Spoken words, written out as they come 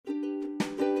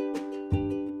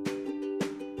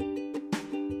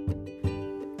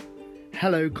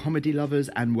Hello, comedy lovers,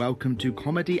 and welcome to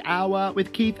Comedy Hour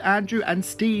with Keith, Andrew, and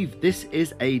Steve. This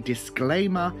is a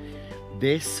disclaimer.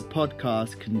 This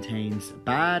podcast contains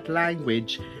bad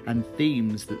language and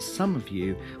themes that some of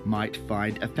you might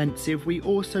find offensive. We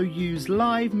also use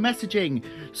live messaging,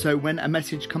 so when a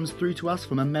message comes through to us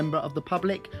from a member of the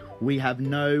public, we have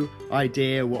no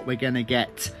idea what we're going to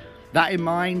get. That in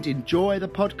mind, enjoy the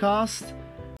podcast.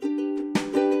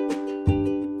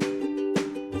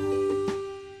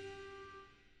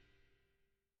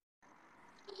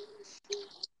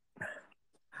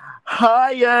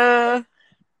 Hiya!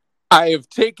 I have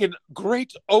taken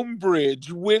great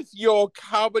umbrage with your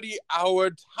Comedy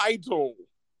Hour title.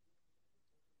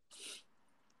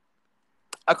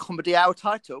 A Comedy Hour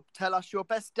title? Tell us your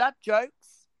best dad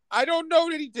jokes. I don't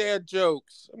know any dad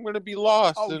jokes. I'm going to be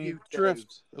lost and you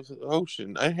drift of the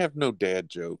ocean. I have no dad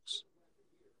jokes.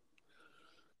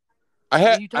 I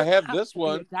have this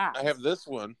one. I have this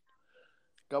one.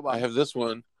 Go on. I have this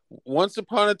one. Once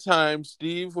upon a time,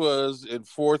 Steve was in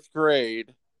 4th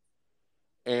grade,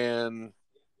 and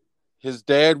his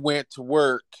dad went to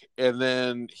work, and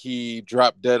then he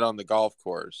dropped dead on the golf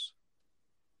course.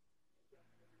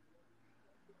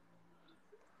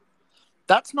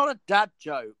 That's not a dad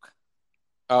joke.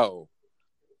 Oh.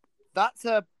 That's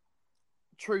a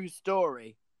true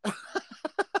story. But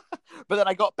then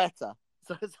I got better,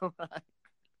 so it's all right.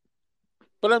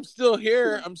 But I'm still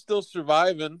here. I'm still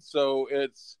surviving, so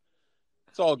it's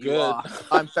all good.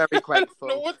 I'm very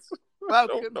grateful.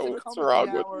 Welcome know to what's Comedy wrong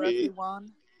Hour, with me.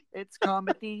 everyone. It's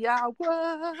Comedy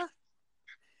Hour.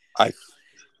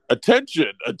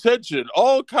 Attention,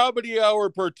 all Comedy Hour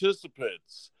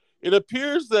participants. It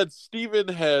appears that Steven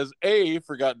has A,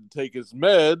 forgotten to take his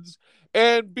meds,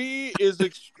 and B, is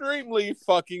extremely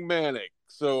fucking manic.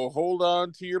 So hold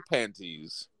on to your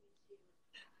panties.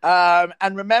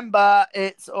 And remember,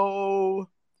 it's all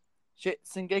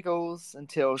shits and giggles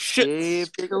until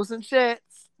Steve giggles and shits.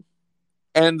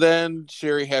 And then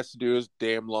Sherry has to do his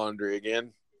damn laundry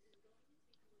again.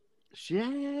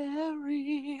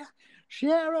 Sherry,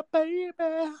 baby.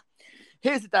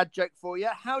 Here's a dad joke for you.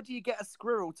 How do you get a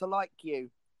squirrel to like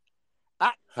you?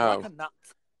 Act like a nut.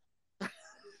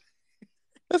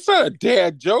 That's not a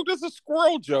dad joke. That's a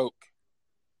squirrel joke.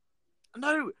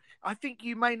 No, I think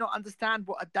you may not understand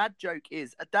what a dad joke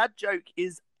is. A dad joke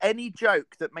is any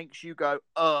joke that makes you go,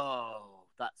 oh,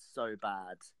 that's so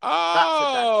bad.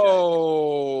 Oh,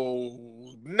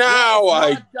 now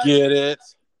I get it.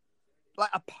 Like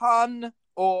a pun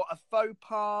or a faux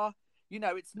pas. You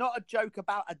know, it's not a joke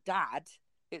about a dad.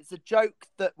 It's a joke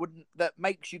that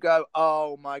makes you go,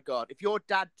 oh my God. If your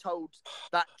dad told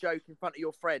that joke in front of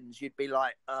your friends, you'd be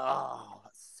like, oh,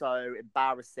 that's so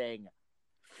embarrassing.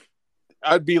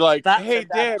 I'd be like, That's hey,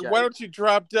 Dad, why don't you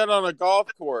drop dead on a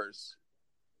golf course?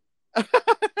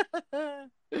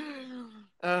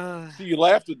 See, you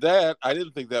laughed at that. I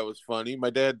didn't think that was funny. My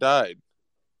dad died.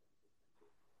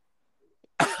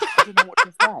 I didn't know what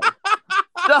to say.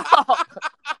 Stop!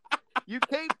 You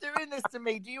keep doing this to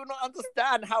me. Do you not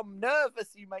understand how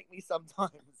nervous you make me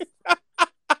sometimes?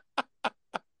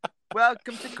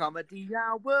 Welcome to Comedy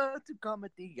Hour,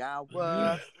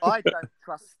 I don't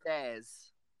trust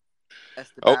stairs.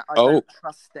 Esteban, I don't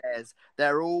trust stairs.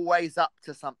 They're always up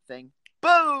to something.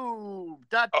 Boom!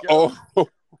 Dad joke.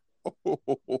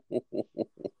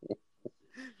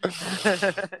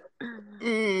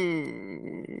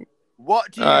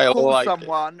 What do you call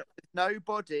someone with no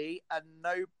body and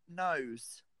no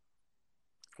nose?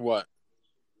 What?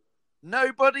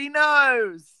 Nobody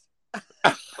knows.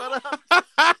 That's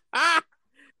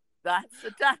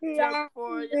a dad joke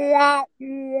for you.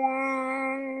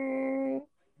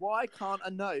 Why can't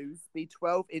a nose be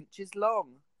 12 inches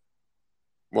long?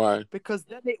 Why? Because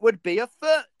then it would be a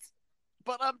foot.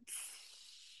 But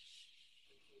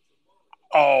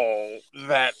Oh,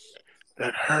 that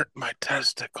hurt my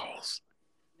testicles.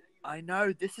 I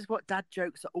know. This is what dad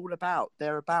jokes are all about.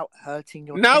 They're about hurting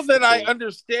your Now testicles. that I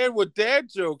understand what dad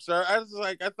jokes are, I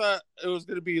thought it was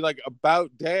going to be like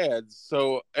about dads.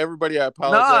 So everybody, I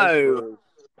apologize for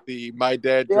my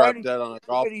dad dropped dead on a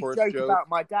golf course joke. The joke about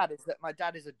my dad is that my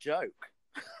dad is a joke.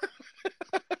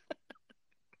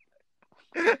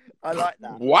 I like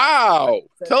that. Wow.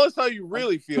 Tell us how you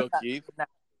really feel, Keith.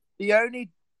 The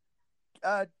only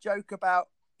joke about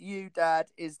you, Dad,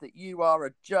 is that you are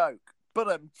a joke.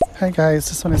 But Hey guys,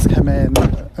 just wanted to come in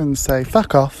and say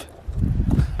fuck off.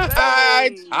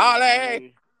 Hi,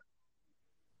 Charlie.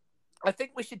 I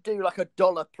think we should do like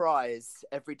 $1 prize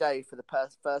every day for the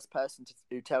first person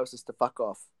who tells us to fuck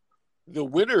off. The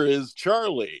winner is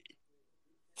Charlie.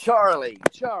 Charlie.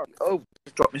 Oh,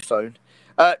 just dropped my phone.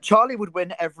 Charlie would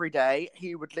win every day.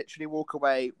 He would literally walk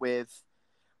away with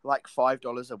like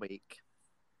 $5 a week.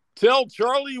 Tell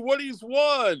Charlie what he's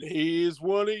won. He's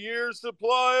won a year's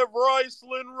supply of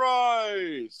Riceland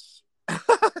rice.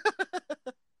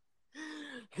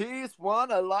 He's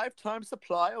won a lifetime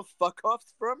supply of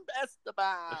fuck-offs from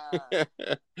Esteban.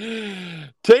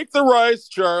 Take the rice,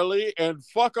 Charlie, and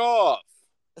fuck off.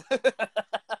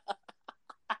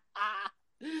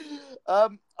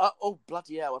 Oh,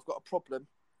 bloody hell, I've got a problem.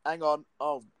 Hang on.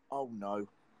 Oh no.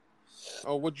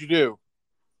 Oh, what'd you do?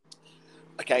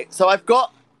 Okay, so I've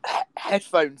got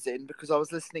headphones in because I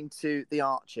was listening to The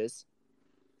Archers.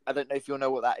 I don't know if you'll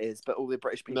know what that is, but all the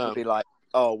British people will be like,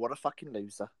 oh, what a fucking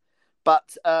loser.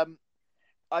 But I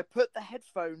put the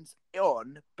headphones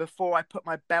on before I put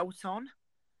my belt on.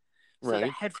 So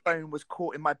the headphone was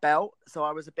caught in my belt. So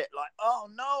I was a bit like, oh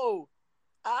no.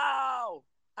 Ow.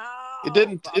 It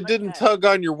didn't tug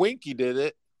on your winky, did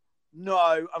it?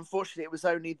 No, unfortunately it was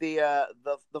only the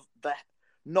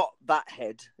not that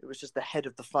head. It was just the head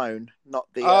of the phone, not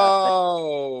the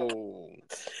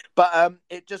But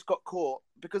it just got caught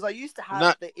because I used to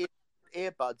have the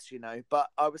earbuds, you know,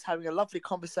 but I was having a lovely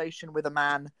conversation with a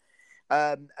man,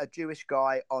 a Jewish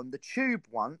guy on the tube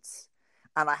once,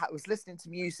 and I was listening to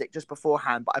music just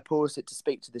beforehand, but I paused it to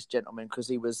speak to this gentleman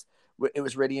because it was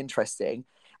really interesting.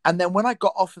 And then when I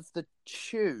got off of the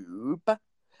tube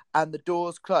and the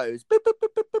doors closed, boop, boop,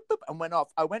 boop, boop, boop, boop, and went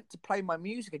off, I went to play my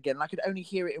music again, and I could only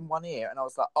hear it in one ear, and I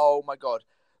was like, oh my God,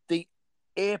 the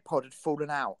earpod had fallen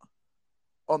out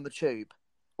on the tube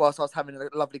whilst I was having a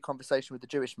lovely conversation with the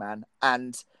Jewish man,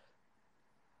 and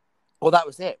well, that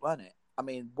was it, wasn't it? I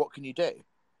mean, what can you do?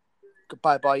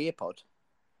 Goodbye, earpod.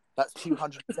 That's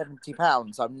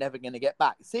 £270 I'm never going to get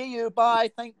back. See you,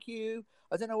 bye, thank you.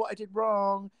 I don't know what I did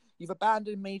wrong. You've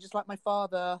abandoned me just like my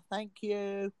father. Thank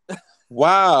you.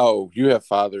 Wow, you have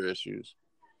father issues.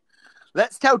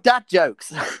 Let's tell dad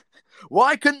jokes.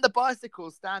 Why couldn't the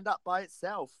bicycle stand up by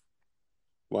itself?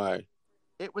 Why?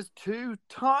 It was too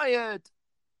tired.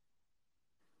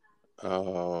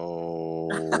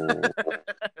 Oh.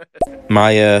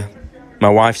 My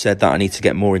wife said that I need to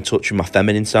get more in touch with my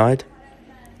feminine side.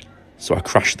 So I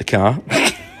crashed the car.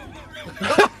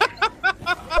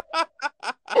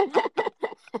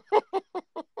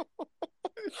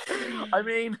 I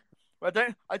mean, I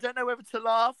don't know whether to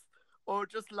laugh or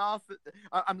just laugh at.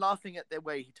 I'm laughing at the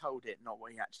way he told it, not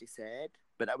what he actually said.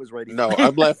 But that was really no.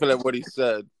 I'm laughing at what he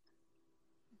said.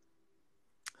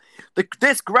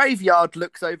 This graveyard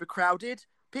looks overcrowded.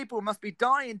 People must be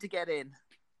dying to get in.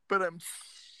 But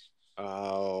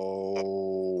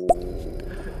Oh.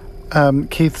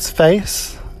 Keith's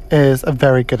face is a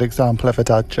very good example of a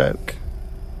dad joke.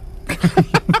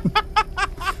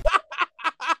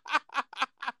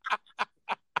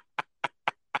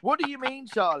 What do you mean,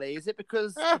 Charlie? Is it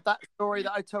because of that story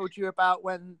that I told you about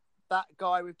when that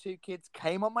guy with 2 kids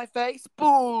came on my face?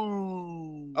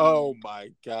 Boom! Oh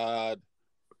my God.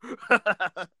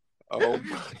 Oh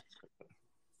my.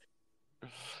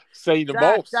 Say no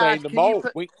more. Say no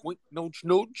more. Wink, wink, nudge,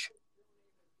 nudge.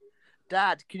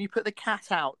 Dad, can you put the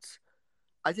cat out?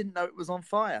 I didn't know it was on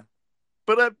fire.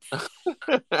 But all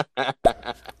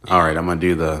right, I'm gonna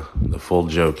do the full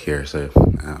joke here. So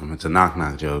it's a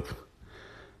knock joke,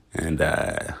 and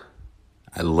I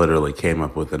literally came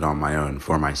up with it on my own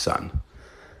for my son.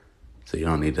 So you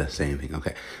don't need to say anything.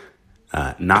 Okay,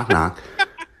 knock.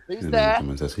 Who's and there? Then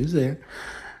someone says, "Who's there?"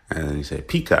 And then you say,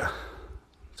 "Pika."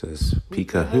 It says,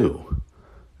 "Pika who?"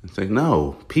 It's like,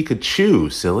 "No,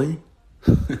 Pikachu, silly."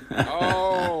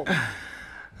 Oh,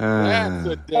 that's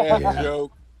a dad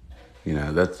joke. You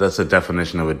know, that's the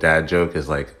definition of a dad joke, is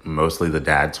like mostly the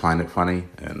dads find it funny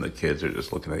and the kids are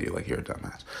just looking at you like you're a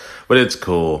dumbass. But it's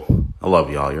cool. I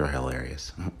love y'all. You're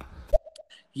hilarious.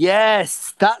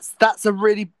 Yes, that's a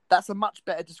much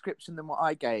better description than what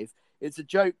I gave. It's a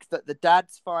joke that the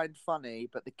dads find funny,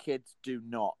 but the kids do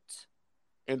not.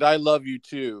 And I love you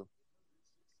too.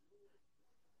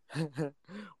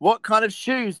 What kind of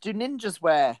shoes do ninjas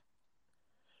wear?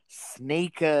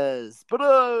 Sneakers. But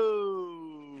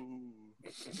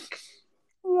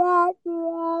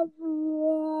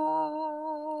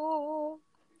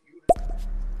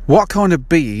What kind of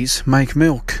bees make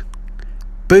milk?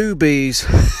 Boobies.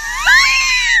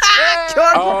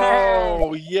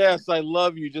 Oh, yes, I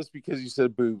love you just because you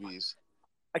said boobies.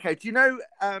 Okay, do you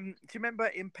remember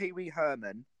in Pee Wee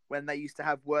Herman when they used to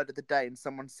have word of the day and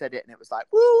someone said it and it was like,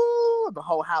 woo, the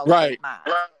whole house went mad?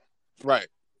 Right.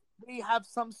 We have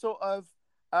some sort of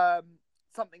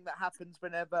something that happens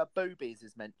whenever boobies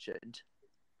is mentioned.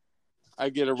 I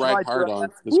get a right hard on.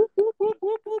 Whoop, whoop, whoop,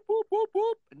 whoop, whoop, whoop, whoop,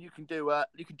 whoop. And you can do a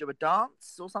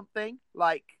dance or something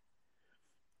like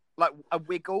a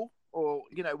wiggle or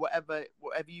whatever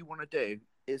you want to do.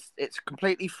 It's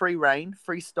completely free reign,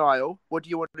 freestyle. What do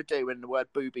you want to do when the word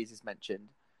boobies is mentioned?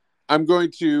 I'm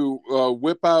going to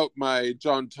whip out my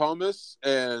John Thomas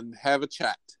and have a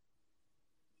chat.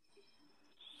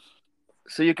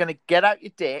 So you're going to get out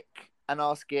your dick and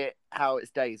ask it how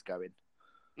its day's going.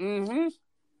 Mm-hmm.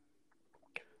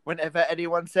 Whenever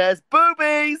anyone says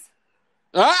boobies.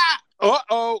 Ah!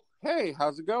 Uh-oh. Hey,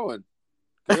 how's it going?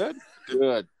 Good?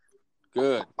 Good.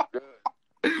 And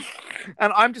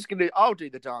I'm just going to... I'll do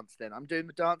the dance then. I'm doing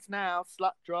the dance now.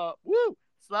 Slut drop. Woo!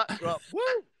 Slut drop. Woo!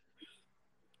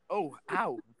 Oh,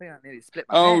 ow. I think I nearly split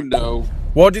my Oh, hand. no.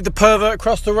 Why did the pervert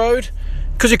cross the road?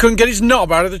 Because he couldn't get his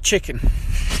knob out of the chicken.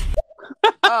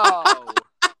 Oh.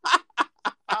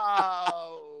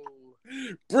 Oh.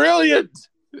 Brilliant.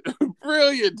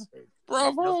 Brilliant.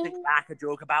 Bravo. Nothing like a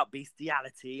joke about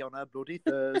bestiality on a bloody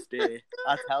Thursday.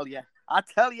 I tell you.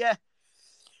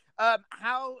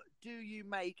 How do you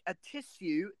make a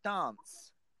tissue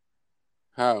dance?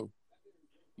 How?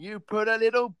 You put a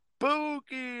little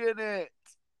boogie in it.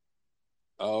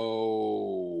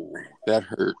 Oh, that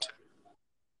hurt.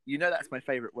 You know that's my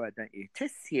favourite word, don't you?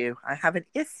 Tissue. I have an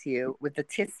issue with the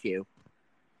tissue.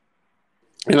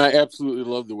 And I absolutely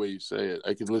love the way you say it.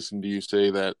 I could listen to you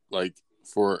say that like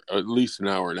for at least an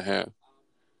hour and a half.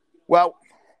 Well,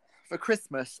 for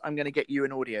Christmas, I'm going to get you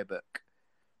an audiobook.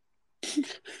 And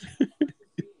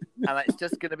it's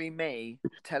just going to be me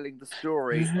telling the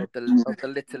story of the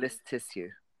littlest tissue.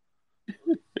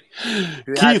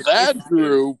 Keith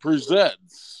Andrew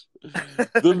presents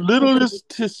The Littlest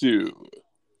Tissue.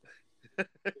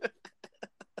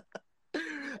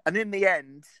 And in the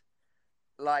end,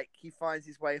 like, he finds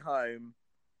his way home,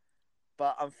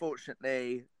 but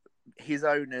unfortunately, his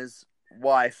owner's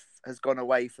wife has gone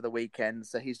away for the weekend,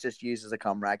 so he's just used as a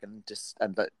cum rag and just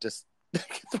thrown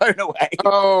away.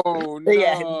 Oh, The no.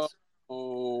 end.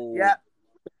 Oh, Yeah.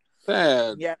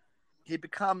 sad. Yeah. He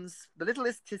becomes the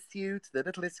littlest tissue to the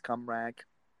littlest cum rag.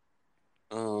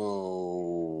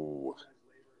 Oh.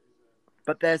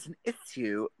 But there's an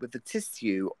issue with the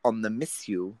tissue on the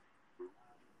missue.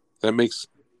 That makes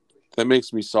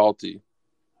me salty.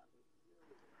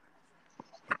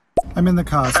 I'm in the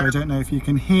car, so I don't know if you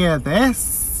can hear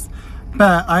this,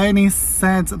 but I only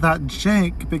said that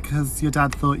joke because your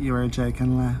dad thought you were a joke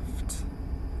and left.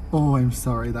 Oh, I'm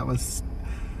sorry. That was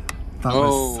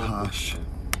harsh.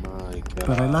 My God.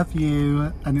 But I love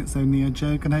you, and it's only a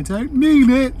joke, and I don't mean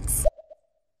it.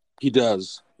 He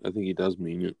does. I think he does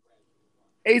mean it.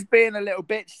 He's being a little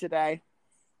bitch today.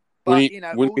 But,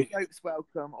 all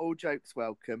jokes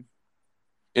welcome.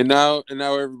 And now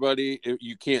everybody,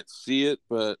 you can't see it,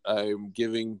 but I'm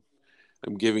giving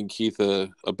Keith a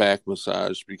back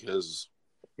massage because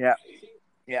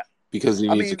because he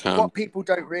needs to calm. What people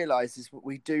don't realise is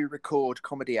we do record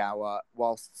Comedy Hour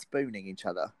whilst spooning each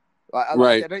other.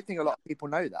 Right. I don't think a lot of people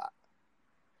know that.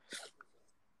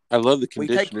 I love the We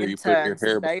take conditioner it in you put in your turns.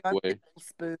 hair, Today, by the way.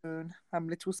 I'm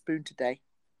little spoon today.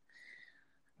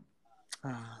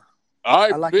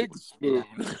 I'm like big it. spoon.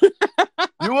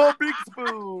 You are big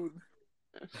spoon.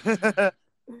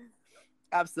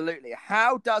 Absolutely.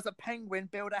 How does a penguin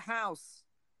build a house?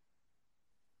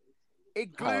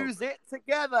 It glues it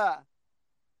together.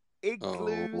 It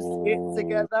glues it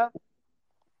together.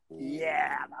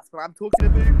 Yeah, that's what I'm talking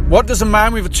about. What does a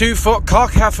man with a 2-foot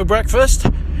cock have for breakfast?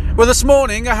 Well, this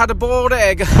morning I had a boiled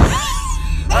egg.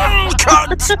 Oh,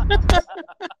 cunt!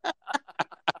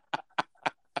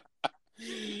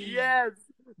 Yes,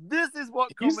 this is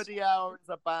what Comedy Hour is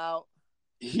about.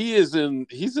 He's in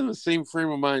the same frame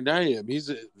of mind I am.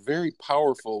 He's very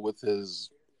powerful with his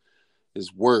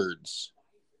words.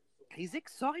 He's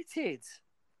excited.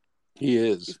 He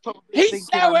is. He's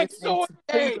so excited.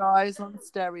 Two guys on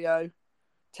stereo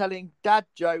telling dad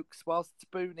jokes whilst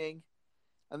spooning,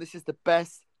 and this is the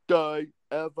best day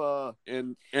ever.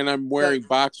 And I'm wearing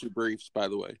boxer briefs, by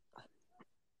the way.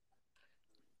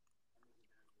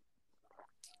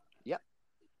 Yep.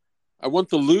 I want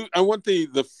the loot. I want the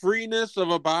freeness of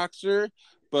a boxer,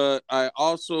 but I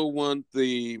also want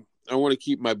I want to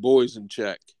keep my boys in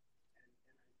check.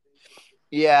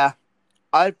 Yeah.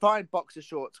 I find boxer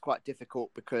shorts quite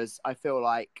difficult because I feel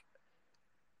like,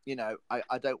 I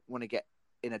don't want to get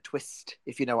in a twist,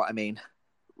 if you know what I mean.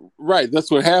 Right, that's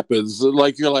what happens.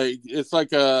 Like it's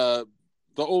like the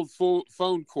old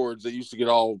phone cords that used to get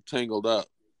all tangled up.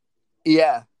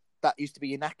 Yeah, that used to be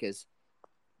your knackers.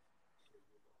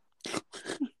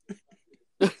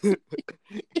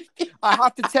 I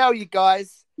have to tell you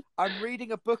guys, I'm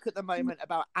reading a book at the moment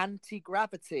about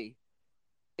anti-gravity.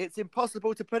 It's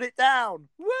impossible to put it down.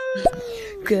 Woo!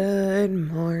 Good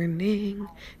morning.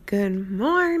 Good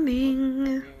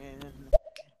morning.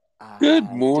 Good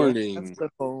I morning. danced the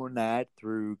whole night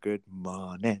through. Good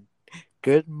morning.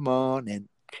 Good morning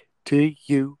to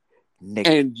you, Nick.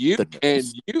 And you, the and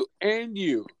nurse. you, and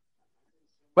you.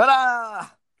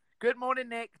 Well, good morning,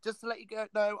 Nick. Just to let you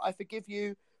know, I forgive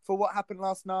you for what happened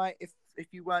last night. If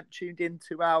you weren't tuned in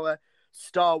to our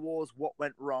Star Wars What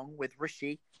Went Wrong with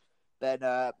Rishi, then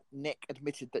Nick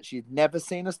admitted that she'd never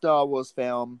seen a Star Wars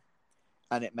film,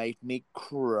 and it made me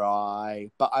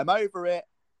cry. But I'm over it.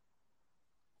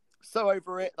 So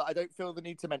over it that I don't feel the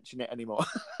need to mention it anymore.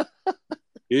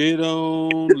 It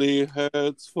only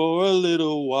hurts for a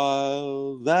little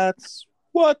while. That's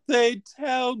what they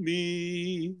tell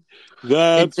me.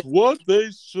 That's what they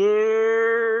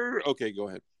say. Okay, go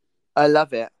ahead. I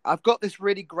love it. I've got this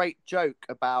really great joke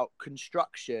about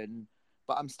construction,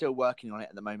 but I'm still working on it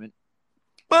at the moment.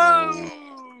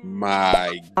 Oh,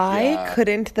 my Why God.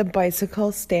 couldn't the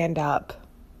bicycle stand up?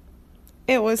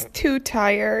 It was too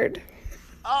tired.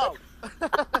 Oh!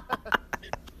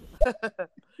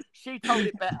 She told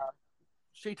it better.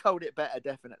 She told it better,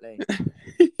 definitely.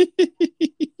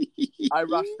 I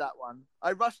rushed that one.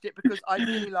 I rushed it because I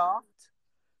really laughed.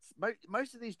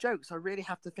 Most of these jokes, I really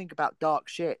have to think about dark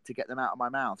shit to get them out of my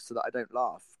mouth so that I don't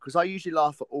laugh. Because I usually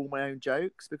laugh at all my own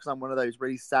jokes because I'm one of those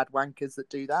really sad wankers that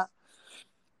do that.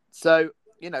 So,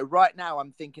 right now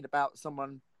I'm thinking about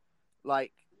someone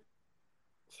like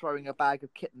throwing a bag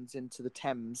of kittens into the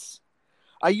Thames.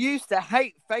 I used to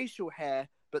hate facial hair,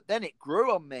 but then it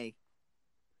grew on me.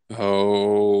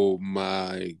 Oh,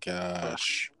 my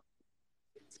gosh.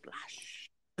 Splash.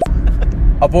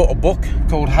 I bought a book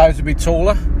called How to Be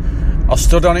Taller. I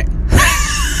stood on it.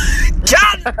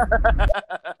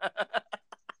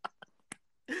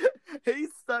 He's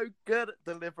so good at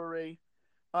delivery.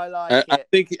 I like I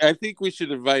it. I think we should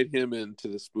invite him into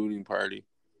the spooning party.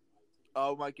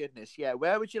 Oh my goodness, yeah.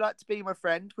 Where would you like to be, my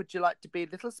friend? Would you like to be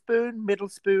little spoon, middle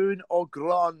spoon, or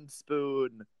grand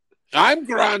spoon? I'm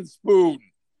Grand Spoon.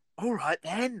 All right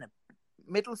then.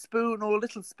 Middle spoon or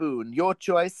little spoon, your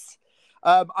choice.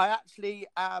 I actually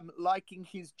am liking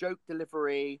his joke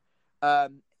delivery.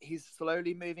 He's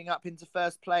slowly moving up into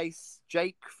first place.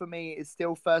 Jake, for me, is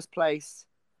still first place.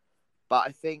 But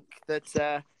I think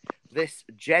that this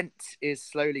gent is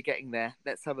slowly getting there.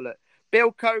 Let's have a look.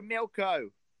 Bilko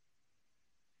Milko.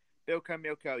 Bilko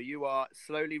Milko, you are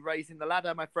slowly raising the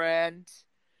ladder, my friend.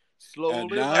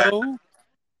 Slowly.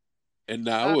 And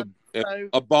now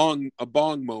a bong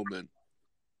moment.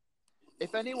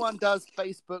 If anyone does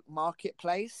Facebook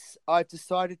Marketplace, I've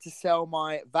decided to sell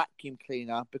my vacuum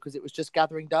cleaner because it was just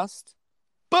gathering dust.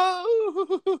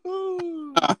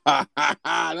 Boo!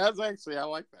 That's actually, I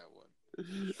like that one.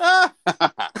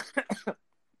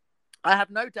 I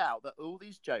have no doubt that all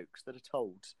these jokes that are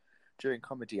told during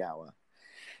Comedy Hour,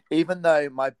 even though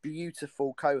my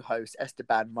beautiful co-host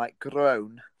Esteban might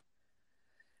groan,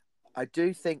 I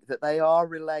do think that they are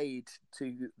relayed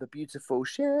to the beautiful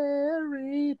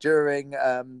Sherry during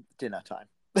dinner time.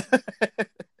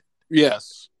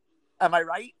 Yes. Am I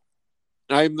right?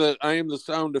 I am the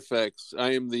sound effects.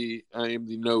 I am the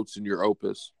notes in your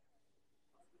opus.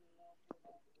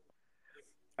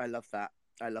 I love that.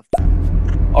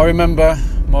 I remember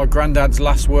my granddad's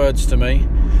last words to me.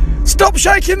 Stop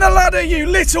shaking the ladder, you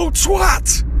little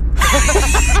twat!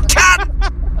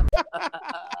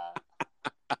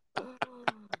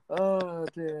 Oh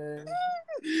dear.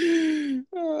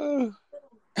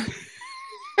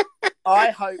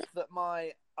 I hope that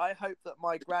my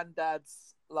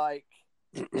granddad's like,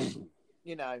 I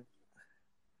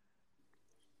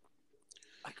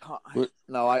can't.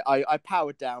 I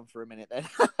powered down for a minute then.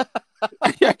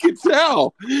 I can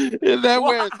tell. And that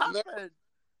What went. happened?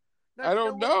 No, I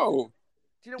don't know.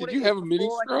 Do you know Did what it you is? have a mini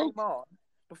stroke?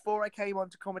 Before I came on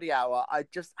to Comedy Hour, I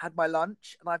just had my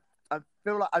lunch and I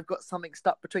feel like I've got something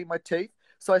stuck between my teeth.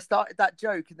 So I started that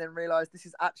joke and then realised this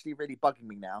is actually really bugging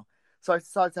me now. So I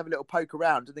decided to have a little poke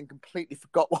around and then completely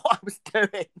forgot what I was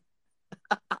doing.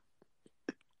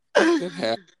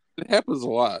 It happens a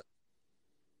lot.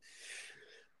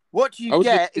 What do you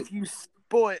get if you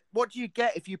spoil? What do you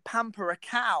get if you pamper a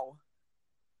cow?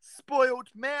 Spoiled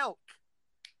milk.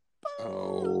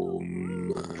 Oh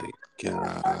my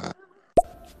God.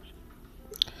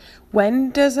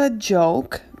 When does a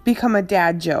joke become a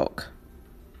dad joke?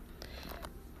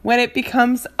 When it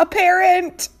becomes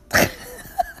apparent.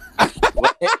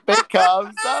 When it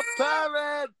becomes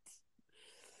apparent.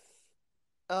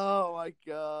 Oh my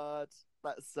God.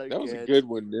 That's so good. That was a good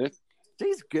one, Nick.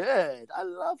 She's good. I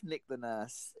love Nick the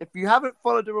Nurse. If you haven't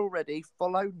followed her already,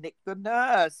 follow Nick the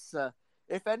Nurse.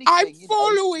 If anything, I'm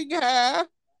following her.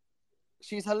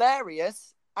 She's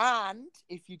hilarious. And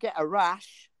if you get a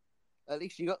rash, at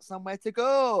least you got somewhere to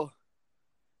go.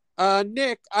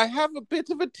 Nick, I have a bit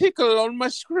of a tickle on my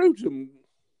scrotum.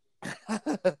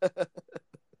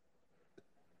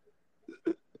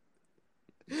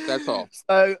 That's all.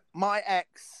 So my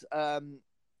ex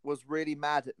was really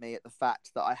mad at me at the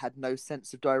fact that I had no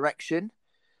sense of direction.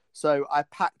 So I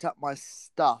packed up my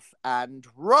stuff and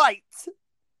right.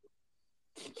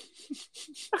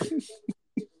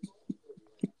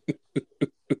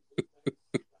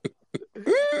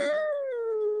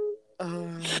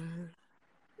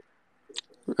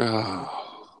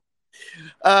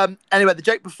 Anyway, the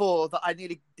joke before that I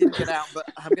nearly didn't get out,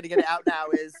 but I'm going to get it out now,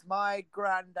 is my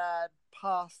granddad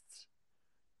passed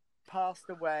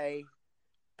away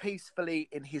peacefully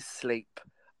in his sleep,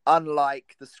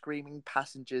 unlike the screaming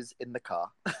passengers in the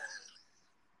car.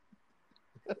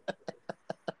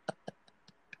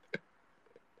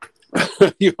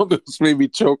 You almost made me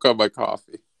choke on my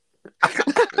coffee.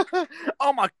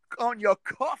 On your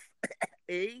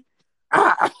coffee.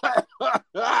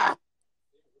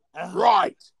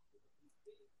 Right.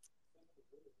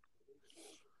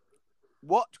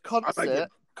 What concert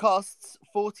costs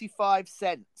 45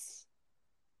 cents?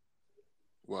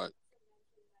 What?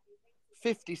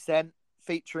 50 Cent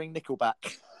featuring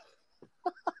Nickelback.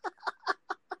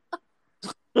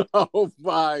 Oh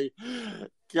my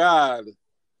God.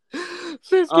 50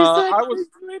 Cent featuring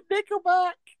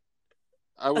Nickelback.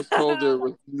 I was told there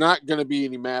was not going to be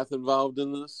any math involved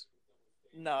in this.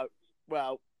 No.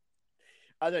 Well,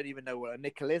 I don't even know what a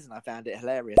nickel is, and I found it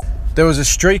hilarious. There was a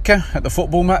streaker at the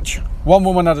football match. One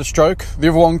woman had a stroke. The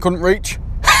other one couldn't reach.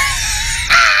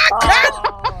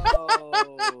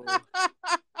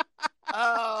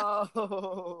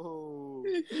 Oh.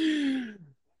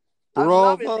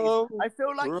 Bravo. I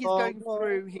feel like he's going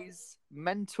through his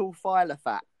mental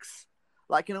filofax.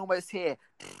 Like, I can almost hear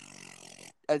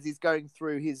as he's going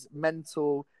through his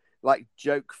mental, like,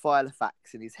 joke filofax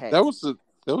in his head. That was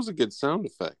a good sound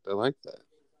effect. I like that.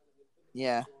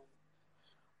 Yeah.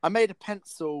 I made a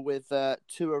pencil with 2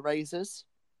 erasers.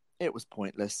 It was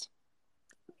pointless.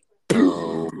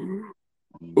 Ooh.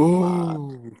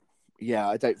 Yeah,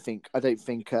 I don't think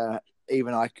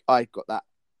even I got that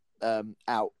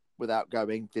out without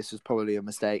going. This was probably a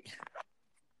mistake.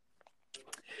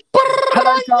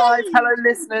 Hello guys, hello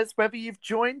listeners, whether you've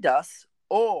joined us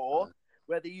or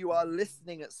whether you are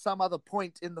listening at some other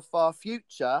point in the far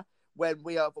future when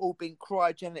we have all been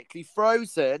cryogenically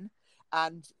frozen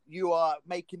and you are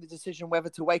making the decision whether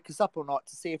to wake us up or not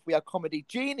to see if we are comedy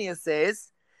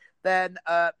geniuses, then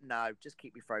no, just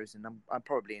keep me frozen. I'm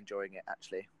probably enjoying it,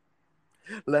 actually.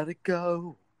 Let it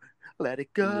go. Let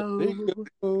it go. Let it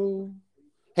go.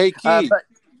 Hey, Keith.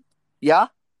 Yeah?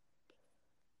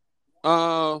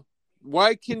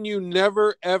 Why can you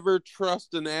never, ever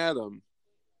trust an atom?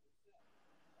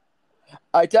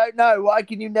 I don't know. Why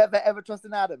can you never, ever trust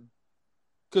an atom?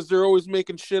 Because they're always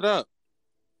making shit up.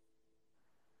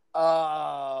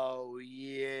 Oh,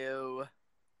 you.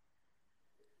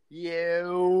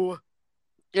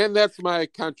 And that's my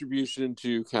contribution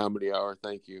to Comedy Hour.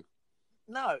 Thank you.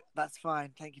 No, that's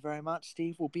fine. Thank you very much.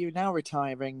 Steve will be now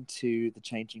retiring to the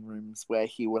changing rooms where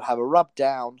he will have a rub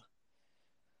down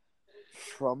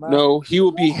from... No, he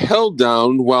will be held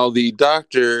down while the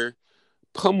doctor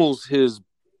pummels his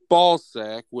ball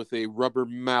sack with a rubber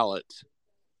mallet.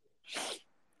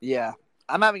 Yeah.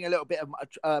 I'm having a little bit of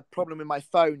a problem with my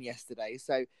phone yesterday.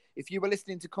 So if you were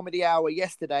listening to Comedy Hour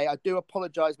yesterday, I do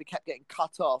apologise. We kept getting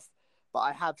cut off, but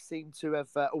I have seemed to have...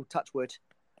 touch wood.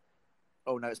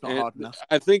 Oh, no, it's not hard enough.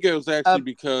 I think it was actually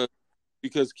because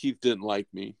Keith didn't like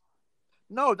me.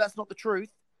 No, that's not the truth.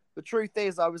 The truth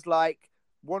is I was like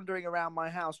wandering around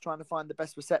my house trying to find the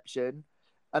best reception.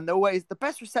 And the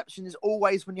best reception is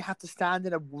always when you have to stand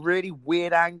in a really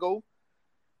weird angle.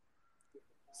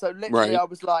 So literally I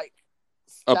was like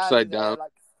upside down, there,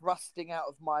 like thrusting out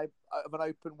of an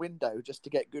open window just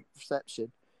to get good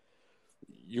reception.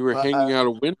 You were hanging out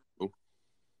a window.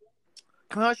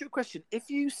 Can I ask you a question? If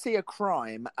you see a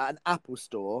crime at an Apple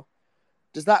store,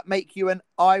 does that make you an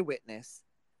eyewitness?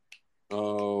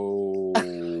 Oh.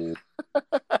 Do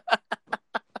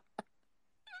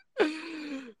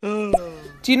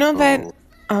you know that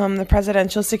the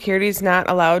presidential security is not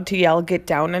allowed to yell "get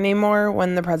down" anymore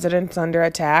when the president's under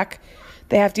attack?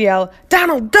 They have to yell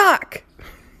 "Donald Duck."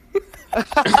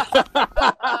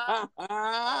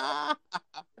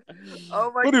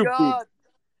 Oh my God.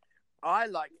 I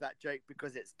like that joke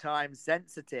because it's time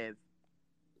sensitive.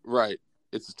 Right.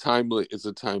 It's a timely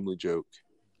joke.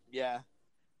 Yeah.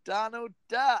 Donald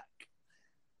Duck.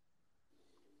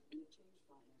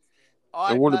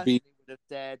 I would have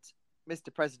said,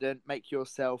 Mr. President, make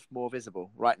yourself more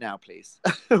visible right now, please.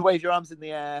 Wave your arms in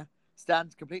the air.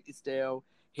 Stand completely still.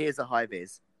 Here's a high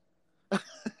vis.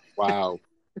 Wow.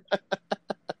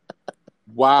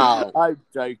 Wow. I'm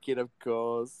joking, of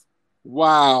course.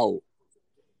 Wow.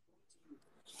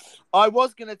 I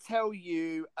was going to tell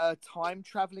you time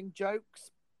traveling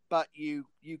jokes, but you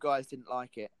guys didn't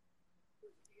like it.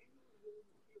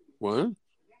 What?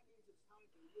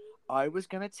 I was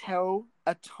going to tell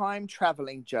a time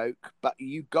traveling joke, but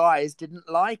you guys didn't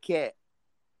like it.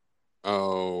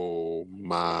 Oh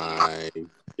my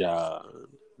God.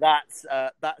 That's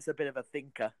a bit of a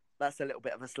thinker. That's a little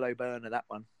bit of a slow burner, that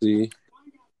one. See?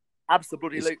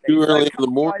 Absolutely. It's too early in the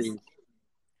morning.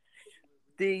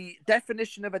 The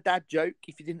definition of a dad joke,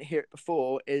 if you didn't hear it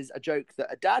before, is a joke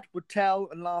that a dad would tell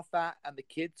and laugh at, and the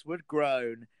kids would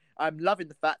groan. I'm loving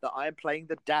the fact that I am playing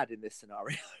the dad in this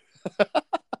scenario.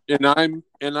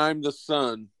 and I'm the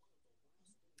son.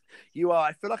 You are.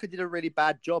 I feel like I did a really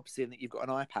bad job seeing that you've got an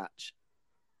eye patch.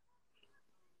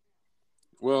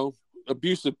 Well,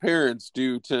 abusive parents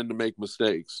do tend to make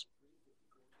mistakes.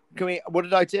 What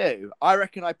did I do? I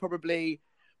reckon I probably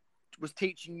was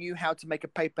teaching you how to make a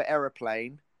paper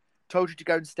aeroplane, told you to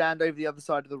go and stand over the other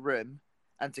side of the room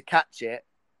and to catch it,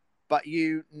 but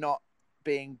you not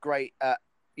being great at,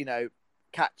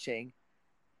 catching,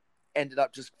 ended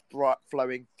up just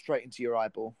flowing straight into your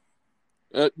eyeball.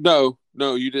 No,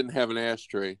 you didn't have an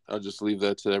ashtray. I'll just leave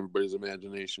that to everybody's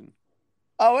imagination.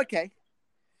 Oh, okay.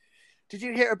 Did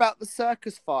you hear about the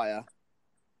circus fire?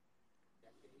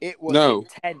 It was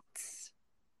intense.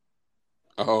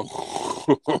 Oh.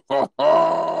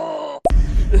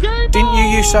 Didn't you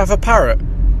used to have a parrot?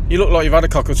 You look like you've had a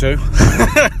cock or two.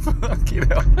 Fucking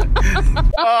hell.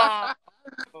 Oh.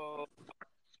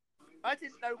 I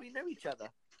didn't know we knew each other.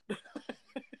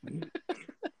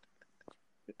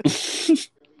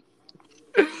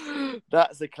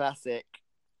 That's a classic.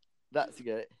 That's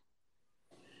good.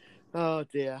 Oh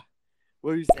dear.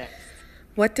 Who's next?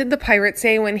 What did the pirate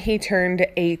say when he turned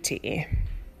 80?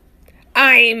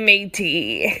 I'm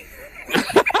 80.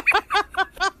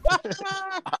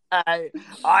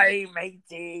 I'm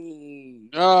 80.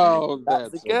 Oh,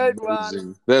 that's a good amazing.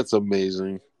 one. That's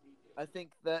amazing. I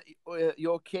think that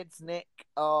your kids, Nick,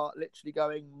 are literally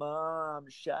going, "Mom,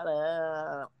 shut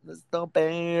up! That's so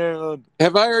bad."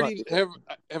 Have I already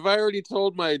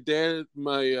told my dad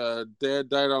dad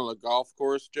died on a golf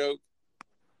course joke?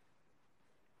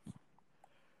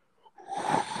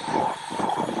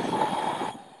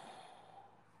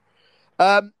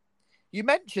 You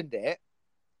mentioned it.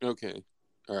 Okay,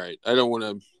 all right. I don't want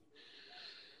to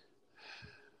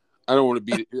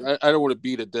beat. I don't want to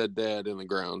beat a dead dad in the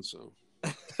ground. So,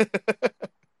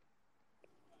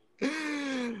 do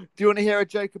you want to hear a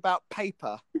joke about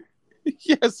paper?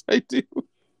 Yes, I do.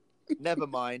 Never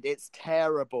mind. It's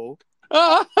terrible.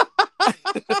 Oh.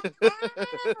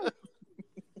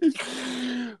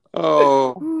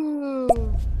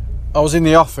 I was in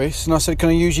the office and I said, "Can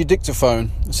I use your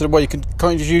dictaphone?" I said, "Well,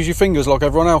 can't you just use your fingers like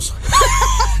everyone else?"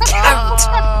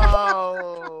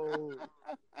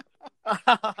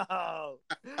 Oh.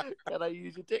 Can I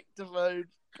use your dictaphone?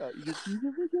 Can't you just use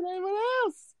your fingers like everyone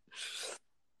else?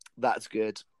 That's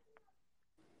good.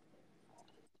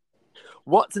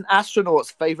 What's an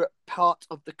astronaut's favorite part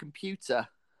of the computer?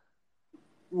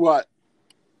 What?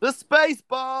 The space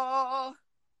bar.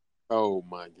 Oh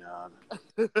my God.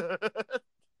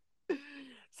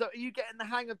 So are you getting the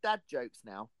hang of dad jokes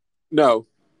now? No.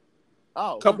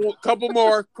 Oh. Couple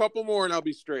more, and I'll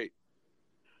be straight.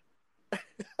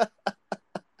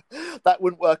 That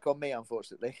wouldn't work on me,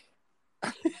 unfortunately.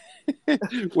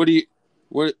 What are you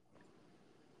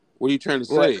trying to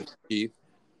say, Keith?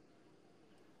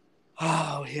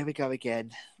 Oh, here we go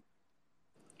again.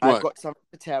 What? I've got something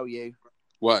to tell you.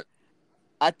 What?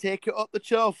 I'd take it up the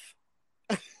chuff.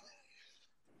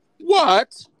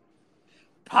 What?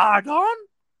 Pardon?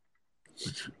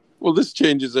 Well, this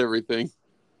changes everything.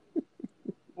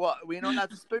 What? We're not allowed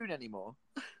to spoon anymore?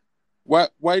 Why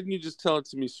didn't you just tell it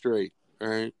to me straight? All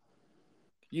right.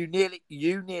 You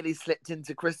nearly slipped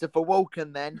into Christopher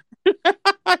Walken then.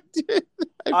 I did.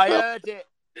 I heard it.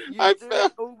 You do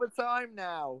felt... it all the time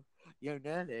now. Yo,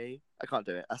 nearly. I can't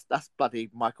do it. That's bloody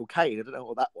Michael Caine. I don't know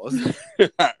what that was.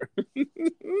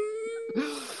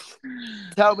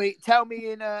 Tell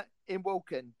me in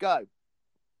Walken. Go.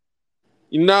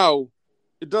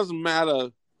 It doesn't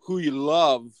matter who you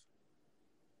love.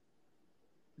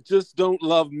 Just don't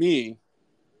love me.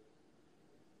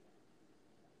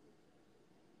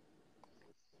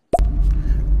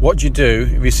 What do you do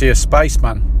if you see a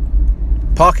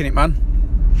spaceman? Parking it, man.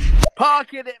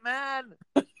 Parking it, man.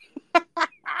 What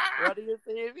do you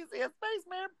see if you see a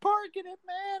spaceman? Parking it,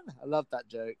 man. I love that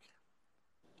joke.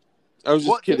 I was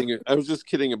just kidding. I was just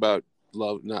kidding about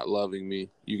love, not loving me.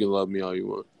 You can love me all you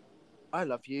want. I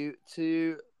love you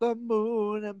to the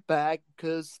moon and back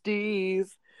because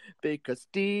Steve,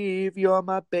 you're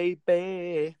my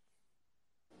baby.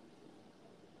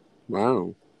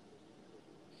 Wow.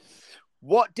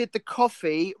 What did the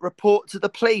coffee report to the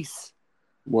police?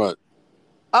 What?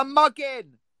 A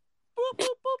mugging. Boop, boop,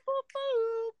 boop, boop,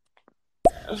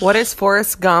 boop. What is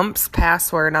Forrest Gump's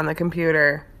password on the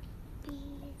computer?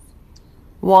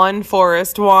 1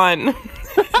 Forrest 1.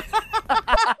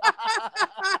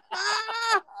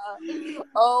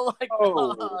 Oh my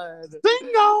god.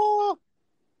 Bingo!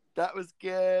 That was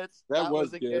good. That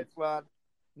was a good. good one.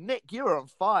 Nick, you're on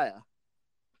fire.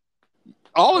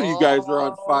 All of you guys are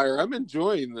on fire. I'm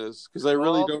enjoying this because I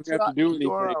really don't have to do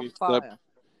You're on anything fire.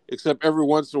 except every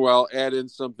once in a while add in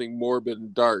something morbid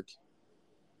and dark.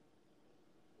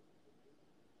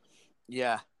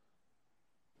 Yeah.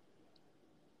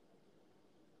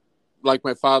 Like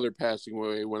my father passing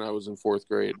away when I was in 4th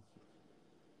grade.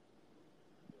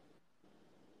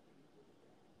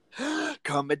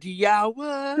 Comedy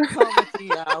hour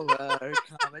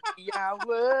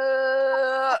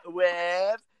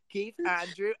with Keith,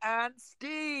 Andrew, and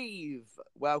Steve.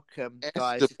 Welcome,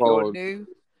 guys. If you're new,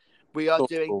 we are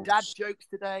doing dad jokes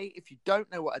today. If you don't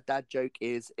know what a dad joke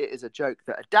is, it is a joke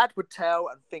that a dad would tell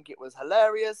and think it was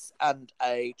hilarious, and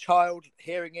a child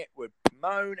hearing it would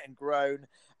moan and groan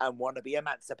and want to be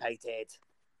emancipated.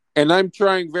 And I'm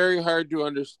trying very hard to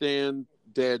understand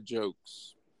dad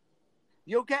jokes.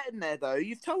 You're getting there, though.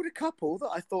 You've told a couple that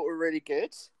I thought were really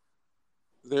good.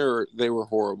 They were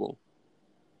horrible.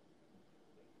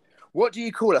 What do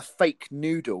you call a fake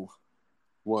noodle?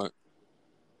 What?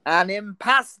 An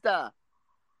impasta.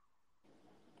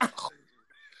 An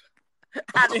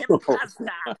impasta.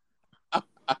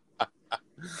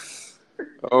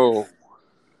 Oh.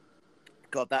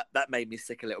 God, that made me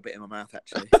sick a little bit in my mouth,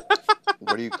 actually.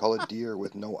 What do you call a deer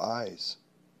with no eyes?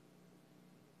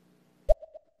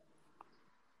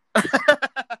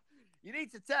 You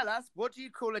need to tell us, what do you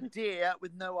call a deer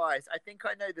with no eyes? I think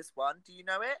I know this one. Do you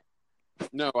know it?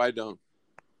 No, I don't.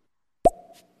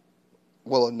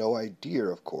 Well, a no idea,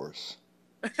 of course.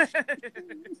 A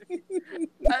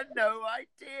no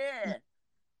idea.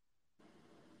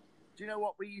 Do you know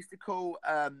what we used to call,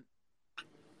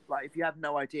 like if you have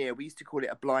no idea, we used to call it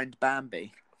a blind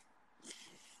Bambi.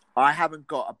 I haven't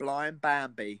got a blind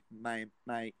Bambi,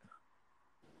 mate.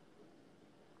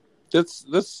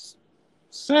 That's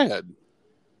sad.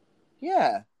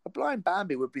 Yeah, a blind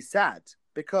Bambi would be sad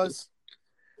because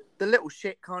the little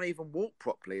shit can't even walk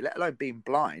properly, let alone being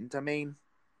blind. I mean,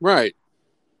 right.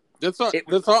 That's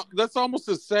almost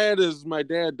as sad as my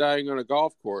dad dying on a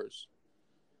golf course.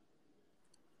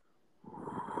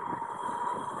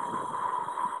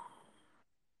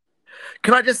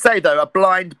 Can I just say though, a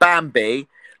blind Bambi,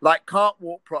 like can't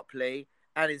walk properly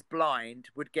and is blind,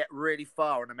 would get really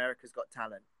far on America's Got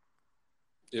Talent.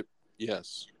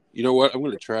 Yes. You know what? I'm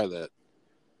going to try that.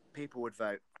 People would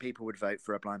vote. People would vote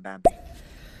for a blind Bambi.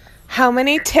 How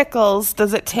many tickles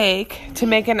does it take to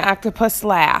make an octopus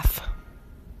laugh?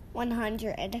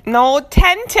 100. No,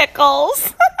 10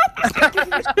 tickles.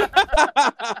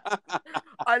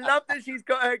 I love that she's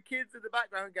got her kids in the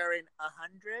background going,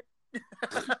 100?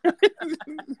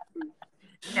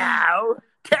 Now,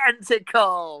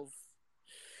 tentacles.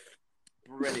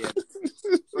 Brilliant.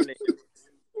 Brilliant.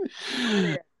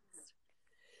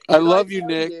 I love you,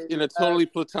 Nick, in a totally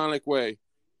platonic way.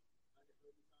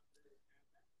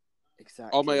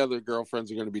 Exactly. All my other girlfriends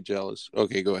are going to be jealous.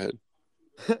 Okay, go ahead.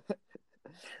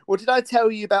 Well, did I tell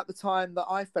you about the time that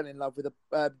I fell in love with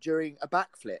during a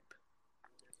backflip?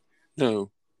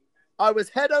 No. I was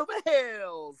head over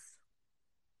heels.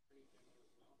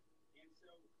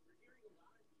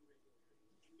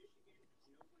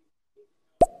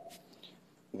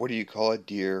 What do you call a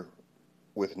deer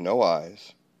with no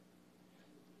eyes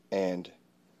and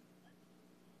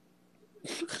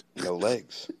no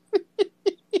legs?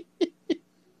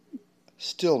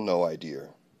 Still no idea.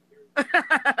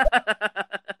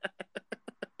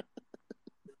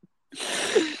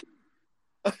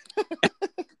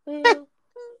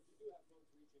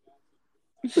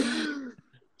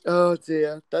 Oh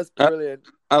dear, that's brilliant.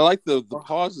 I like the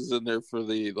pauses in there for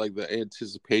the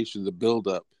anticipation, the build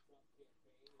up.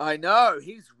 I know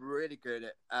he's really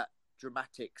good at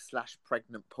dramatic /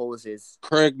 pregnant pauses.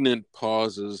 Pregnant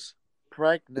pauses.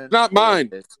 Pregnant. Not mine.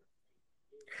 Pauses.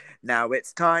 Now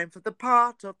it's time for the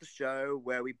part of the show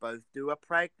where we both do a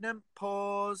pregnant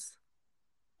pause.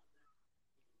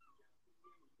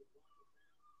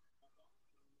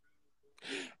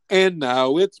 And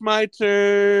now it's my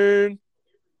turn.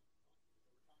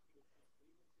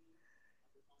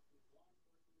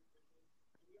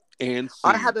 And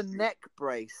I had a neck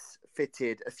brace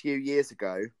fitted a few years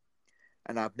ago,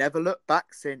 and I've never looked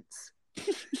back since.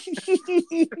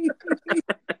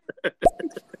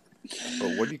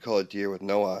 But what do you call a deer with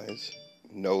no eyes,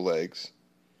 no legs,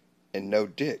 and no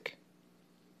dick?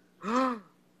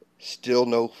 Still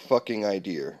no fucking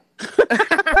idea.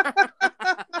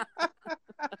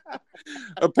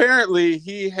 Apparently,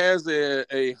 he has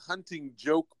a hunting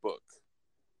joke book.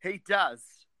 He does.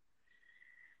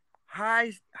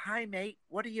 Hi, mate.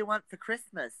 What do you want for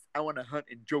Christmas? I want a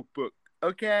hunting joke book.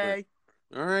 Okay.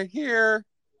 All right, here.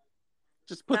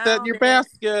 Just put that in Found your it.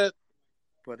 basket.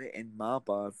 Put it in my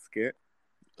basket.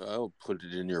 I'll put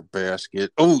it in your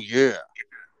basket. Oh, yeah.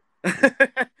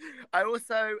 I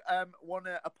also want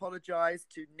to apologize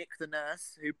to Nick the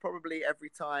nurse, who probably every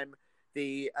time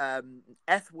the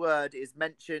F word is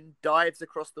mentioned, dives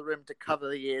across the room to cover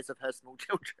the ears of her small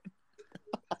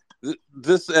children.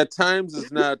 This at times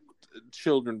is not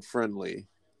children friendly.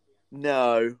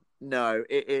 No,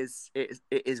 it is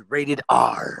rated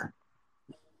R.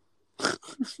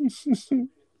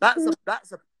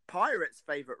 That's a pirate's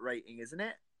favorite rating, isn't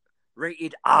it?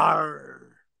 Rated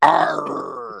R.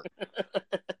 Arr!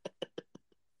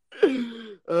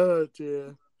 Oh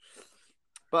dear.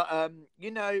 But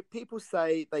people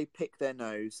say they pick their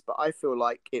nose, but I feel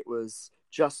like it was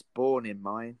just born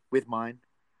with mine.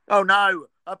 Oh no,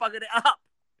 I buggered it up.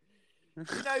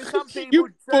 Some people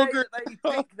say that they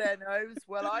pick their nose.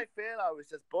 Well, I feel I was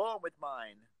just born with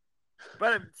mine.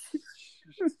 But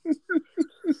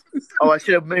I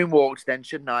should have moonwalked then,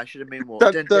 shouldn't I? I should have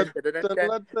moonwalked.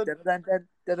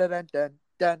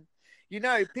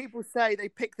 People say they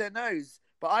pick their nose,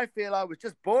 but I feel I was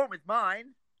just born with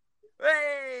mine.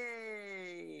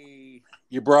 Hey!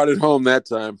 You brought it home that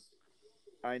time.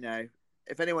 I know.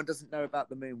 If anyone doesn't know about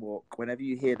the moonwalk, whenever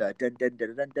you hear that dun dun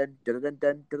dun dun dun dun dun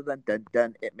dun dun dun dun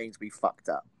dun, it means we fucked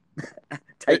up.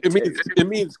 It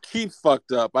means Keith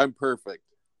fucked up. I'm perfect.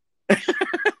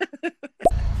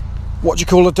 What do you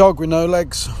call a dog with no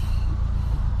legs?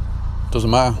 Doesn't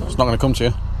matter. It's not going to come to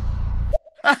you.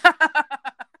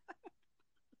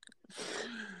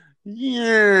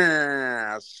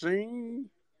 Yeah, see?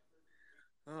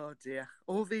 Oh dear!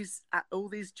 All these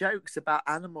jokes about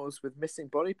animals with missing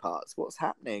body parts. What's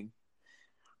happening?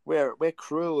 We're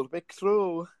cruel. We're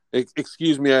cruel.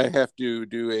 Excuse me, I have to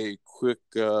do a quick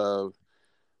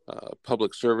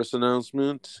public service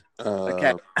announcement.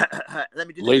 Okay, let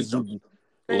me do ladies,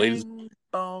 bing,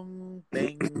 bong,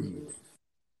 bing.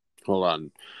 Hold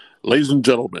on. Ladies and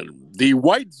gentlemen, the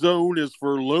white zone is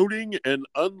for loading and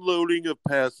unloading of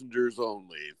passengers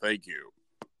only. Thank you.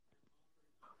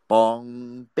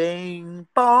 Bong, bing,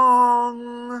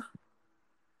 bong.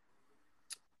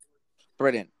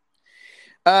 Brilliant.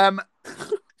 Do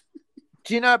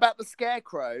you know about the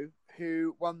Scarecrow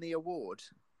who won the award?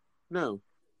 No.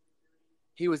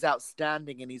 He was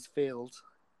outstanding in his field.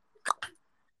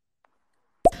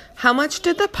 How much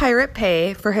did the pirate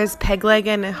pay for his peg leg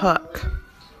and a hook?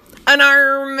 An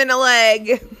arm and a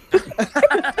leg.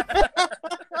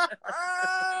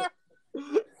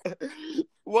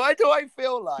 Why do I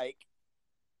feel like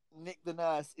Nick the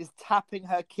nurse is tapping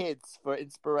her kids for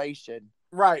inspiration?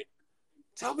 Right.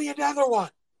 Tell me another one.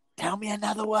 Tell me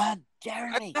another one.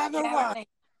 Jeremy. Another one.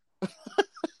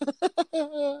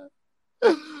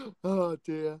 Oh,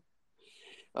 dear.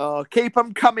 Oh, keep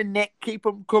them coming, Nick. Keep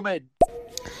them coming.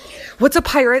 What's a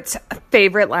pirate's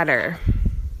favorite letter?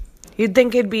 You'd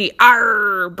think it'd be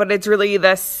R, but it's really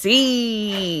the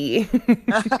C.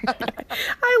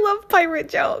 I love pirate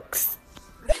jokes.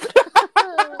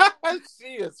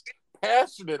 She is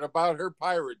passionate about her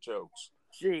pirate jokes.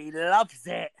 She loves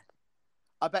it.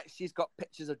 I bet she's got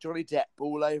pictures of Johnny Depp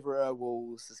all over her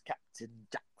walls as Captain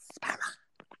Jack Sparrow.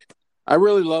 I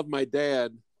really love my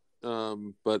dad,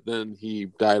 but then he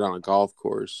died on a golf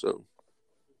course, so.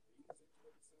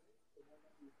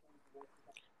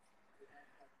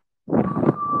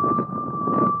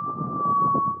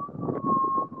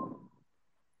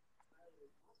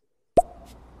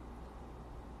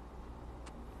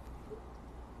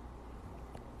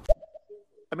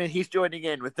 I mean, he's joining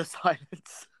in with the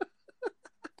silence.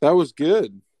 That was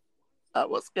good. That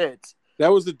was good.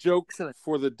 That was a joke Excellent.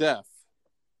 For the deaf.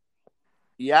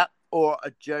 Yeah, or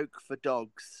a joke for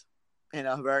dogs in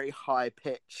a very high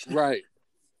pitch. Right.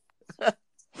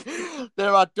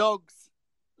 There are dogs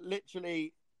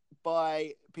literally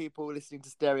by people listening to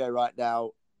stereo right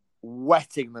now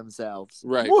wetting themselves.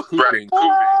 Right. Woof, Pooping.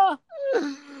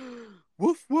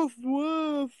 woof, woof,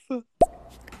 woof.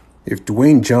 If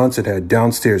Dwayne Johnson had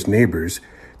downstairs neighbors,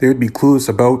 they would be clueless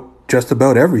about just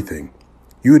about everything.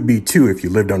 You would be too if you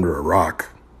lived under a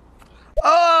rock.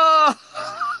 Oh!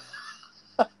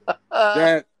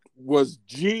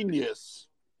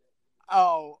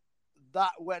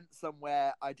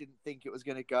 I didn't think it was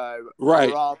going to go. Right.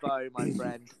 Bravo, my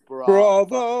friend.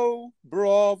 Bravo.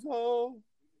 Bravo.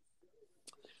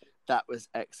 That was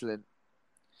excellent.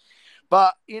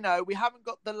 But, you know, we haven't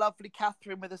got the lovely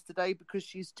Catherine with us today because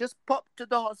she's just popped to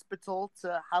the hospital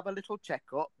to have a little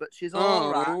checkup. But she's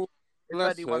all right. If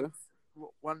anyone's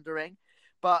wondering.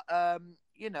 But,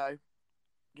 you know,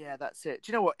 yeah, that's it.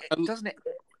 Do you know what? Doesn't it?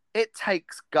 It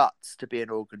takes guts to be an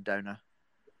organ donor.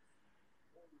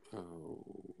 Oh.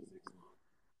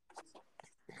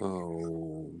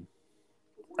 Oh.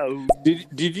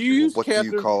 Did you use What Catherine?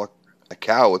 do you call a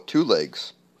cow with 2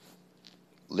 legs?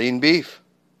 Lean beef.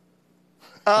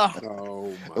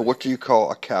 Oh my. And what do you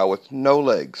call a cow with no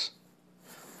legs?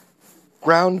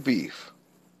 Ground beef.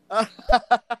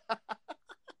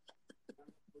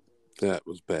 That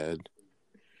was bad.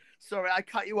 Sorry, I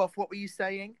cut you off. What were you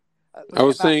saying? I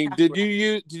was saying, Catherine?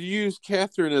 did you use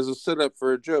Catherine as a setup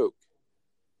for a joke?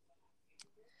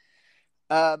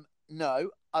 No,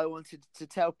 I wanted to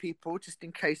tell people just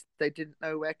in case they didn't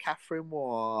know where Catherine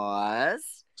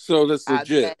was. So that's And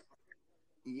legit.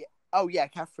 then, yeah,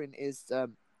 Catherine is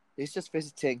just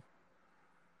visiting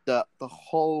the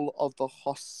whole of the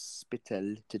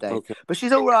hospital today. Okay. But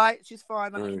she's all right. She's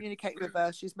fine. I'm All right. communicating with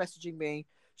her. She's messaging me.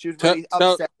 She was really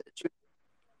upset.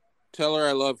 Tell her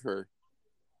I love her,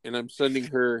 and I'm sending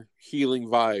her healing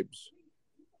vibes.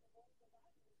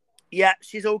 Yeah,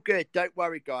 she's all good. Don't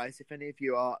worry, guys. If any of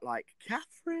you are like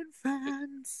Catherine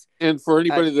fans, And for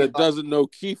anybody yeah, that doesn't know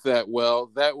Keith that well,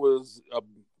 that was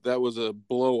a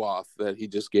blow off that he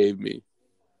just gave me.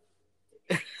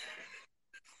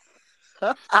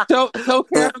 Tell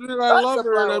Catherine that I love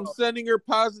her and I'm sending her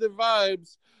positive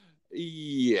vibes.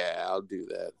 Yeah, I'll do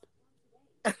that.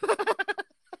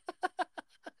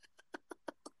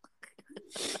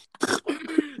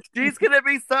 She's gonna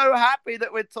be so happy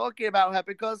that we're talking about her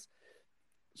because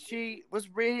she was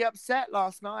really upset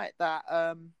last night that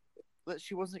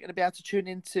she wasn't going to be able to tune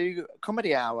into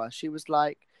Comedy Hour. She was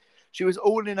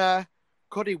all in a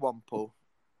coddywomple.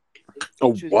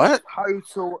 Oh, what?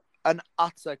 Total and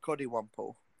utter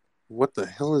coddywomple. What the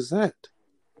hell is that?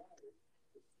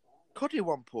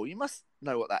 Coddywomple. You must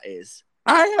know what that is.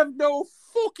 I have no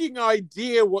fucking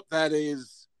idea what that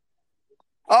is.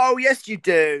 Oh, yes, you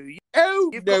do.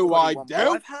 Oh, no, I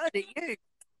don't. I've heard it used.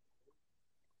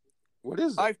 What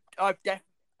is it?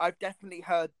 I've definitely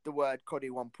heard the word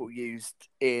coddywomple used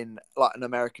in like an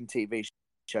American TV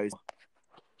shows.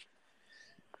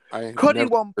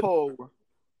 Coddywomple.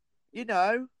 You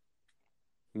know.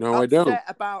 No, I don't.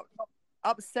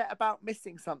 Upset about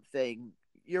missing something.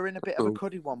 You're in a bit of a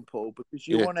coddywomple because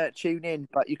you want to tune in,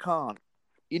 but you can't.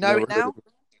 You know it now?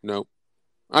 No.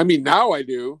 I mean, now I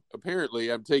do.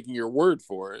 Apparently, I'm taking your word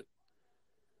for it.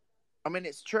 I mean,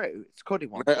 it's true. It's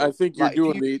coddywomple. I think you're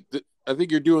I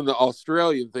think you're doing the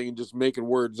Australian thing and just making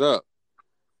words up.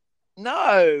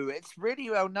 No, it's really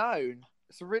well known.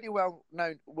 It's a really well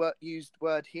known used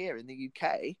word here in the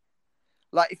UK.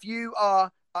 Like if you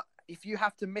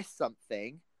have to miss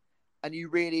something, and you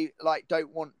really don't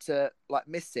want to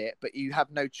miss it, but you have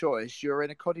no choice, you're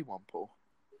in a coddywomple.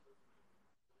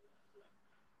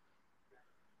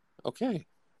 Okay.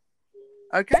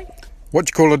 What do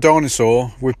you call a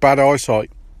dinosaur with bad eyesight?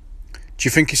 Do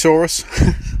you think he saw us?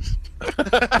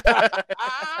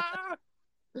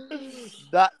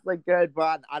 That's a good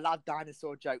one. I love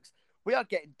dinosaur jokes. We are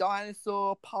getting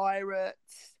dinosaur,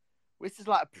 pirates. This is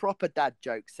like a proper dad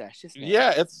joke sesh, isn't it?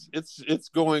 Yeah, it's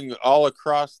going all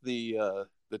across the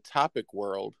topic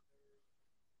world.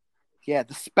 Yeah,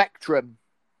 the spectrum.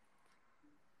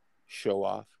 Show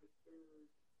off.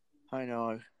 I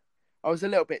know. I was a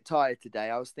little bit tired today.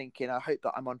 I was thinking, I hope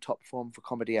that I'm on top form for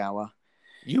Comedy Hour.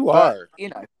 You are. You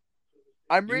know,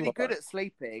 I'm really good at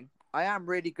sleeping. I am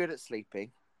really good at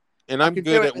sleeping. And I'm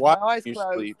good at watching you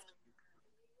sleep.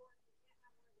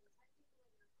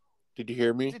 Did you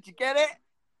hear me? Did you get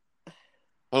it?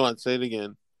 Hold on, say it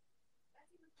again.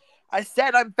 I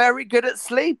said I'm very good at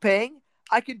sleeping.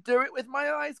 I can do it with my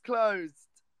eyes closed.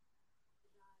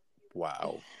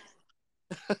 Wow.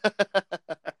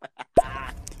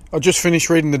 I just finished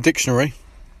reading the dictionary.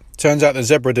 Turns out the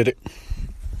zebra did it.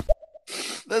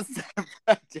 The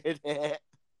zebra did it.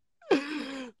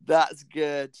 That's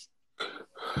good.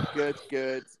 Good.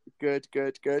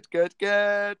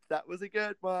 That was a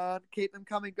good one. Keep them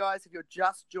coming, guys. If you're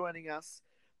just joining us,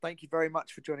 thank you very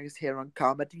much for joining us here on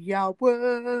Comedy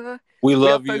Hour. We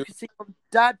love you. We're focusing on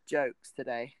dad jokes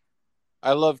today.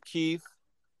 I love Keith.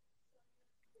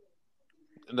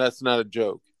 And that's not a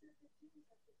joke.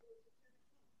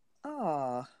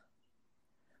 Ah,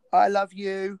 I love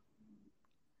you.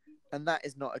 And that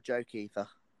is not a joke either.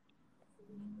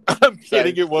 I'm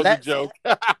kidding. It was a joke.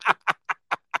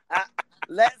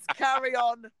 Let's carry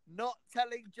on not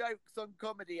telling jokes on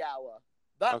Comedy Hour.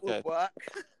 That Okay. would work.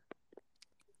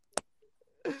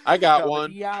 I got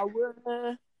Comedy one.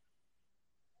 Hour.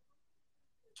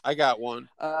 I got one.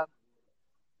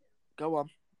 Go on.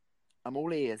 I'm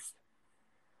all ears.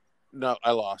 No,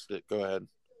 I lost it. Go ahead.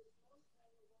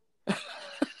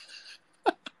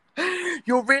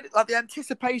 You're really like the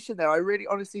anticipation there. I really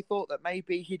honestly thought that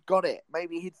maybe he'd got it.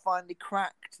 Maybe he'd finally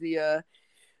cracked the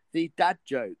dad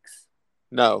jokes.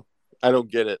 No, I don't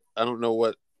get it. I don't know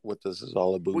what this is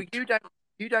all about. Well,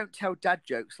 you don't tell dad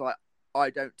jokes like I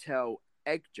don't tell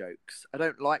egg jokes. I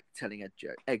don't like telling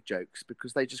egg jokes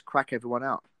because they just crack everyone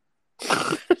out.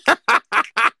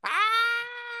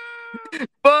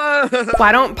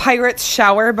 Why don't pirates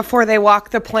shower before they walk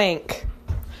the plank?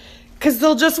 Because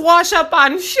they'll just wash up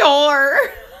on shore.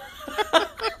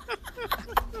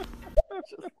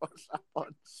 Just wash up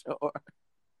on shore.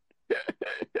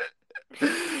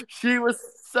 She was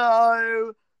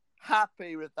so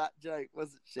happy with that joke,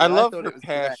 wasn't she? I love thought her it was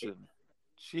passion. great.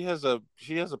 She has a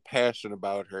passion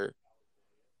about her.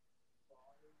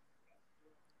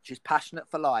 She's passionate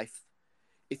for life.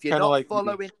 If you're Kinda not like me.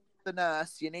 following the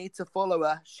nurse, you need to follow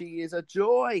her. She is a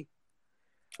joy.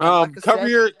 Cover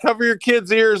your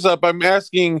kids' ears up. I'm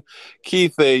asking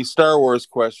Keith a Star Wars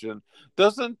question.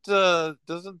 Doesn't the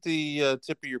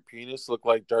tip of your penis look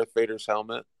like Darth Vader's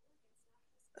helmet?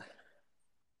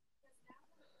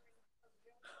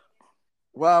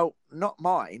 Well, not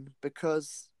mine,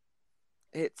 because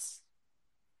it's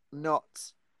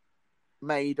not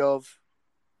made of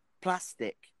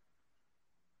plastic.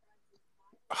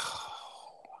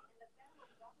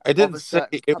 I didn't say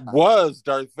it was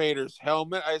Darth Vader's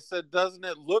helmet. I said, doesn't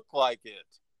it look like it?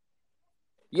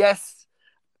 Yes.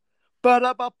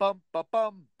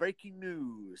 Ba-da-ba-bum-ba-bum. Breaking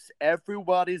news.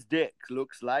 Everybody's dick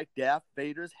looks like Darth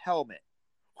Vader's helmet.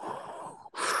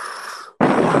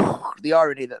 The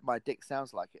irony that my dick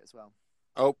sounds like it as well.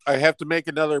 Oh, I have to make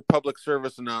another public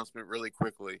service announcement really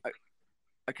quickly.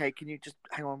 Okay, can you just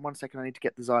hang on 1 second? I need to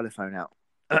get the xylophone out.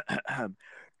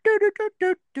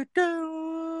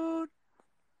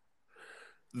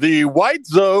 The white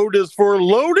zone is for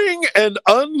loading and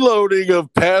unloading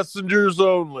of passengers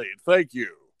only. Thank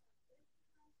you.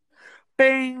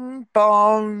 Bing,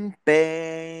 bong,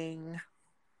 bing.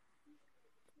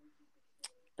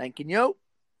 Thanking you.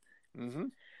 Mm-hmm.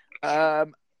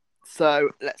 So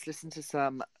let's listen to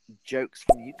some jokes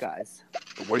from you guys.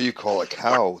 What do you call a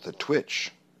cow with a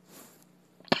twitch?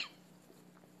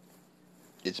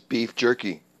 It's beef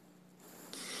jerky.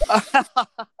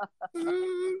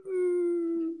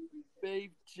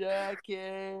 Beef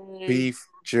jerky. Beef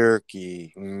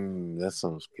jerky. That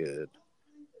sounds good.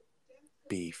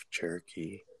 Beef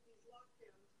jerky.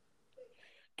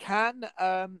 Can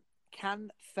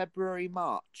February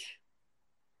March?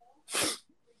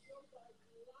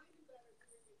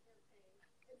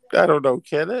 I don't know.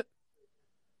 Can it?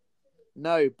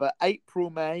 No, but April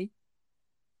May.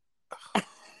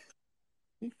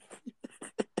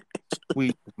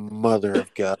 Sweet mother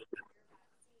of God.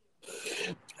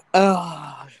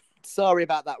 Oh, sorry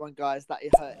about that one, guys. That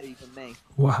hurt even me.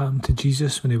 What happened to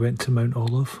Jesus when he went to Mount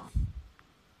Olive?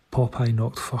 Popeye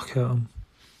knocked fuck out of him.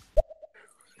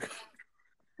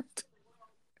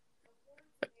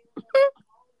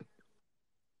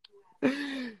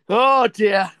 Oh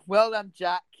dear. Well done,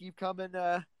 Jack. You come and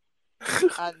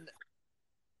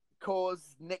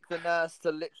cause Nick the nurse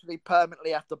to literally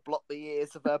permanently have to block the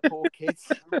ears of her poor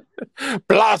kids.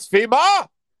 Blasphemer!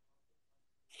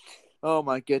 Oh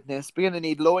my goodness. We're going to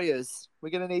need lawyers. We're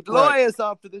going to need lawyers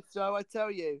after this show, I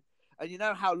tell you. And you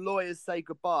know how lawyers say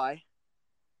goodbye?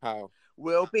 How?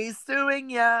 We'll be suing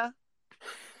ya.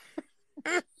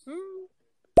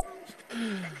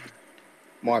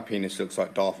 My penis looks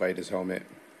like Darth Vader's helmet.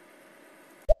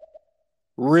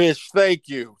 Rich, thank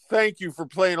you. Thank you for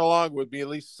playing along with me. At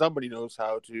least somebody knows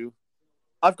how to.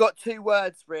 I've got 2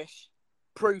 words, Rich.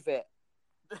 Prove it.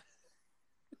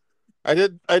 I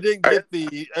didn't get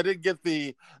the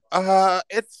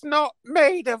it's not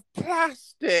made of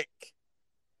plastic.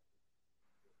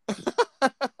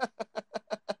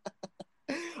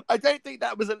 I don't think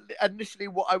that was initially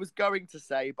what I was going to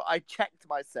say, but I checked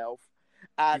myself.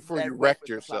 And before you wrecked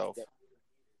yourself.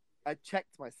 I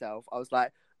checked myself. I was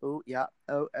like, oh, yeah.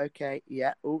 Oh, okay.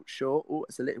 Yeah. Oh, sure. Oh,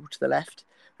 it's a little to the left.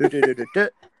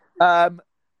 And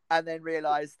then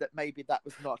realised that maybe that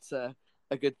was not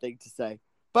a good thing to say.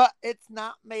 But it's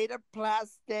not made of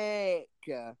plastic.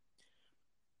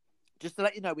 Just to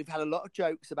let you know, we've had a lot of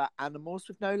jokes about animals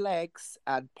with no legs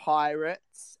and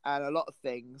pirates and a lot of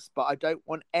things. But I don't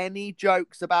want any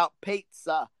jokes about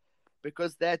pizza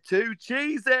because they're too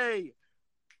cheesy.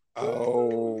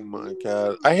 Oh my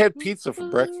god! I had pizza for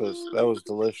breakfast. That was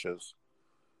delicious.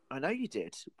 I know you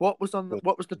did. What was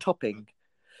the topping?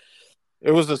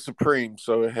 It was a Supreme,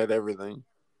 so it had everything.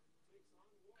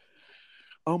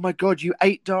 Oh my god! You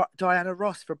ate Diana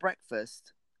Ross for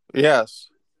breakfast? Yes.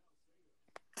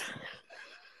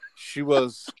 She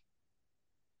was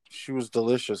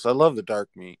delicious. I love the dark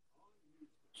meat.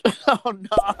 Oh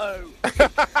no!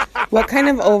 What kind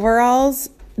of overalls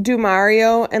do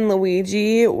Mario and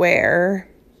Luigi wear?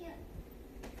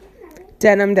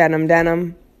 Denim, denim,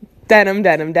 denim. Denim,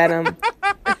 denim, denim.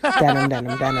 Denim,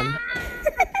 denim, denim.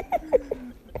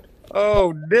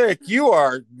 Oh, Nick, you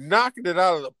are knocking it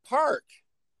out of the park.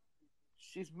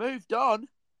 She's moved on.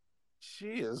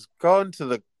 She has gone to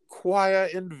the choir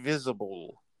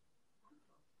invisible.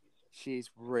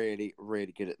 She's really,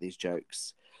 really good at these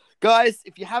jokes. Guys,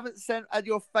 if you haven't sent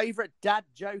your favourite dad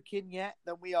joke in yet,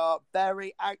 then we are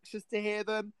very anxious to hear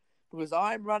them because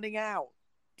I'm running out.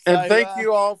 So, and thank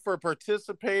you all for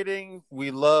participating.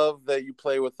 We love that you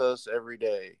play with us every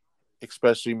day,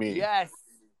 especially me. Yes.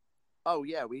 Oh,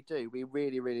 yeah, we do. We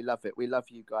really, really love it. We love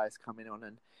you guys coming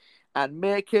on and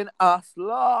making us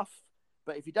laugh.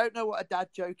 But if you don't know what a dad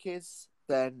joke is,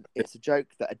 then it's a joke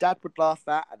that a dad would laugh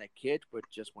at and a kid would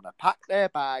just want to pack their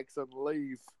bags and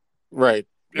leave. Right.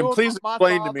 And You're please not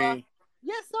explain my to father. me.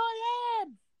 Yes, I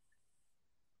am.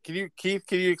 Keith,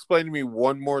 can you explain to me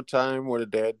one more time what a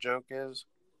dad joke is?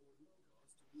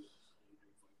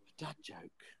 A dad joke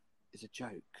is a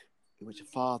joke in which a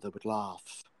father would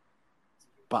laugh,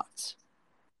 but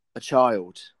a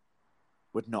child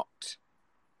would not.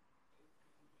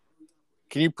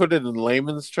 Can you put it in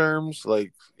layman's terms,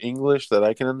 like English that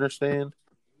I can understand?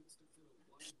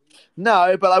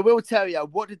 No, but I will tell you,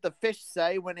 what did the fish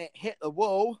say when it hit the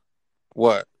wall?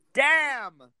 What?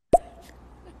 Damn!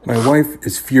 My wife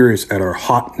is furious at our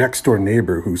hot next-door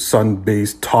neighbor who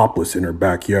sunbathes topless in her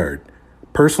backyard.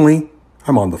 Personally,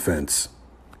 I'm on the fence.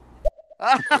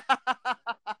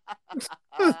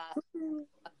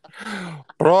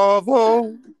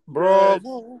 Bravo!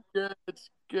 Bravo!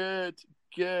 Good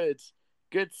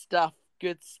stuff.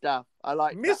 Good stuff. I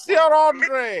like Monsieur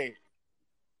Andre!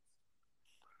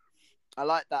 I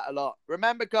like that a lot.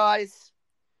 Remember, guys,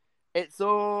 it's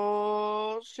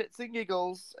all shits and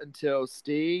giggles until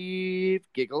Steve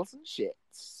giggles and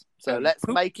shits. So and let's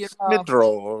make it laugh.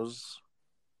 Midrose.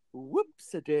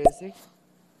 Whoops-a-daisy.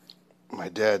 My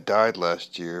dad died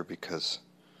last year because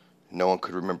no one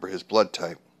could remember his blood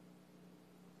type.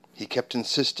 He kept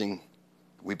insisting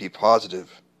we be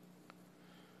positive.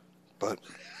 But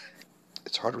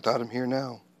it's hard without him here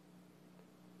now.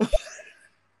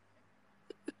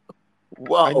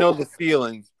 Whoa. I know the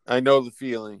feeling.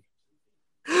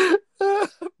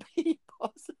 Be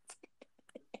positive.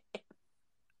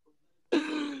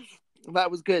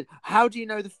 That was good. How do you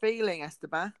know the feeling,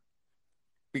 Esteban?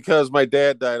 Because my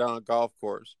dad died on a golf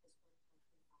course.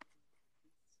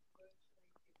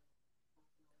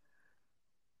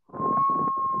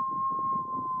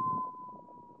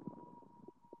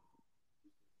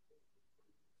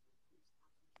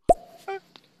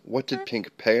 What did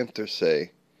Pink Panther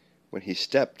say when he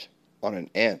stepped on an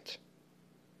ant?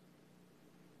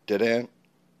 Dead ant,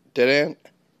 dead ant,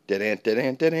 dead ant, dead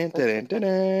ant, dead ant, dead ant, dead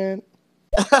ant.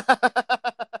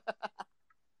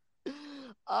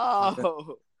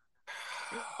 Oh,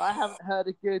 I haven't heard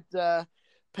a good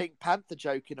Pink Panther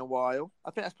joke in a while.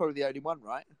 I think that's probably the only one,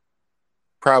 right?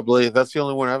 Probably. That's the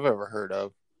only one I've ever heard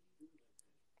of.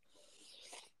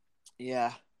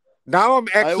 Yeah. Now I'm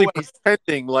actually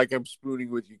pretending like I'm spooning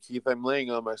with you, Keith. I'm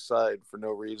laying on my side for no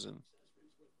reason.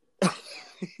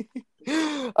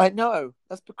 I know.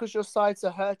 That's because your sides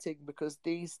are hurting because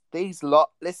these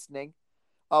lot listening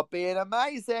are being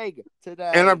amazing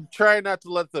today. And I'm trying not to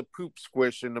let the poop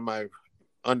squish into my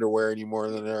underwear any more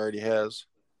than it already has.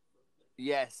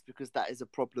 Yes, because that is a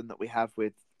problem that we have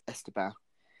with Esteban,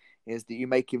 is that you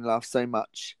make him laugh so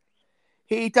much.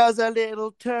 He does a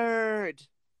little turd.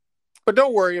 But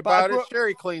don't worry about it.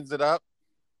 Sherry cleans it up.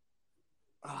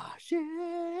 Ah,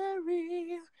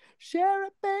 Sherry,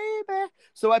 baby.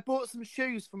 So I bought some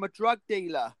shoes from a drug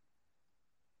dealer.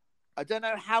 I don't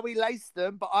know how he laced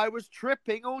them, but I was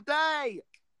tripping all day.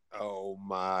 Oh,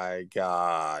 my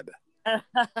God.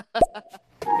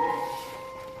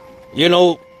 You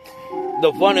know,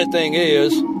 the funny thing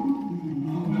is,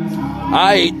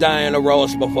 I ate Diana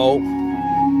Ross before.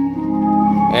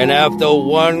 And after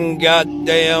one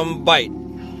goddamn bite,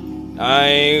 I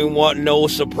ain't want no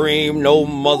Supreme, no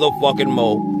motherfucking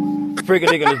mo. Freaking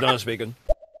nigga is done speaking.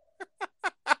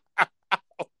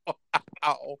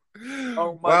 Ow.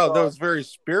 Oh my wow, God. that was very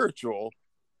spiritual.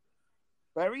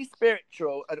 Very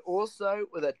spiritual, and also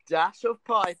with a dash of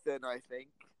Python, I think.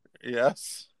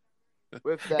 Yes.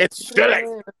 With that It's silly.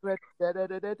 in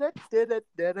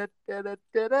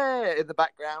the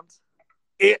background.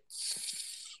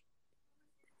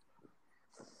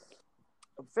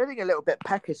 I'm feeling a little bit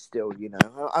peckish still, you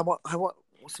know. I want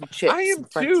some chips. I am some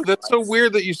French too. That's so fries.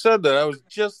 weird that you said that. I was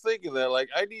just thinking that. Like,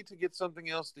 I need to get something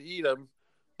else to eat.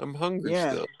 I'm hungry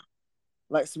still.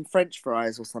 Like some French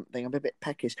fries or something. I'm a bit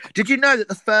peckish. Did you know that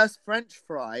the first French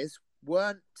fries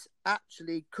weren't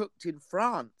actually cooked in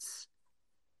France?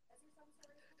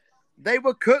 They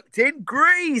were cooked in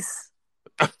Greece.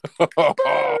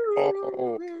 Oh.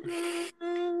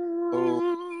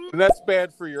 And that's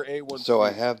bad for your A1C. So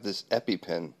I have this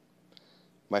EpiPen.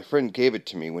 My friend gave it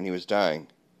to me when he was dying.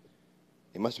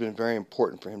 It must have been very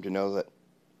important for him to know that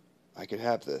I could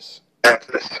have this.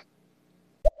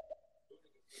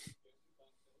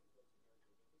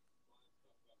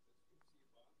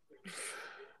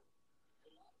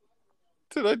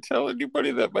 Did I tell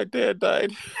anybody that my dad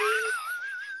died?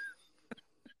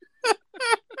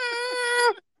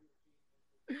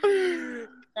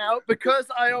 Now, because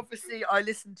I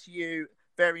listen to you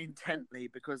very intently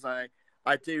because I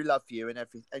do love you and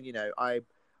everything, and you know I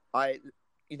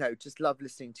just love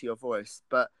listening to your voice.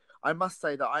 But I must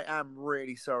say that I am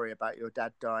really sorry about your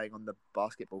dad dying on the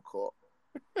basketball court.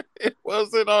 It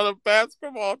wasn't on a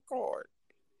basketball court.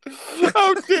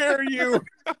 How dare you?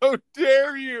 How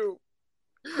dare you?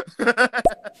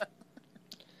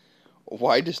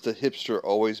 Why does the hipster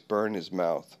always burn his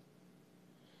mouth?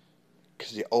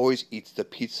 Because he always eats the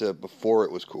pizza before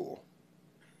it was cool.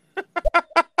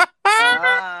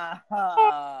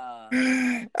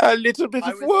 A little bit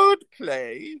of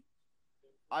wordplay.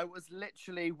 I was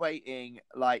literally waiting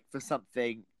for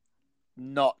something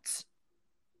not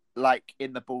like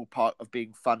in the ballpark of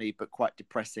being funny but quite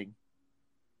depressing.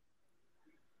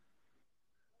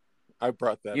 I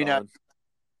brought that on.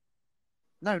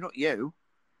 No, not you.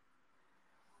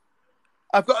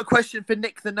 I've got a question for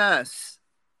Nick the nurse,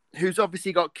 who's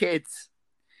obviously got kids.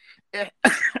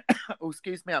 Oh,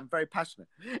 excuse me, I'm very passionate.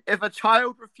 If a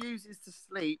child refuses to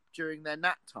sleep during their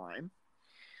nap time,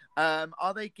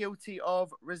 are they guilty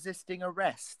of resisting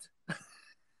arrest?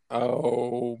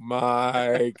 Oh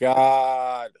my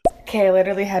God. Okay, I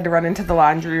literally had to run into the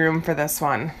laundry room for this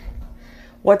one.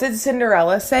 What did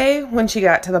Cinderella say when she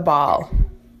got to the ball?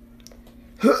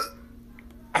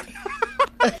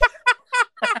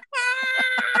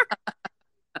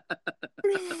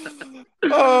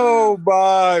 Oh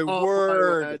my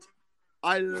word.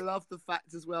 I love the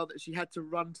fact as well that she had to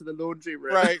run to the laundry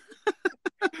room. Right.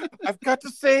 I've got to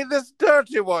say this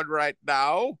dirty one right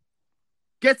now.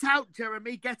 Get out,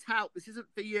 Jeremy. Get out. This isn't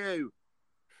for you.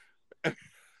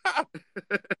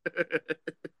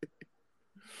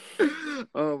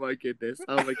 Oh my goodness.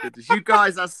 Oh my goodness. You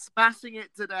guys are smashing it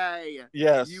today.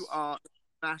 Yes. You are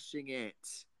smashing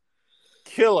it.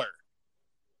 Killer.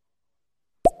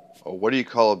 Oh, what do you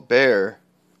call a bear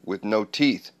with no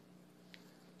teeth?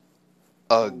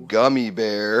 A gummy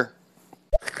bear.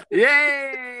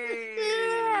 Yay!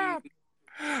 Yeah.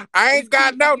 I ain't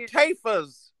got no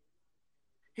teethers.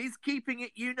 He's keeping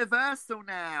it universal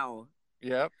now.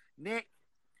 Yep. Nick,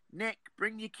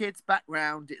 bring your kids back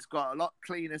round. It's got a lot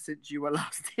cleaner since you were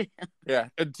last here. Yeah,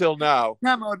 until now.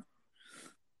 Come on.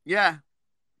 Yeah.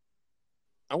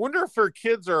 I wonder if her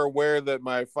kids are aware that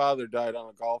my father died on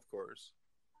a golf course.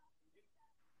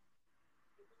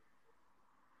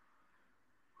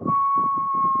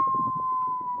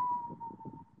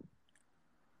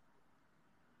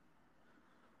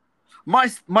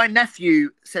 My nephew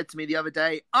said to me the other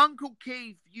day, Uncle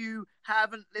Keith, you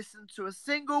haven't listened to a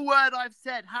single word I've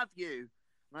said, have you?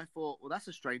 And I thought, well, that's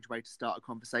a strange way to start a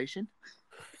conversation.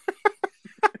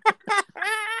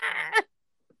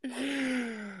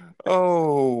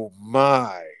 Oh,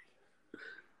 my.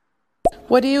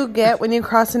 What do you get when you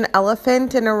cross an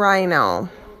elephant and a rhino?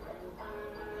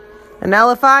 An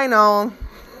elephino.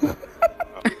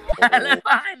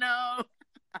 Elephino.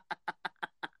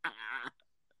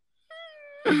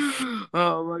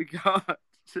 Oh my God.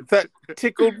 That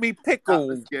tickled me pickle.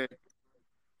 That was good.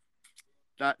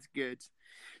 That's good.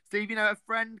 Steve, a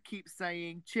friend keeps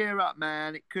saying, cheer up,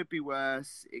 man. It could be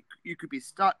worse. You could be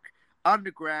stuck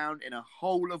underground in a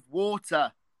hole of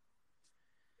water.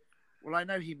 Well, I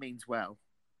know he means well.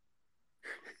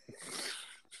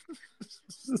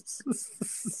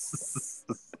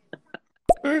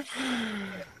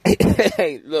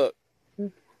 Hey, look.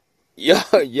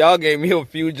 Y'all gave me a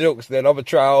few jokes that I'm going to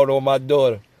try out on my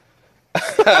daughter.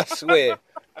 I swear.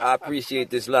 I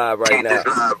appreciate this live right now.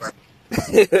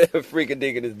 Freaking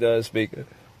Diggin is done speaking.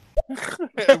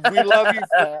 We love you.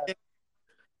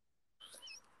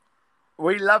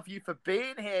 We love you for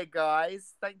being here,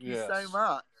 guys. Thank you Yes. so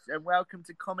much. And welcome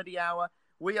to Comedy Hour.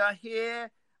 We are here,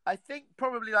 I think,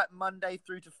 probably like Monday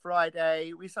through to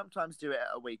Friday. We sometimes do it at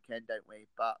a weekend, don't we?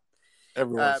 But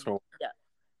Every once in a while. yeah,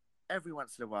 every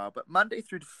once in a while. But Monday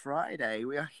through to Friday,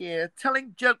 we are here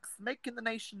telling jokes, making the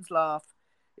nations laugh.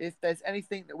 If there's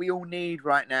anything that we all need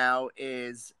right now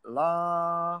is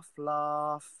laugh,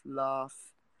 laugh, laugh.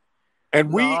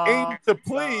 And we laugh, aim to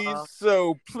please, laugh.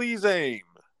 so please aim.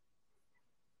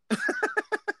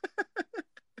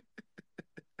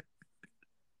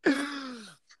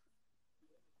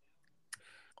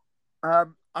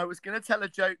 I was going to tell a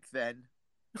joke then,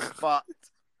 but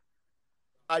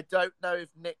I don't know if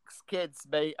Nick's kids,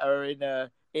 mate, are in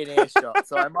earshot.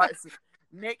 So I might,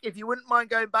 Nick, if you wouldn't mind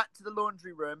going back to the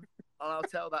laundry room, and I'll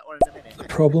tell that one in a minute. The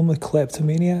problem with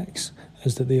kleptomaniacs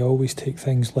is that they always take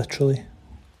things literally.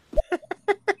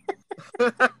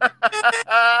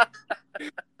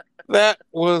 That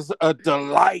was a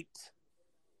delight.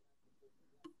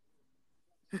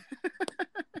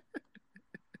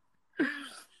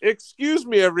 Excuse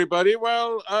me, everybody,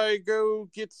 while I go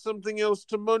get something else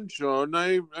to munch on.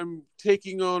 I'm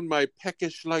taking on my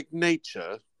peckish-like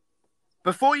nature.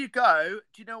 Before you go,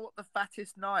 do you know what the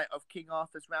fattest knight of King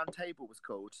Arthur's Round Table was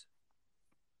called?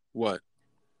 What?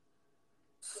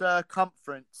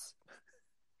 Circumference.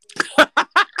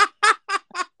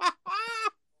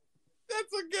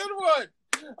 That's a good one.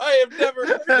 I have never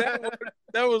heard that one.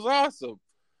 That was awesome.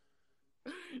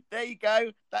 There you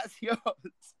go. That's yours.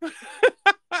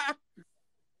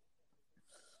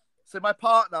 So my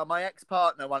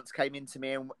ex-partner once came into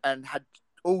me and had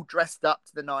all dressed up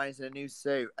to the nines in a new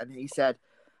suit. And he said,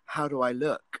 "How do I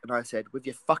look?" And I said, "With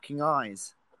your fucking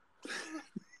eyes."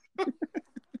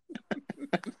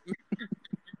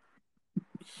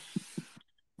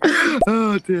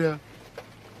 Oh, dear.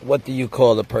 What do you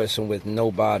call a person with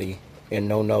no body and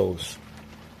no nose?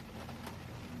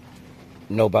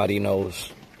 Nobody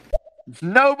knows.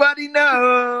 Nobody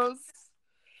knows.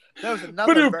 There was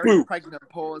another very pregnant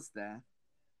pause there.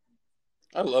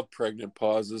 I love pregnant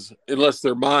pauses, unless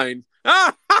they're mine.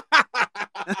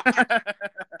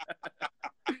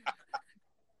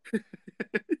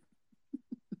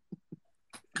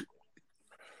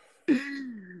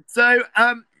 So,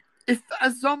 if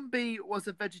a zombie was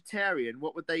a vegetarian,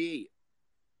 what would they eat?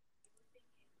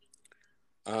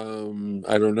 I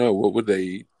don't know. What would they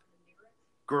eat?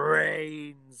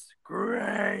 Grains.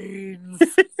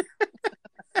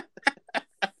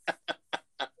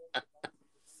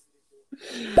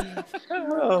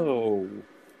 Oh.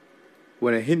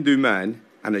 When a Hindu man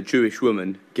and a Jewish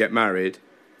woman get married,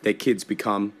 their kids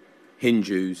become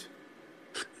Hindus.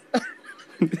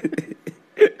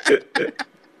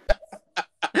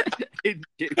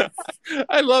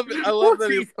 I love it. I love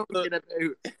that he's talking about.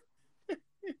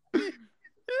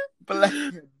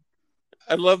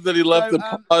 I love that he left So,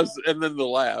 the pause and then the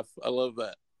laugh. I love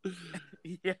that.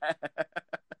 Yeah.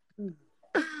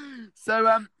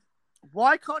 So,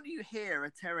 why can't you hear a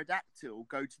pterodactyl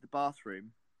go to the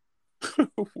bathroom?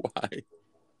 Why?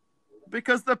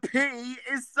 Because the P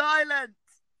is silent.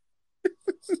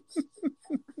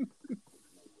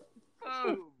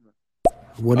 Boom.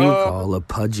 What do you call a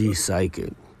pudgy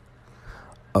psychic?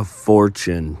 A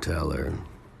fortune teller.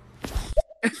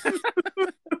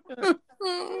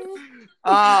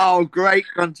 Oh, great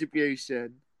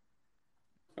contribution.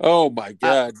 Oh my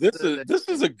God. This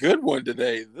is a good one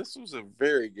today. This was a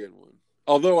very good one.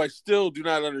 Although I still do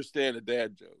not understand a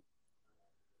dad joke.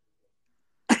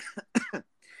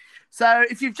 So,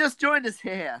 if you've just joined us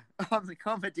here on the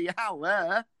Comedy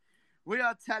Hour, we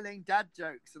are telling dad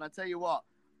jokes. And I tell you what,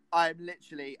 I'm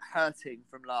literally hurting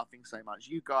from laughing so much.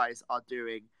 You guys are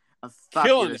doing a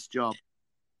fabulous job.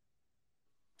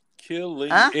 Killing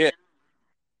Huh? it.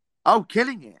 Oh,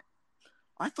 killing it.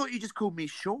 I thought you just called me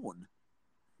Sean.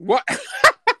 What?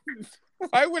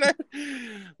 Why would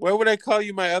I call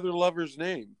you my other lover's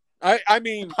name? I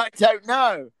mean, I don't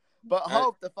know. But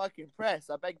hold the fucking press.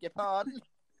 I beg your pardon.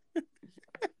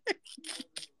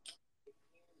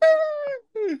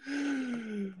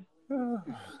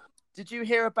 Did you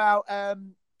hear about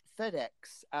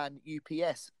FedEx and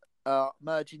UPS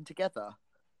merging together?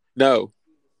 No.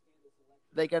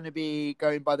 They're going to be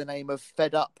going by the name of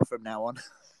Fed Up from now on.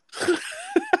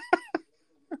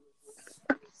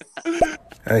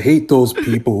 I hate those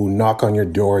people who knock on your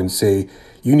door and say,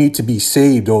 "You need to be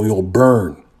saved or you'll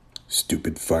burn."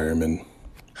 Stupid fireman.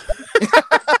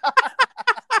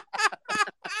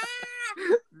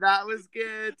 That was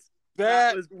good.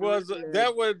 That was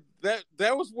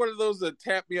one of those that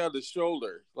tapped me on the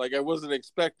shoulder. Like I wasn't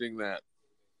expecting that.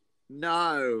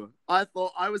 No, I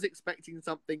thought I was expecting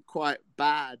something quite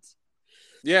bad.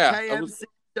 Yeah, KMC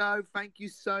show, thank you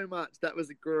so much. That was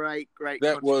a great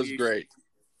that was contribution. great.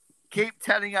 Keep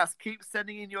telling us, keep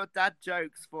sending in your dad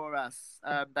jokes for us.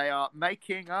 They are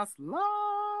making us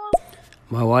laugh.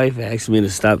 My wife asked me to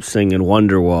stop singing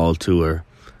Wonderwall to her.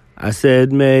 I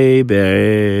said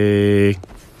maybe.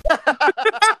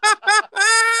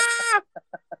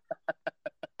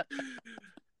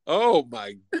 Oh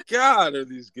my God, are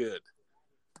these good?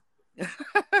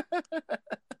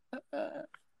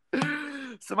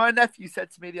 So my nephew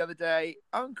said to me the other day,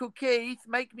 Uncle Keith,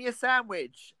 make me a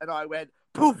sandwich. And I went,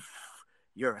 poof,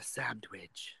 you're a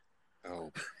sandwich.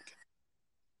 Oh,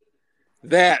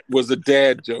 that was a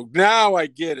dad joke. Now I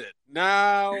get it.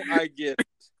 Now,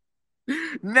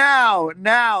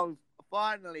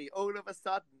 finally, all of a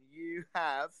sudden, you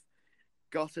have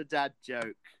got a dad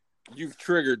joke. You've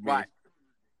triggered me. Right.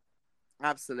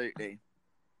 Absolutely.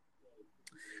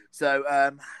 So,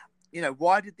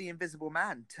 why did the Invisible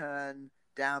Man turn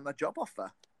down a job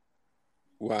offer?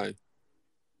 Why?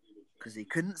 Because he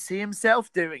couldn't see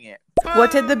himself doing it.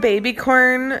 What did the baby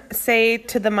corn say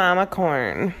to the mama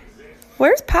corn?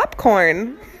 Where's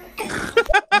popcorn?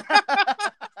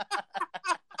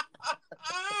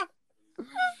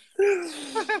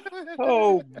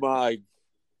 Oh my.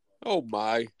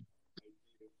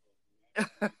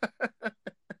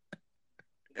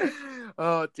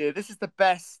 Oh dear, this is the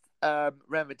best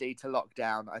remedy to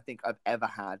lockdown I think I've ever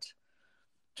had.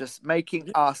 Just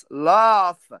making us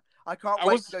laugh. I can't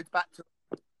wait to go back to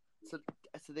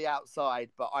the outside,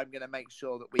 but I'm going to make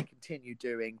sure that we continue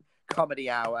doing Comedy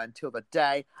Hour until the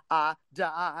day I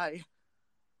die.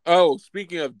 Oh,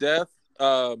 speaking of death,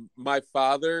 my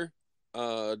father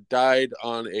died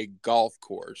on a golf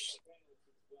course.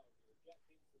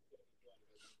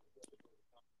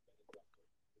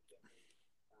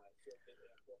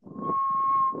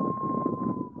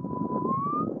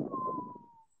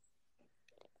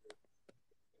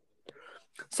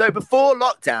 So before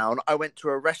lockdown, I went to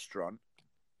a restaurant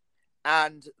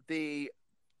and the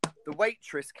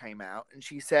waitress came out and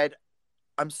she said,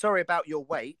 I'm sorry about your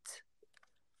weight.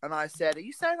 And I said, are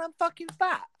you saying I'm fucking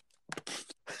fat?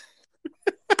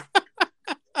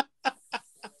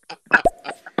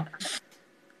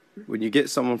 When you get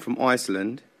someone from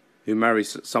Iceland who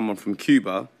marries someone from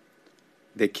Cuba,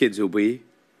 their kids will be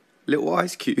little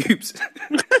ice cubes.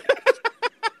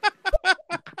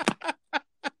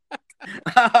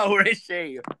 Oh,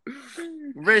 Rishi.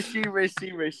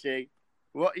 Rishi.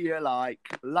 What are you like?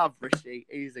 Love Rishi.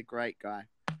 He's a great guy.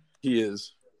 He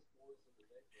is.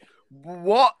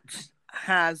 What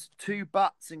has two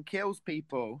butts and kills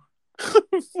people?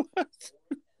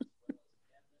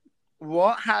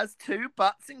 What has two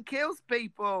butts and kills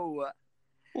people?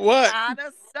 What? An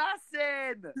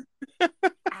assassin.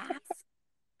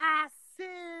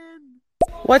 Assassin.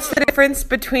 What's the difference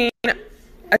between a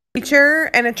teacher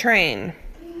and a train?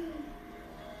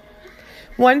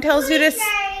 One tells you to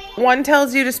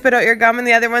spit out your gum, and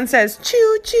the other one says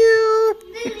choo choo.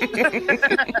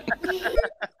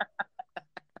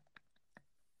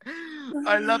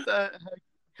 I love that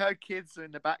her kids are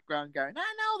in the background going, I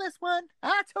know this one.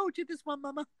 I told you this one,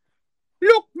 Mama.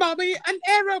 Look, Mummy, an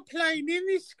aeroplane in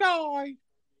the sky.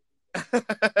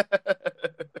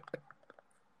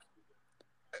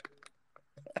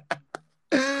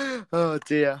 Oh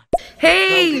dear.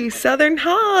 Hey, Southern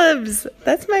Hobbs.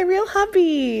 That's my real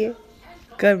hubby.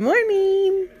 Good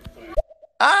morning.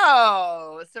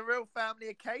 Oh, it's a real family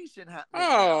occasion happening.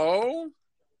 Oh.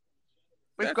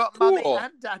 We've got cool. Mummy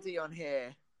and Daddy on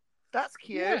here. That's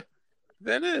cute. Yeah,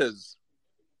 that is.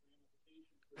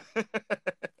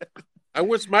 I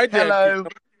wish my dad Hello.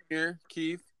 could come here,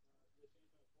 Keith.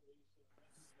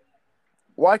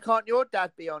 Why can't your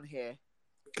dad be on here?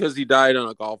 Because he died on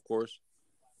a golf course.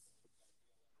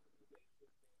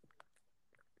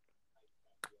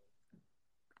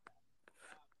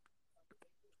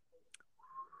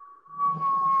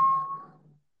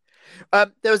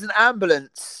 There was an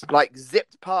ambulance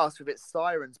zipped past with its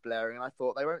sirens blaring, and I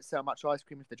thought they won't sell much ice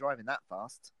cream if they're driving that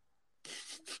fast.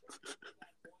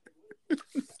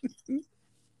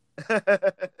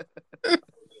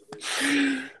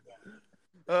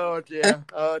 Oh dear.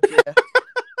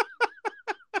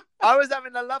 I was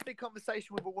having a lovely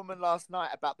conversation with a woman last night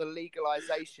about the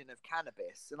legalization of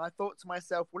cannabis, and I thought to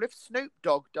myself, well, if Snoop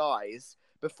Dogg dies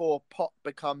before pot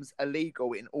becomes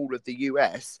illegal in all of the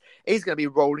US, he's going to be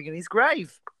rolling in his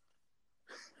grave.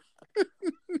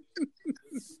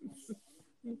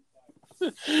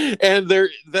 And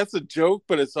that's a joke,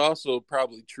 but it's also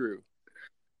probably true.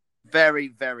 Very,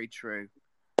 very true.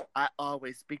 I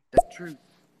always speak the truth.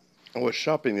 I was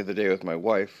shopping the other day with my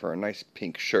wife for a nice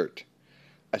pink shirt.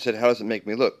 I said, how does it make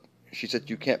me look? She said,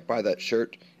 "You can't buy that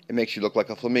shirt. It makes you look like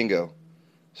a flamingo."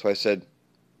 So I said,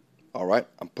 "All right,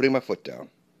 I'm putting my foot down."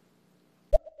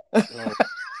 Oh,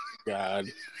 God.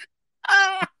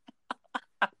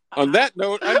 On that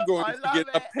note, I'm going to get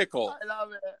a pickle. I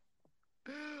love it.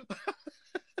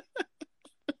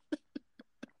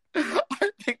 I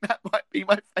think that might be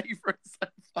my favourite so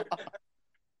far.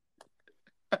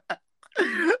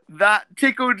 That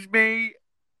tickled me,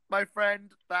 my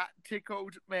friend. That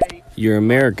tickled me. You're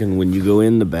American when you go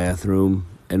in the bathroom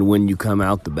and when you come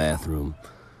out the bathroom.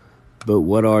 But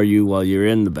what are you while you're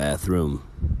in the bathroom?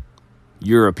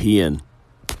 European.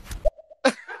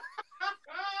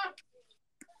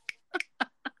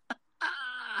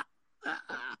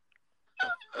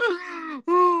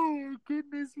 Oh,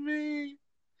 goodness me.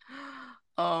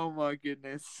 Oh, my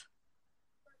goodness.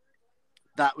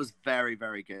 That was very,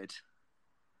 very good.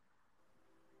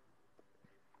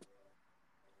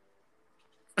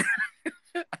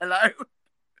 Hello?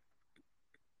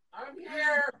 I'm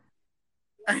here.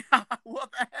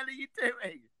 What the hell are you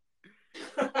doing?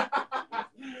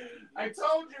 I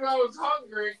told you I was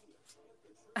hungry.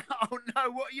 Oh,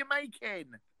 no. What are you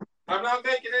making? I'm not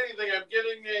making anything. I'm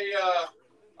getting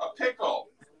a pickle.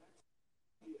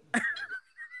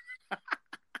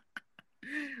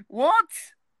 What?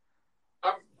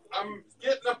 I'm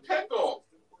getting a pickle.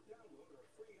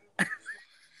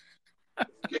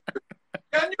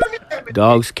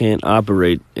 Dogs can't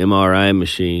operate MRI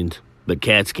machines, but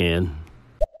cats can.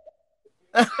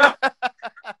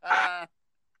 That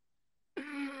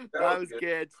was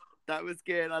good. That was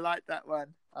good. I like that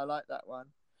one.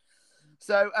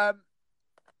 So,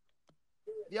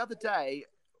 the other day,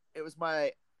 it was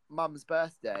my mum's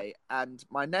birthday, and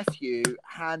my nephew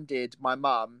handed my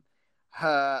mum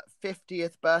her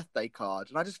 50th birthday card.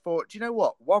 And I just thought, do you know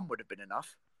what? One would have been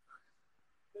enough.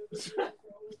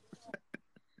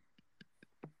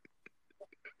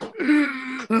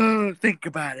 Think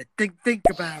about it. Think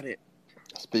about it.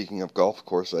 Speaking of golf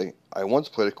course, I once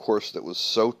played a course that was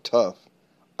so tough,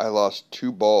 I lost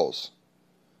 2 balls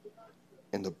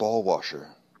in the ball washer.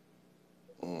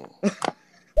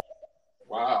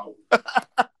 Wow.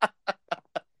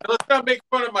 Let's not make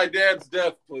fun of my dad's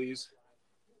death, please.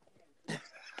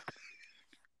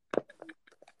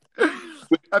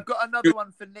 I've got another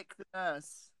one for Nick the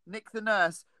nurse. Nick the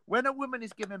nurse, when a woman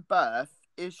is giving birth,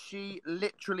 is she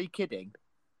literally kidding?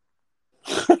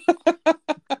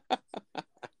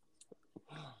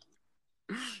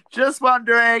 Just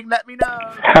wondering, let me know.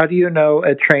 How do you know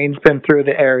a train's been through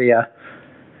the area?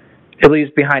 It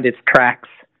leaves behind its tracks.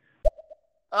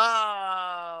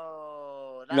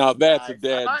 Oh, Now that's nice. a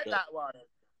dad I like joke. that one.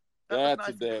 That's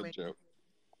a dad joke.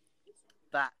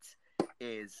 That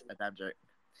is a damn joke.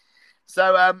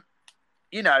 So,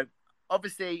 you know,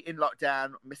 obviously in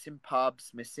lockdown, missing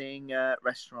pubs, missing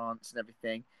restaurants and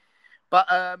everything. But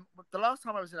the last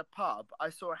time I was in a pub, I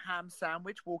saw a ham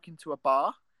sandwich walk into a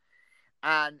bar,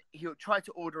 and he tried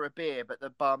to order a beer, but the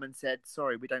barman said,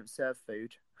 "Sorry, we don't serve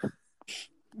food."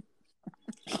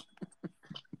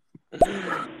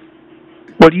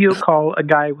 What do you call a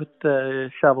guy with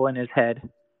the shovel in his head?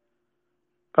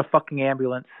 A fucking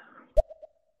ambulance.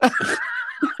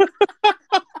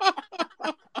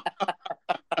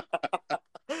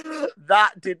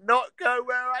 That did not go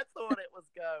where I thought it was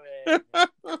going.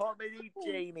 Comedy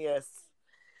genius.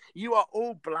 You are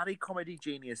all bloody comedy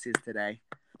geniuses today.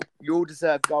 You all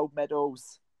deserve gold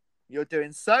medals. You're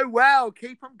doing so well.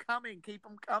 Keep them coming. Keep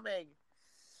them coming.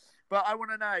 But I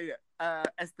want to know,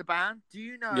 Esteban, do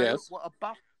you know Yes. what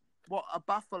a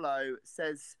buffalo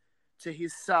says to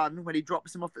his son when he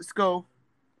drops him off at school?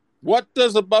 What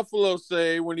does a buffalo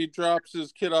say when he drops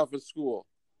his kid off at school?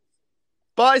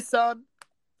 Bye, son.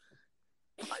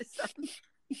 Bye, son.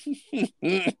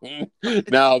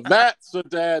 Now that's a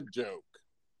dad joke.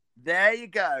 There you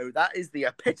go. That is the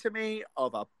epitome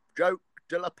of a joke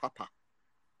de la papa.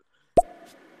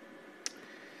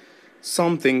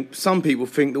 Some people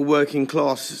think the working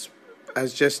class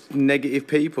as just negative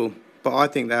people, but I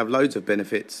think they have loads of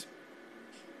benefits.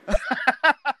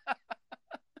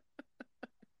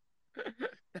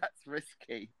 That's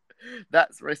risky.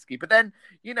 That's risky. But then,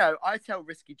 you know, I tell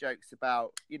risky jokes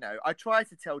about, you know, I try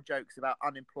to tell jokes about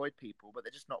unemployed people, but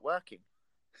they're just not working.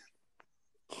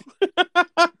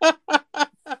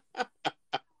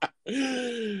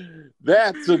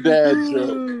 That's a dad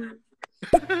joke.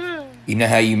 You know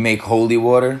how you make holy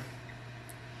water?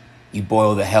 You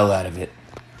boil the hell out of it.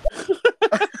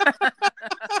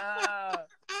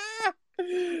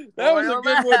 That was a Boil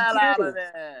good the hell one out too. of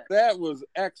it. That was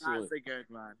excellent. That's a good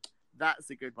one. That's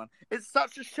a good one. It's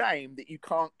such a shame that you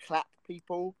can't clap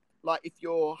people, like if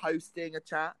you're hosting a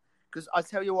chat, Because I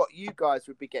tell you what, you guys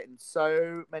would be getting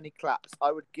so many claps.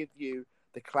 I would give you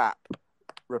the clap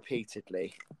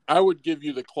repeatedly. I would give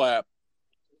you the clap.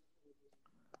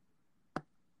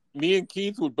 Me and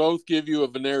Keith would both give you a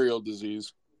venereal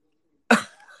disease.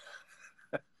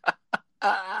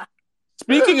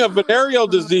 Speaking of venereal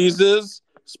diseases,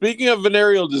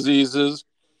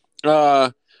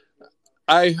 a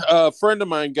friend of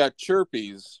mine got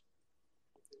chirpies.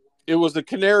 It was a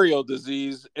canarial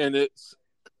disease, and it's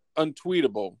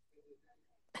untweetable.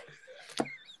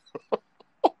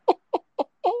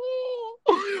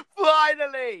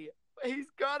 Finally, he's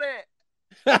got it.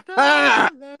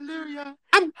 Hallelujah.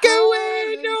 I'm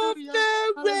going off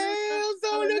the rails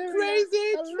on a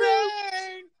crazy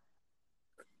train.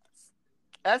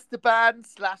 Esteban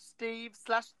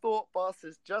 /Steve/Thought Boss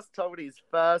has just told his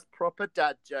first proper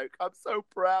dad joke. I'm so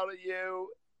proud of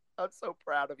you.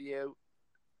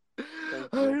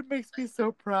 Oh, it makes me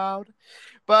so proud.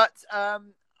 But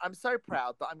I'm so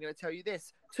proud that I'm going to tell you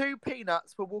this. 2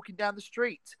 peanuts were walking down the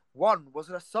street. One was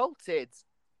assaulted.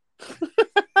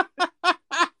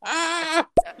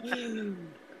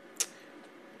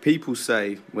 People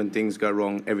say when things go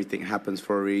wrong, everything happens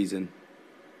for a reason.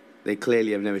 They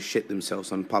clearly have never shit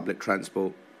themselves on public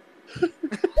transport.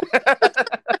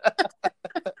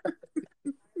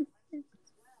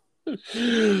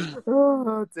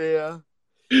 Oh, dear.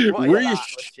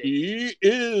 She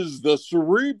is the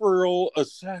cerebral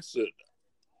assassin.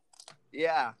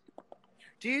 Yeah.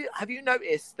 Have you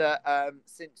noticed that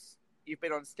since you've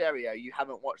been on stereo, you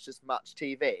haven't watched as much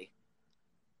TV?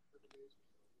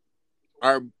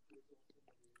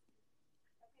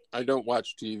 I don't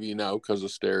watch TV now because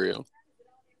of stereo.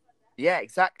 Yeah,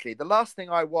 exactly. The last thing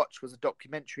I watched was a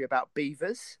documentary about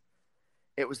beavers.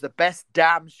 It was the best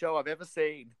damn show I've ever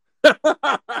seen.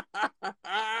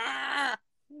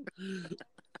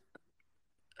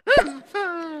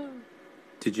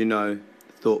 Did you know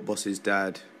Thought Boss's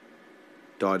dad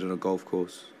died on a golf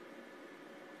course?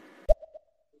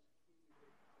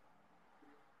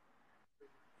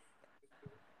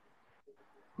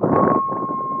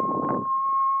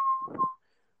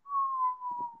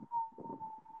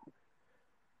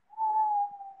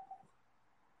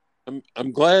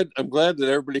 I'm glad that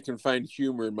everybody can find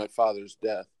humor in my father's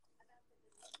death.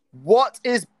 What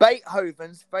is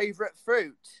Beethoven's favorite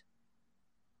fruit?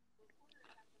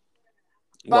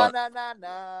 What?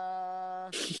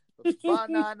 Banana.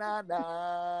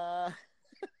 Banana.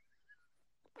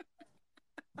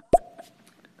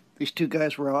 These 2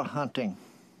 guys were out hunting,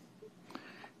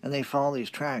 and they follow these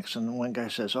tracks, and one guy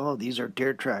says, "Oh, these are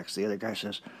deer tracks." The other guy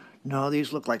says, "No,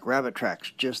 these look like rabbit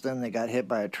tracks." Just then they got hit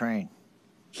by a train.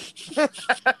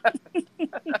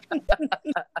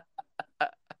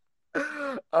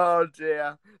 Oh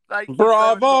dear. Thank you.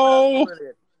 Bravo. So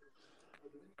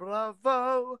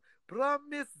Bravo.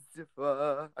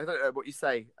 Bromisifer. I don't know what you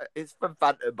say. It's from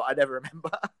Phantom, but I never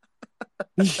remember.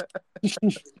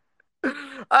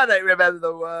 I don't remember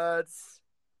the words.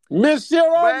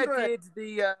 Monsieur Where Andre. did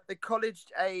the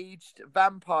college-aged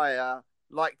vampire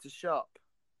like to shop?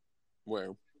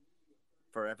 Where?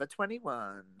 Forever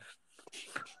 21.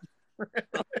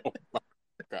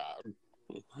 God.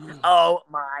 Oh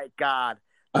my God.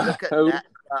 Look at that.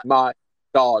 My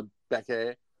God,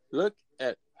 Becky. Look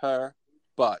at her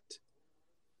butt.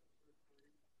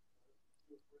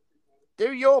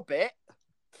 Do your bit.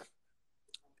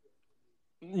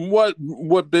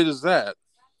 What bit is that?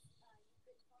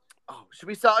 Oh, should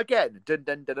we start again? Dun,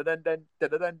 dun, dun, dun, dun, dun,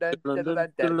 dun, dun, dun,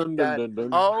 dun, dun, dun, dun.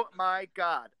 Oh my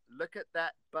God. Look at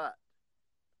that butt.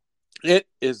 It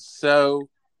is so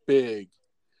big.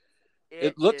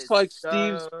 It looks like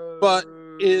Steve's butt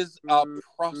is a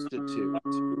prostitute.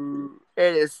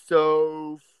 It is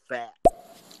so fat.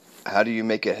 How do you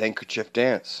make a handkerchief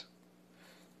dance?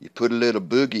 You put a little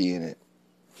boogie in it.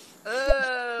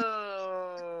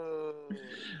 Oh.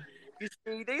 You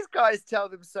see, these guys tell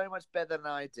them so much better than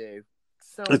I do.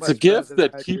 It's a gift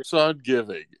that keeps on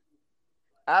giving.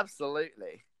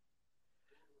 Absolutely.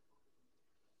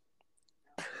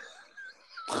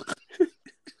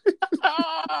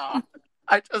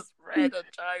 I just read a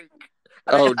joke.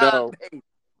 Oh no.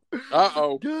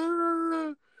 Uh-oh.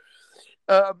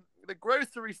 The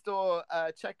grocery store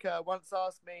checker once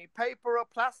asked me, paper or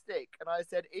plastic? And I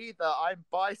said, either. I'm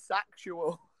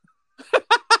bisexual.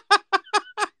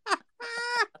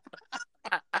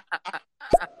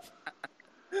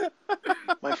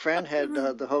 My friend had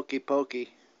the hokey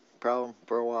pokey problem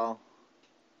for a while.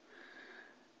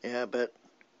 Yeah, but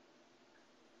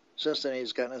since then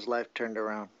he's gotten his life turned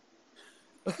around.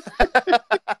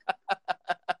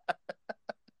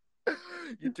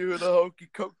 You do the hokey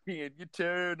cokey and you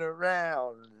turn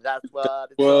around. That's what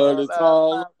it's What all it's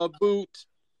all about. about.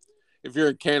 If you're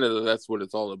in Canada, that's what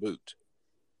it's all about.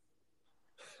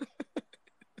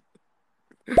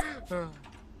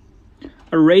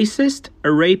 A racist, a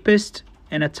rapist,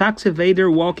 and a tax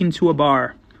evader walk into a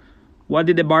bar. What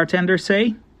did the bartender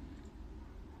say?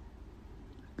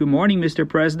 Good morning, Mr.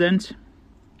 President.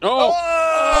 Oh!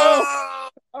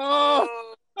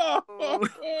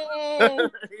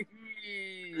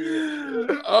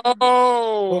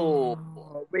 Oh!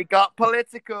 We got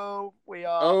political. We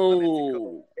are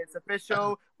political. It's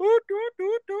official. Doot, doot,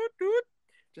 doot, doot, doot.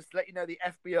 Just to let you know, the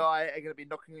FBI are going to be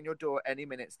knocking on your door any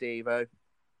minute, Steve-O.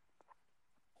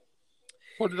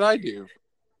 What did I do?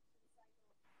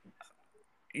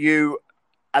 You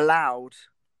allowed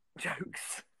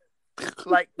jokes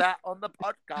like that on the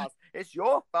podcast. It's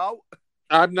your fault.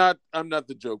 I'm not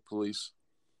the joke police.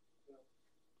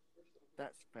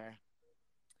 That's fair.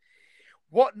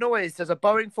 What noise does a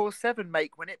Boeing 47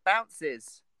 make when it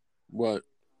bounces? What?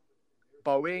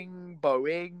 Boeing,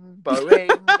 Boeing,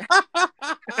 Boeing.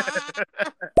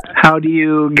 How do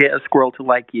you get a squirrel to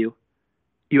like you?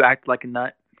 You act like a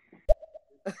nut.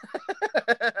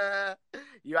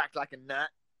 You act like a nut.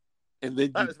 And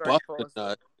then That you was very bust close. a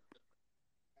nut.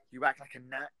 You act like a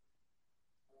nut.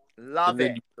 Love And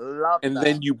then it. Love And that.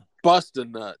 then you bust a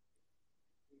nut.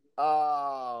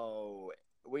 Oh,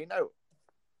 we know.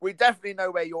 We definitely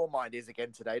know where your mind is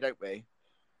again today, don't we?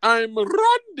 I'm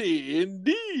Randy,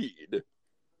 indeed.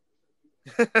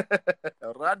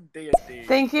 Randy, indeed.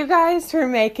 Thank you guys for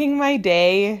making my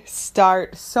day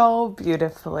start so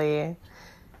beautifully.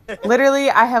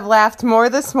 Literally, I have laughed more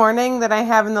this morning than I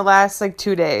have in the last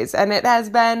 2 days, and it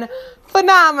has been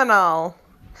phenomenal.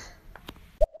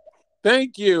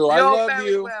 Thank you. I You're love very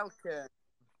you. welcome.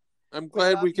 I'm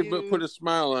glad we love could you. put a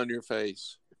smile on your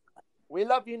face. We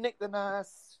love you, Nick the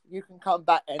Nurse. You can come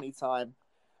back anytime.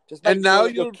 Just make And now sure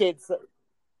that your you'll- kids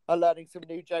are learning some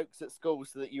new jokes at school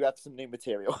so that you have some new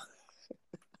material.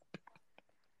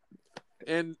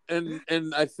 And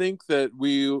I think that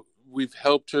we've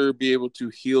helped her be able to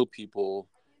heal people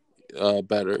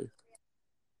better.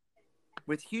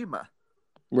 With humor.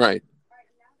 Right.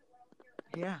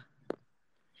 Yeah.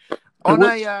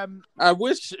 I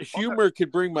wish humor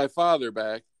could bring my father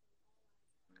back.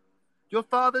 Your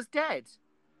father's dead.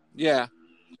 Yeah.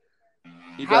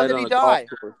 He How died did on he a die?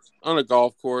 golf course. On a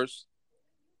golf course.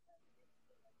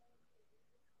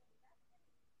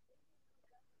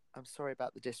 I'm sorry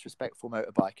about the disrespectful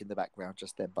motorbike in the background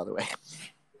just then, by the way.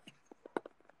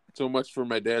 So much for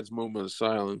my dad's moment of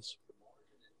silence.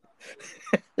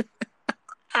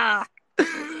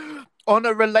 On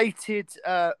a related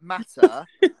matter,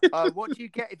 what do you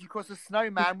get if you cross a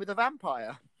snowman with a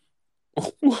vampire?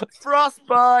 What?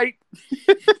 Frostbite!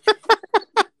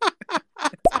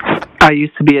 I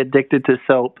used to be addicted to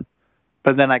soap,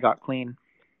 but then I got clean.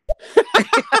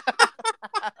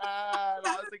 That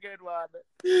was a good one.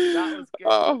 That was good,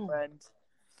 Oh. friend.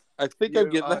 I think You I'm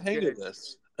getting the are hang good. of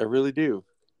this. I really do.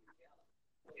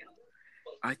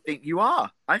 I think you are.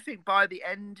 I think by the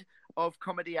end of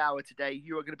Comedy Hour today,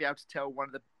 you are going to be able to tell one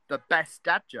of the best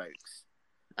dad jokes.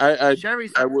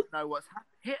 Sherry's I going would to know what's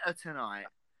hit her tonight.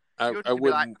 I You're just I gonna be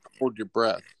like- wouldn't hold your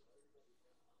breath.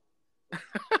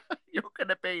 You're going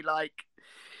to be like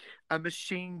a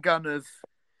machine gun of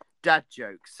dad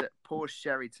jokes at poor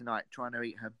Sherry tonight trying to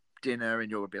eat her dinner,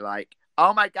 and you'll be like,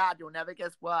 oh my God, you'll never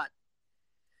guess what.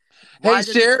 Hey, did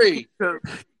the Sherry. chicken coop-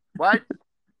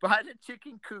 Why do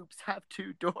chicken coops have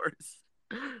two doors?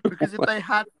 Because if they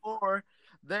had four,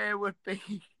 there would be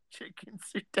chicken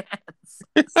Sudans.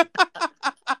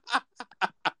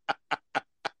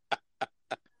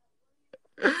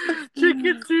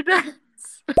 Chicken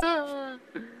Sudans.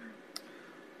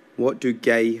 What do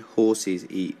gay horses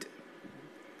eat?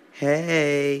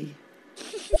 Hey.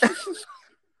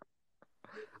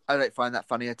 I don't find that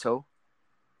funny at all.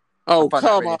 Oh, I find that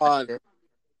come really on. offensive.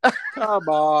 Come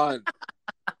on.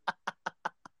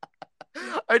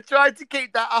 I tried to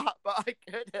keep that up, but I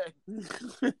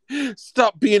couldn't.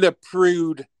 Stop being a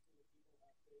prude.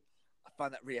 I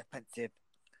find that really offensive.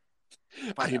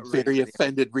 I am very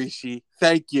offended, Rishi.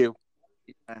 Thank you.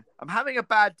 I'm having a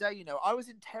bad day, you know. I was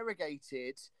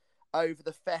interrogated over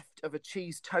the theft of a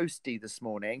cheese toastie this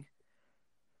morning.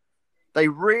 They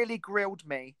really grilled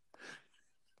me.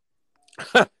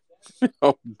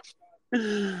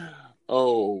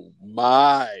 Oh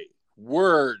my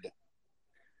word.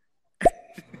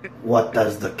 What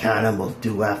does the cannibal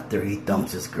do after he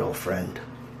dumps his girlfriend?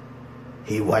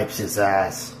 He wipes his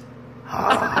ass. Ha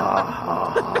ha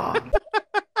ha ha.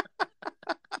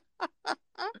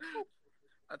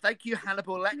 Thank you,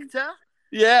 Hannibal Lecter.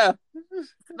 Yeah.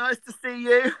 Nice to see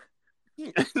you.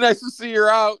 Nice to see you're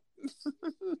out.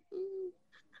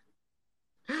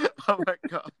 Oh my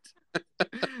God.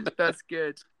 That's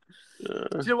good.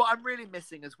 Do you know what I'm really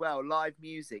missing as well? Live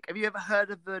music. Have you ever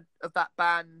heard of that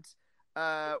band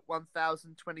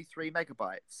 1023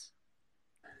 Megabytes?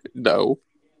 No.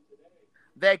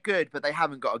 They're good, but they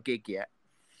haven't got a gig yet.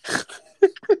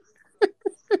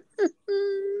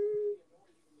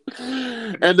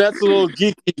 And that's a little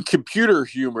geeky computer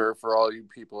humor for all you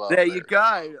people out there. There you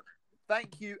go.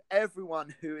 Thank you,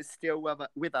 everyone who is still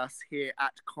with us here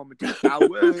at Comedy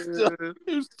Hour.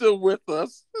 Who's still with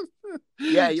us?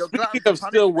 Yeah, you're Speaking of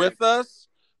still with us.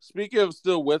 Speaking of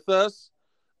still with us,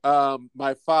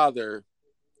 my father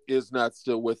is not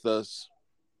still with us.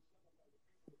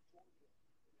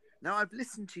 Now, I've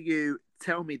listened to you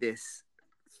tell me this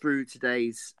through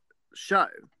today's show,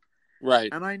 right?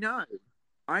 And I know.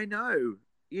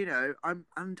 You know, I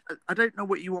don't know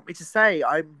what you want me to say.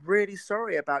 I'm really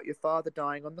sorry about your father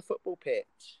dying on the football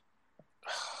pitch.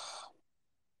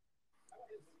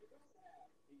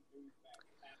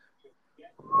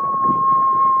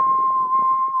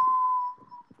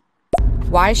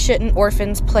 Why shouldn't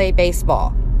orphans play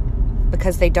baseball?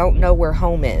 Because they don't know where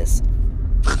home is.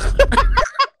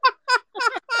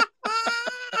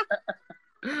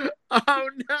 Oh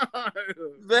no!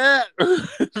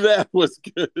 That was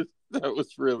good. That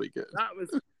was really good.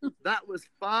 That was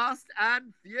fast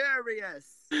and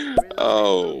furious.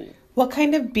 Oh. What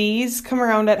kind of bees come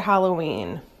around at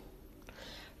Halloween?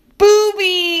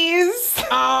 Boobies!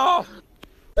 Oh,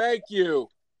 thank you.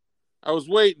 I was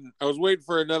waiting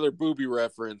for another booby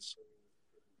reference.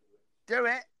 Do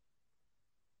it.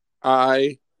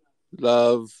 I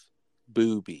love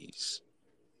boobies.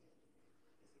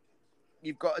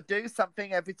 You've got to do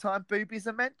something every time boobies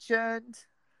are mentioned.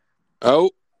 Oh,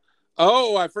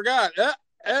 I forgot.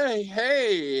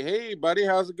 Hey, buddy,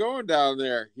 how's it going down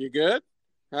there? You good?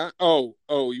 Huh? Oh,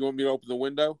 you want me to open the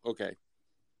window? Okay.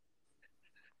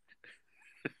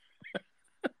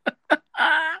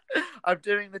 I'm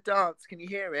doing the dance. Can you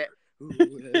hear it?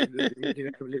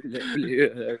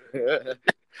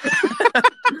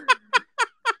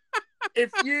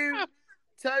 If you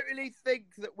totally think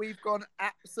that we've gone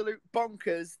absolute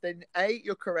bonkers, then A,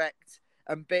 you're correct,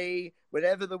 and B,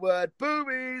 whenever the word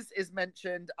boobies is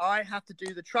mentioned, I have to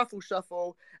do the truffle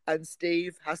shuffle and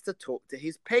Steve has to talk to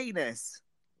his penis.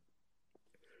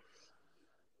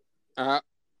 What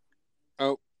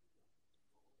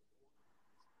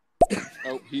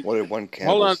did one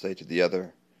cannibal say to the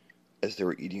other as they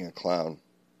were eating a clown?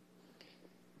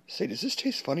 Say, does this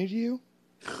taste funny to you?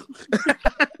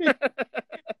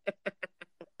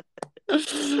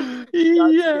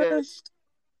 Yes.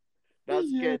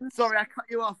 That's good. Sorry, I cut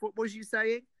you off. What was you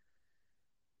saying?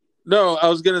 No, I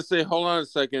was going to say, hold on a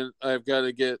second. I've got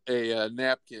to get a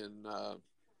napkin.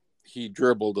 He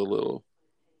dribbled a little.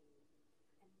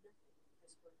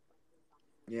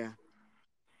 Yeah.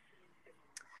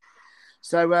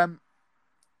 So,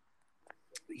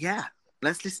 yeah,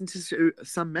 let's listen to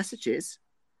some messages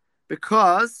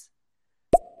because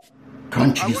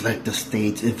countries like the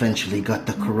States eventually got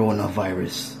the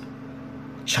coronavirus.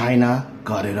 China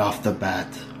got it off the bat.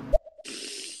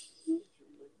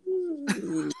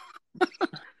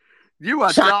 You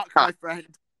are dark, my friend.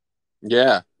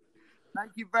 Yeah.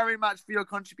 Thank you very much for your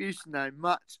contribution, though.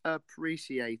 Much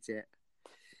appreciate it.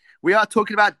 We are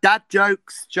talking about dad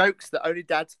jokes that only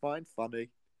dads find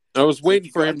funny. I was waiting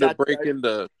for him to break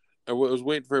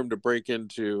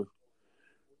into.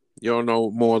 You're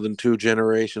no more than 2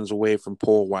 generations away from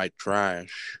poor white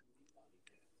trash.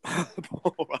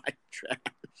 Poor white trash.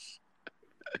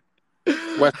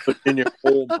 West Virginia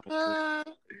coal.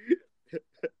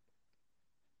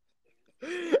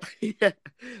 Yeah.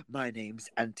 My name's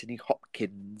Anthony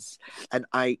Hopkins, and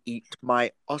I eat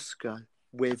my Oscar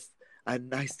with a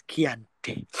nice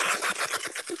Chianti.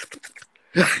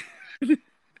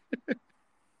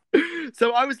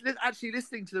 So I was actually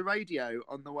listening to the radio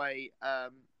on the way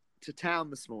to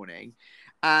town this morning,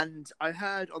 and I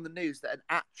heard on the news that an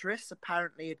actress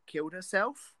apparently had killed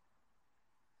herself.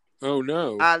 Oh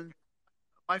no! And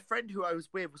my friend who I was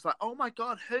with was like, "Oh my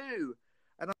God, who?"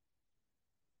 And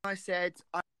I said,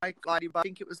 I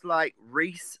think it was like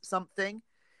Reese something.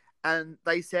 And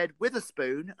they said, with a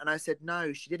spoon. And I said,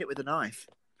 no, she did it with a knife.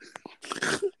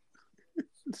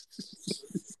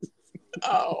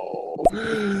 Oh.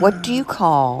 What do you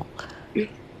call?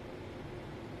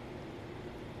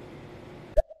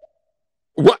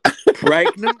 What?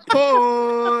 Pregnant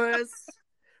pause.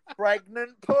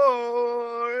 Pregnant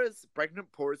pause.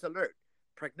 Pregnant pause alert.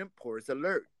 Pregnant pause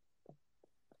alert.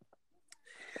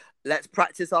 Let's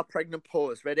practice our pregnant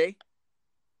pause. Ready?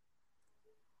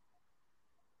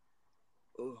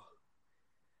 Oh,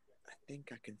 I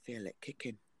think I can feel it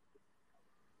kicking.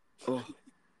 Oh.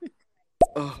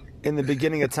 Oh. In the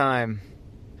beginning of time,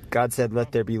 God said,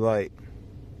 "Let there be light."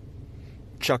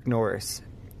 Chuck Norris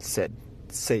said,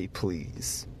 "Say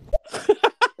please."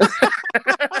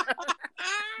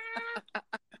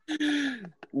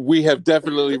 We have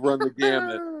definitely run the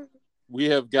gamut. We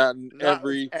have gotten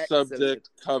every subject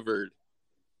covered.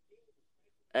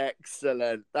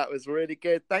 Excellent. That was really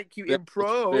good. Thank you, That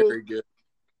Impro. was very good.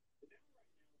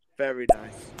 Very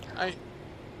nice.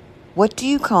 What do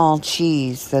you call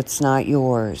cheese that's not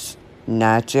yours?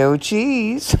 Nacho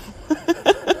cheese.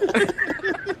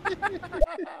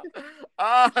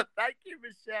 Thank you,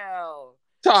 Michelle.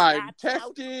 Time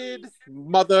tested,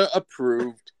 mother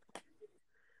approved.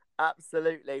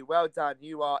 Absolutely. Well done.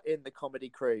 You are in the comedy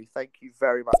crew. Thank you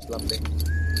very much, lovely.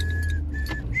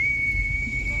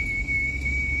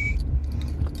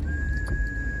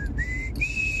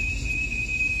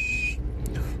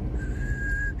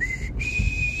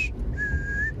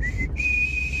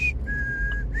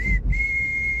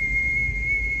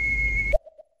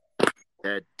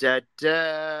 Da, da,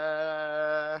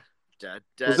 da. Da,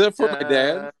 da, Was that for da. my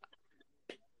dad?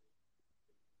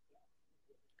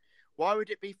 Why would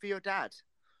it be for your dad?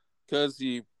 Because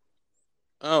he...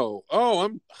 Oh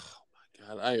my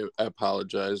God, I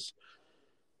apologize.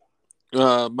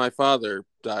 My father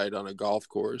died on a golf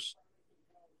course.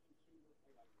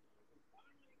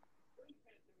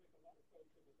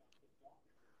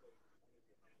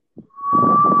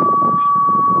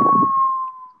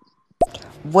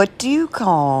 What do you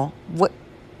call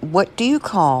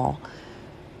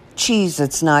cheese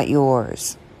that's not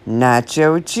yours?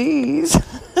 Nacho cheese.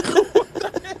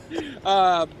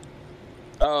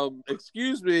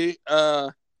 Excuse me.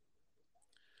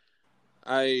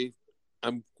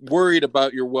 I'm worried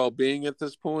about your well-being at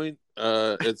this point.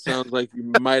 It sounds like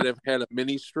you might have had a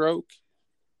mini stroke.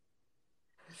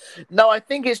 No, I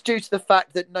think it's due to the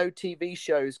fact that no TV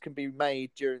shows can be made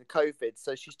during COVID,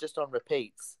 so she's just on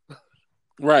repeats.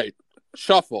 Right.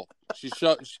 Shuffle.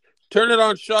 Turn it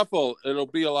on shuffle. It'll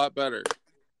be a lot better.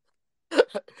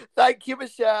 Thank you,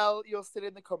 Michelle. You're still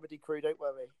in the comedy crew. Don't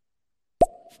worry.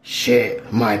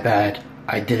 Shit, my bad.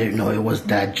 I didn't know it was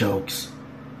dad jokes.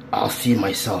 I'll see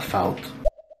myself out.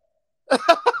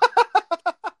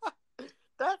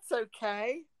 That's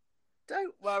okay.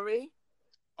 Don't worry.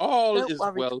 All Don't is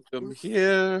worry. welcome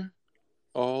here.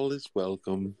 All is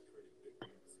welcome.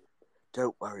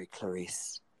 Don't worry,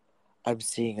 Clarice. I'm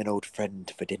seeing an old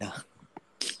friend for dinner.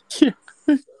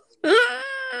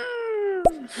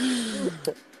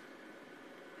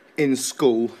 In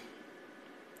school,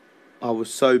 I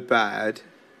was so bad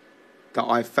that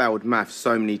I failed maths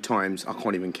so many times I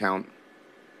can't even count.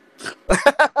 Listen,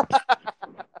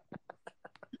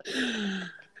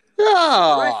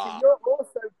 you're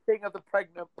also king of the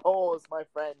pregnant pause, my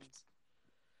friend.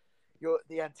 You're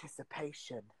the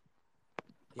anticipation.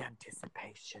 The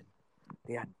anticipation.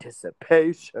 The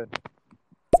anticipation.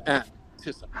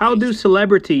 How do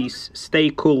celebrities stay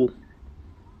cool?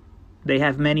 They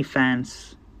have many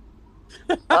fans.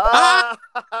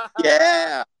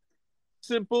 Yeah.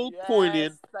 Simple, Yes,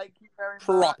 poignant, thank you very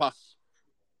proper. much.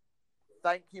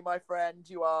 Thank you, my friend.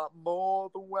 You are more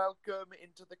than welcome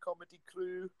into the comedy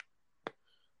crew.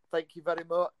 Thank you very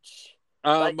much.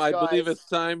 Thanks, I believe guys. it's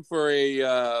time for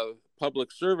a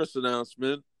public service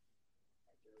announcement.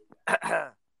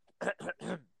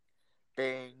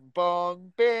 Bing,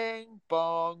 bong, bing,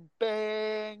 bong,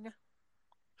 bing.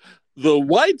 The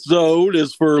white zone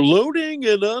is for loading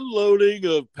and unloading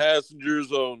of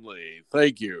passengers only.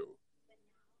 Thank you.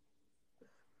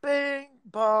 Bing,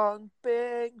 bong,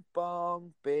 bing,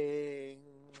 bong, bing.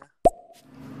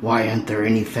 Why aren't there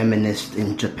any feminists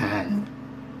in Japan?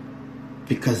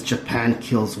 Because Japan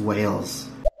kills whales.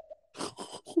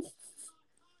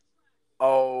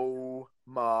 Oh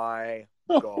my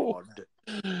god.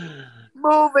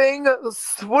 Moving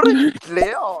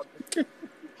swiftly on.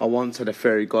 I once had a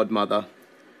fairy godmother.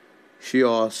 She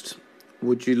asked,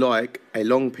 would you like a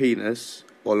long penis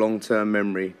or long-term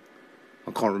memory?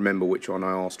 I can't remember which one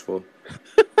I asked for.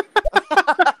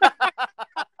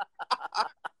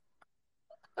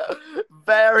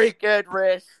 Very good,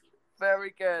 Rish.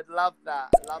 Very good. Love that.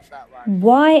 Love that one.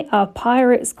 Why are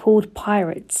pirates called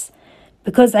pirates?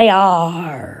 Because they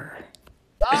are.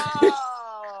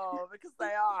 Oh, because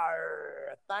they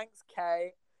are. Thanks,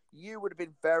 Kay. You would have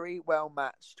been very well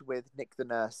matched with Nick the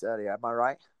Nurse earlier. Am I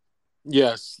right?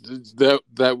 Yes,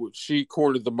 she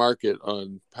cornered the market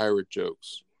on pirate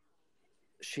jokes.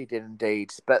 She did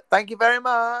indeed. But thank you very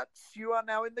much. You are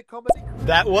now in the comedy.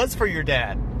 That was for your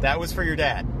dad. That was for your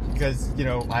dad. because,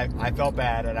 I felt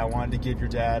bad and I wanted to give your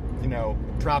dad,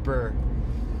 proper,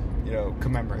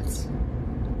 commemorance.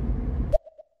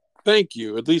 Thank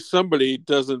you. At least somebody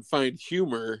doesn't find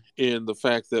humor in the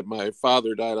fact that my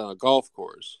father died on a golf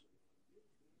course.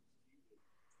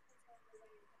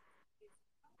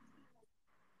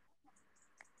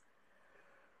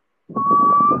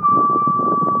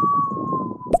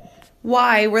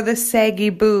 Why were the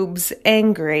saggy boobs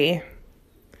angry?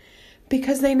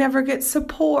 Because they never get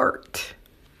support.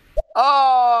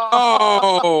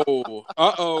 Oh,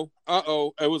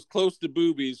 uh-oh. I was close to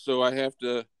boobies, so I have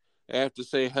to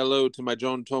say hello to my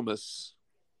John Thomas.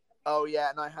 Oh, yeah,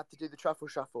 and I have to do the truffle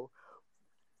shuffle.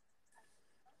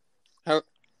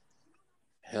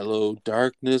 Hello,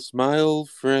 darkness, my old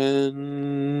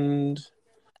friend.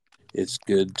 It's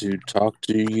good to talk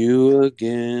to you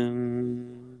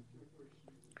again.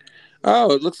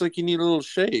 Oh, it looks like you need a little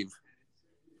shave.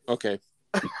 Okay.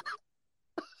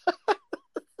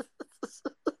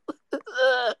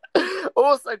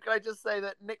 Also, can I just say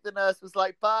that Nick the nurse was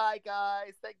like, bye,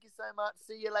 guys. Thank you so much.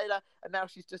 See you later. And now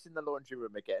she's just in the laundry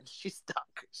room again. She's stuck.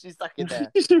 She's stuck in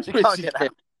there. She can't get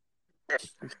out.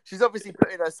 She's obviously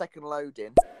putting her second load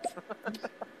in.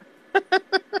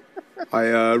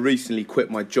 I recently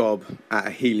quit my job at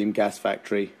a helium gas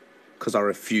factory because I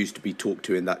refused to be talked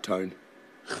to in that tone.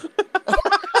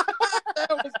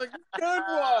 That was a good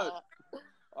one.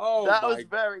 Oh, that was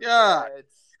very good.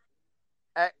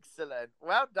 Excellent.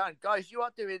 Well done, guys. You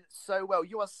are doing so well.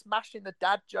 You are smashing the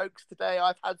dad jokes today.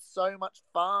 I've had so much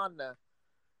fun.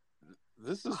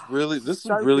 This has really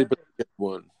been a good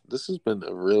one. This has been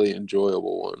a really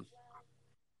enjoyable one.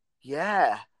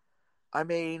 Yeah. I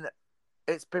mean,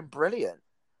 it's been brilliant.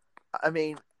 I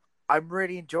mean, I'm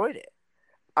really enjoyed it.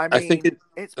 I think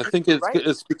it's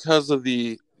because of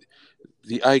the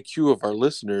IQ of our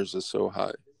listeners is so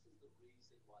high.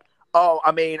 Oh,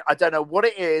 I mean, I don't know what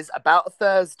it is about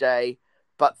Thursday,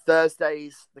 but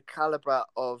Thursdays, the caliber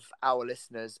of our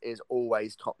listeners is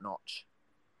always top notch.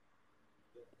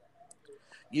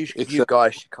 You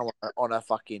guys should come on a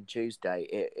fucking Tuesday.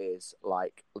 It is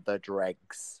like the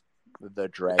dregs. The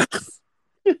dregs.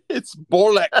 It's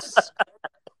bollocks.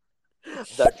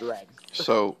 The dregs.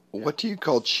 So, what do you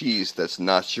call cheese that's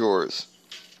not yours?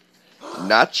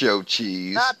 Nacho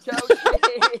cheese. Nacho cheese.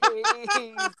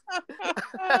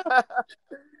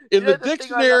 In the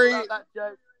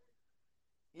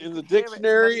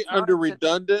dictionary, under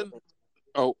redundant.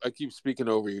 Oh, I keep speaking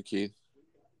over you, Keith.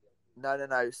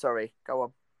 No. Sorry. Go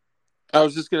on. I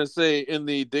was just gonna say, in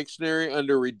the dictionary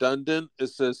under redundant, it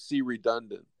says see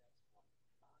redundant.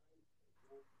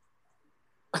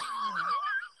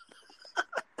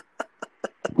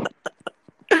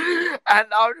 And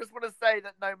I just want to say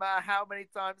that no matter how many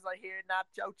times I hear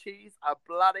nacho cheese, I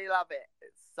bloody love it.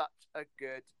 It's such a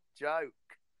good joke.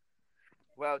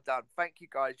 Well done. Thank you,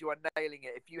 guys. You are nailing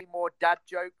it. If you need more dad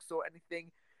jokes or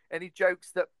anything, any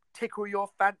jokes that tickle your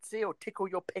fancy or tickle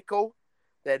your pickle,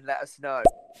 then let us know.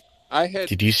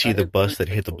 Did you see the bus that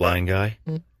hit the blind guy?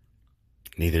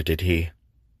 Neither did he.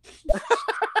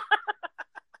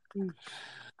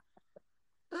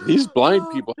 These blind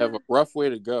people have a rough way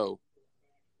to go.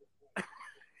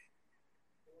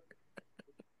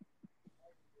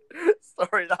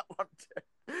 Sorry, that one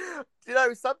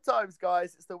too. Sometimes,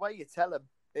 guys, it's the way you tell them.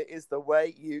 It is the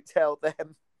way you tell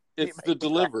them. It's the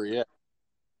delivery, yeah.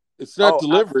 It's not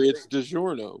delivery, absolutely. It's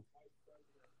DiGiorno.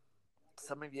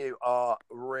 Some of you are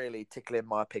really tickling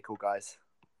my pickle, guys.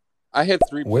 I had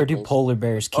 3 pickles. Where do polar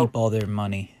bears keep all their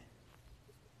money?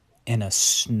 In a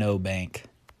snowbank.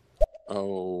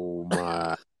 Oh,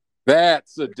 my.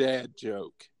 That's a dad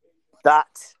joke.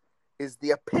 That is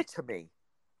the epitome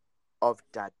of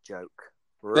dad joke.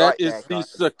 Right, that is the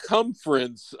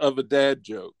circumference of a dad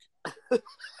joke.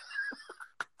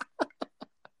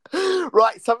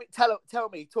 Right, something. Tell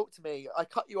me. Talk to me. I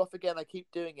cut you off again. I keep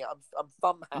doing it. I'm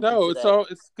thumb happy. No, today.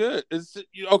 it's good. It's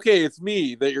okay. It's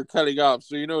me that you're cutting off,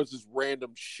 so it's just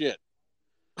random shit.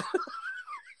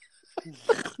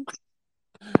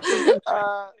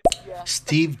 Yeah.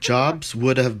 Steve Jobs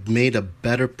would have made a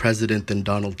better president than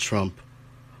Donald Trump,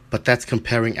 but that's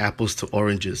comparing apples to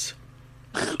oranges.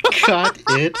 Cut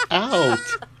it out.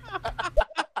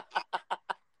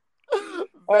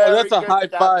 Oh, that's a high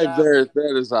five there.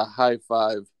 That is a high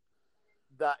five.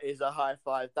 That is a high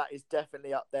five. That is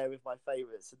definitely up there with my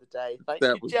favourites of the day. Thank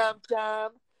you, Jam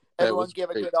Jam. Everyone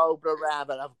give a good old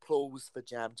round of applause for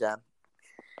Jam Jam.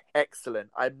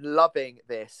 Excellent. I'm loving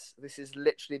this. This is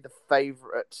literally the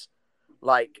favourite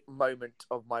moment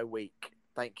of my week.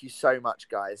 Thank you so much,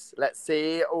 guys. Let's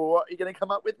see what you're going to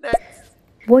come up with next.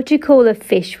 What do you call a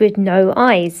fish with no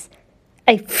eyes?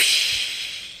 A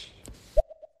fish.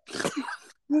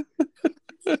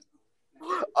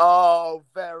 Oh,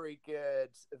 very good.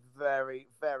 Very,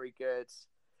 very good.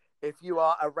 If you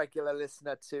are a regular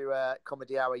listener to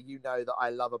Comedy Hour, you know that I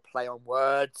love a play on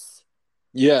words.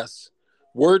 Yes.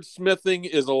 Wordsmithing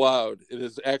is allowed. It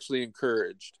is actually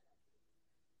encouraged.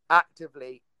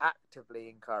 Actively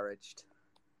encouraged.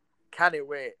 Can it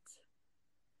wait?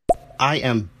 I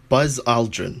am Buzz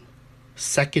Aldrin,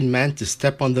 second man to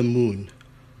step on the moon.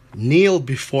 Kneel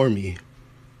before me.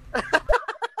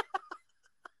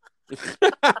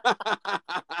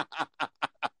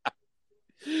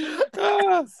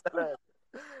 Excellent.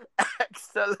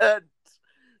 Excellent.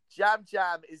 Jam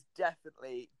Jam is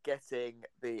definitely getting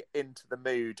into the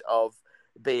mood of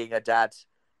being a dad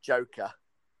joker.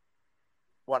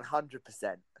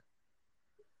 100%.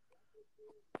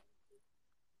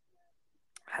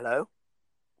 Hello?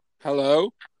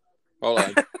 Hello? Hold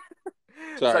on.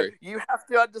 Sorry. So you have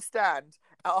to understand,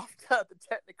 after the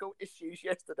technical issues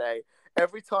yesterday,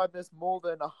 every time there's more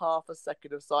than a half a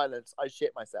second of silence, I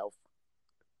shit myself.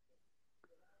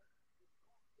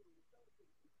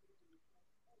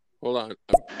 Hold on.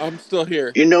 I'm still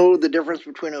here. You know the difference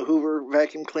between a Hoover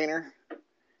vacuum cleaner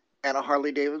and a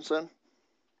Harley Davidson?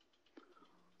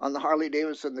 On the Harley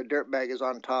Davidson, the dirt bag is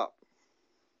on top.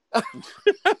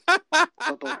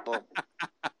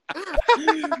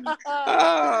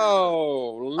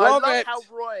 Oh, love it.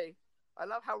 I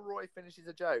love how Roy finishes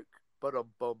a joke.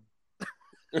 Bum.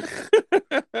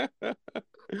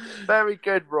 Very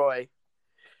good, Roy.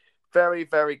 Very,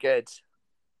 very good.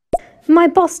 My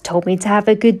boss told me to have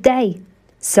a good day,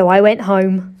 so I went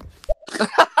home.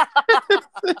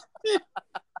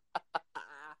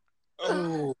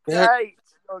 Oh, great.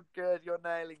 You're good. You're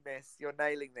nailing this.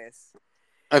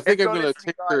 I think I'm going to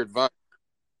take her advice.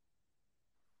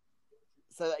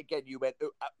 So that again, you went,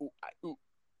 ooh, ooh, ooh.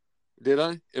 Did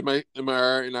I? Am I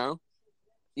all right now?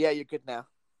 Yeah, you're good now.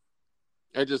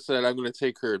 I just said I'm going to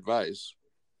take her advice.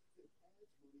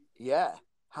 Yeah.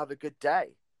 Have a good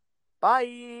day.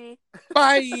 Bye.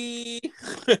 Bye.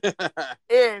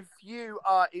 If you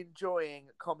are enjoying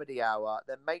Comedy Hour,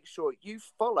 then make sure you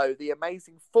follow the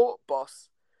amazing Fort Boss,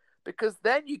 because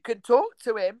then you can talk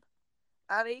to him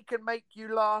and he can make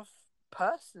you laugh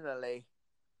personally.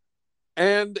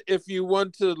 And if you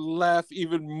want to laugh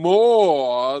even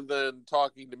more than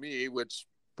talking to me, which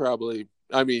probably,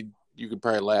 I mean, you could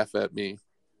probably laugh at me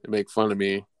and make fun of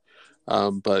me.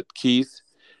 But Keith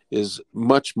is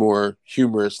much more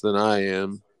humorous than I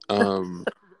am.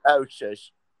 Oh,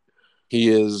 shush. He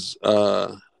is,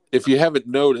 if you haven't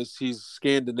noticed, he's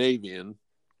Scandinavian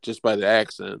just by the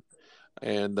accent.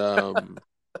 And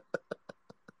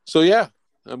so, yeah,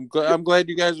 I'm glad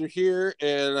you guys are here,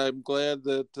 and I'm glad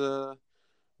that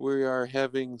we're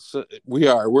having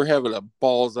a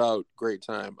balls out great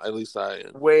time. At least I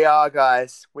am. We are,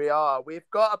 guys. We are. We've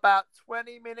got about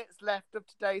 20 minutes left of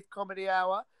today's Comedy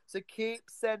Hour, so keep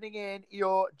sending in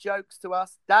your jokes to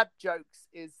us. Dad jokes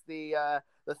is the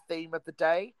theme of the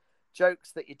day.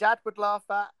 Jokes that your dad would laugh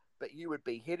at, but you would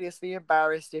be hideously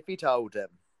embarrassed if he told them.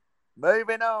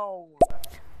 Moving on.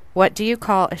 What do you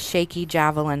call a shaky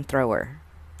javelin thrower?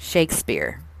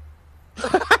 Shakespeare.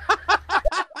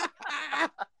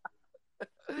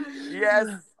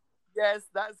 Yes,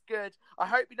 that's good. I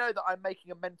hope you know that I'm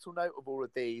making a mental note of all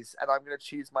of these, and I'm going to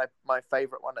choose my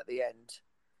favourite one at the end.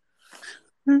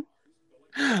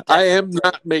 I am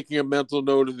not making a mental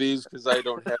note of these because I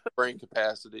don't have brain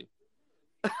capacity.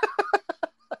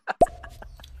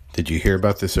 Did you hear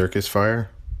about the circus fire?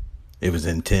 It was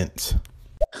intense.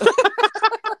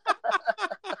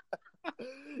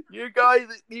 You guys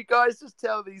just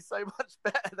tell these so much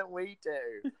better than we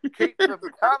do. Keep them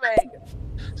coming.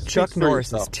 Chuck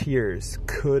Norris's tears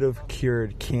could have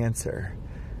cured cancer.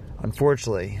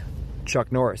 Unfortunately,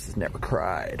 Chuck Norris has never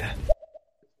cried.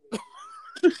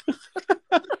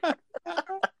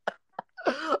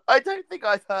 I don't think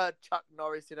I've heard Chuck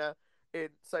Norris in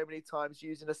so many times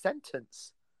using a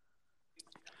sentence.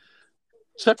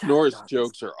 Chuck Norris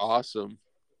jokes are awesome.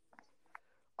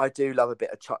 I do love a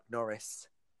bit of Chuck Norris.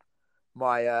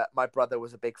 My brother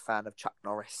was a big fan of Chuck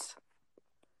Norris.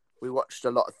 We watched a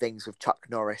lot of things with Chuck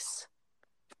Norris.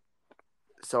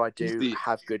 So I do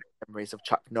have good memories of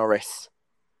Chuck Norris.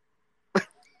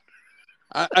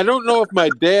 I don't know if my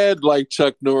dad liked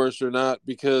Chuck Norris or not,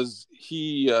 because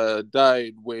he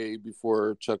died way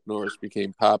before Chuck Norris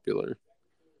became popular.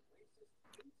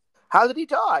 How did he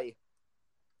die?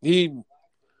 He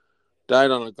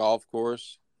died on a golf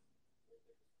course.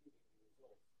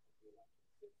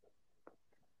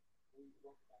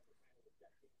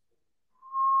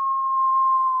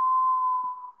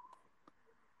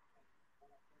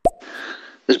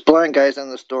 This blind guy's in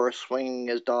the store swinging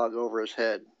his dog over his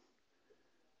head.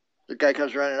 The guy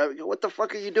comes running up. What the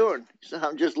fuck are you doing? He said,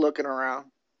 I'm just looking around.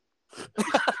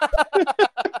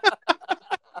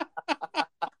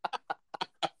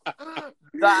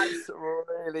 That's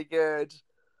really good.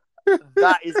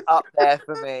 That is up there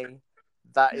for me.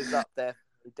 That is up there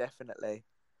for me, definitely.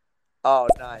 Oh,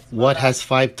 nice. What has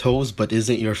 5 toes but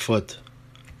isn't your foot?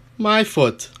 My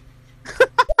foot.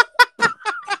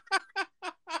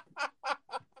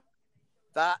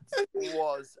 That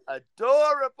was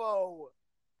adorable.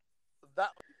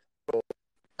 That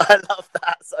I love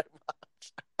that so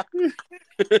much.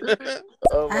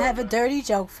 Oh, I have a dirty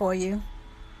joke for you.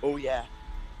 Oh, yeah.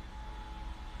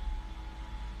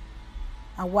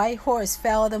 A white horse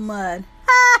fell in the mud.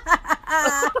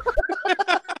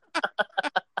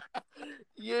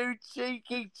 You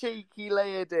cheeky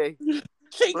lady.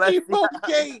 Cheeky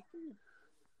monkey.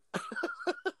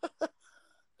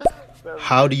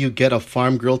 How do you get a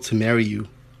farm girl to marry you?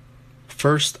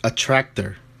 First, a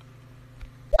tractor.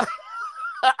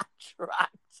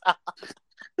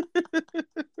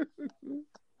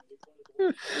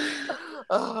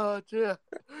 Oh dear!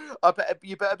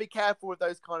 You better be careful with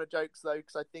those kind of jokes though,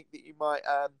 because I think that you might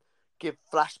give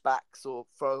flashbacks or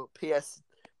for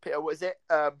what is it?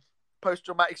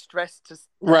 Post-traumatic stress to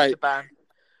Right. ban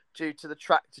due to the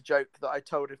tractor joke that I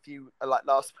told a few like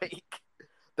last week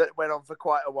that went on for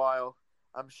quite a while.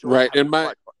 I'm sure. Right. I haven't In my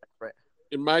quite got over it.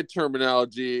 in my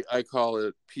terminology, I call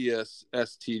it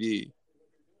PSSTD.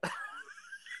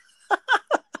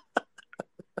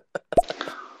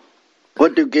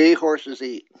 What do gay horses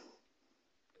eat?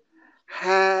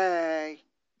 Hey.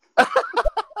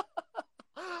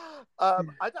 I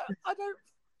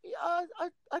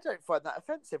don't find that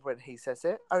offensive when he says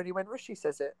it. Only when Rishi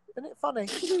says it. Isn't it funny?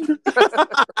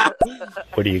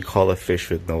 What do you call a fish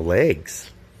with no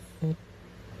legs?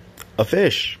 A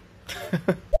fish.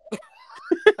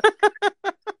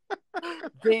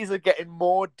 These are getting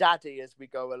more daddy as we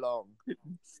go along.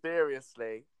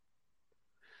 Seriously.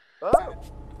 Oh.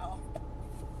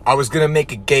 I was gonna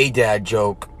make a gay dad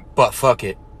joke, but fuck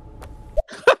it.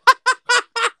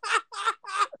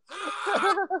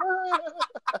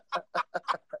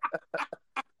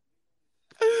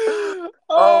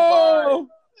 Oh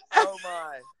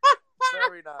my.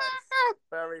 Very nice.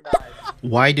 Very nice.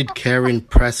 Why did Karen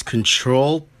press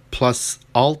Control plus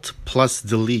Alt plus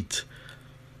Delete?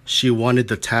 She wanted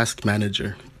the task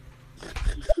manager.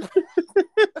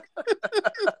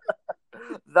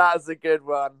 That's a good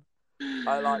one.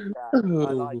 I like that. I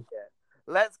like it.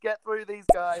 Let's get through these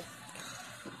guys.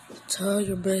 Tell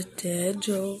your best dad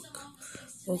joke.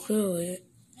 Well, clearly,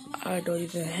 I don't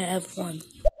even have one.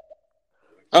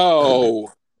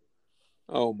 Oh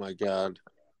my God.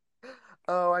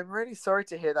 Oh, I'm really sorry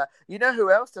to hear that. You know who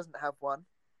else doesn't have one?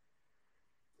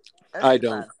 I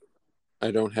don't. I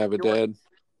don't have a dad.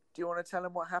 Do you want to tell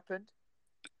him what happened?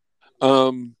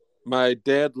 My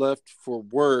dad left for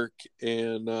work,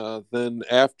 and then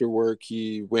after work,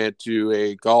 he went to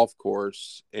a golf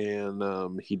course,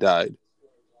 and he died.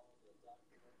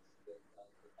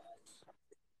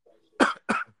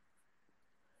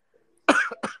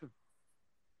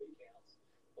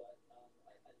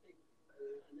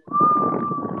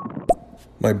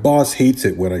 My boss hates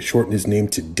it when I shorten his name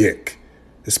to Dick,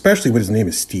 especially when his name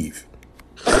is Steve.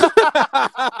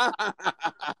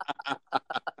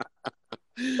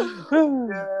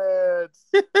 Good.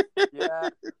 Yeah,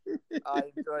 I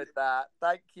enjoyed that.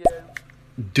 Thank you.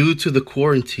 Due to the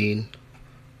quarantine,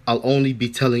 I'll only be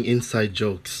telling inside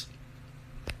jokes.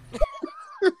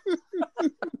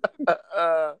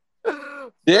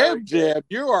 Damn, Jab,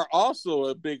 you are also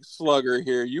a big slugger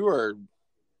here. You are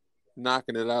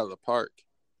knocking it out of the park.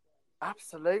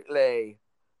 Absolutely.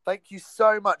 Thank you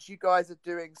so much. You guys are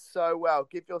doing so well.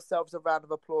 Give yourselves a round of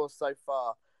applause so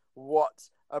far. What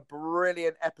a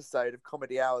brilliant episode of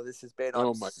Comedy Hour this has been.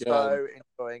 I'm so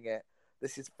enjoying it.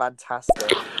 This is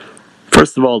fantastic.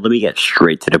 First of all, let me get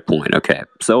straight to the point. Okay,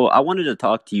 so I wanted to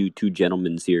talk to you two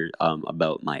gentlemen here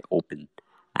about my open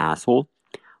asshole.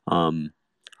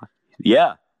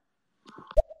 Yeah.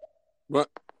 What?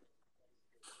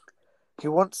 He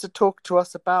wants to talk to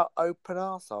us about open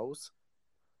arseholes.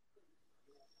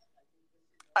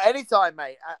 Anytime,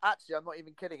 mate. Actually, I'm not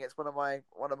even kidding. It's one of my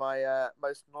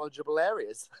most knowledgeable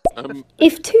areas.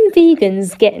 If two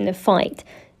vegans get in a fight,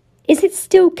 is it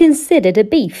still considered a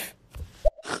beef?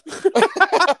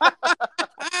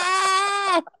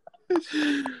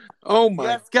 Oh my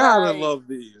Yes, God, I Kate. love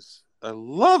these. I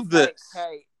love this.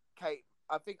 Kate,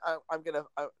 I think I'm gonna.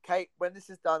 Kate, when this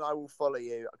is done, I will follow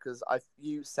you because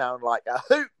you sound like a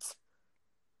hoot.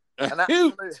 An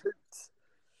absolute hoot.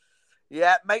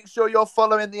 Yeah, make sure you're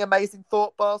following the Amazing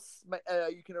Thought Boss.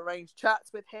 You can arrange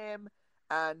chats with him,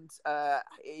 and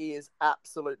he is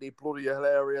absolutely bloody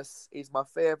hilarious. He's my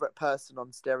favourite person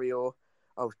on Stereo.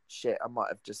 Oh shit! I might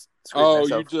have just.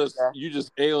 You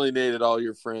just alienated all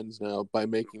your friends now by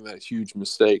making that huge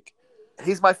mistake.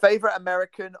 He's my favourite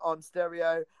American on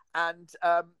Stereo, and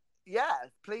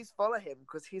please follow him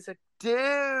because he's a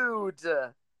dude.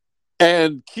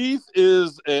 And Keith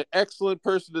is an excellent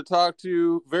person to talk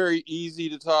to, very easy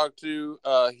to talk to.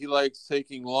 He likes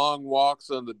taking long walks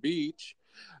on the beach.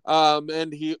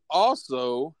 And he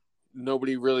also,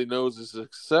 nobody really knows this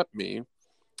except me,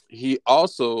 he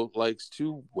also likes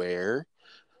to wear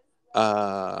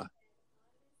what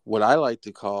I like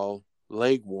to call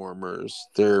leg warmers.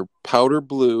 They're powder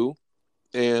blue,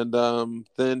 and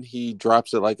then he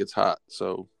drops it like it's hot.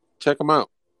 So check him out.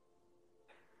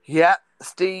 Yeah,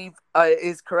 Steve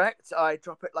is correct. I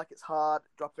drop it like it's hard,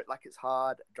 drop it like it's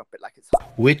hard, drop it like it's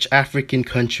hard. Which African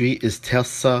country is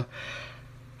Tesla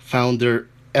founder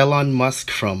Elon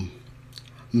Musk from?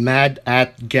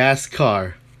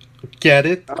 Madagascar. Get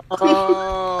it?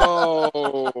 Oh.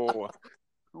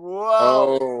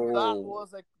 Whoa.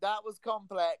 That was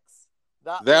complex.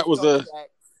 That was complex.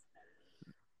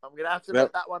 I'm gonna have to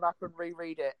look that one up and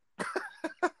reread it.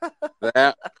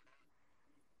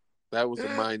 That was a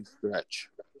mind stretch.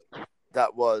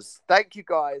 That was. Thank you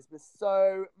guys. There's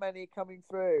so many coming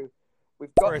through.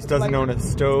 Norris doesn't own a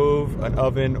stove, an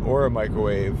oven, or a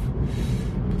microwave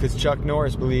because Chuck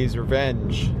Norris believes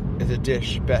revenge is a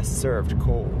dish best served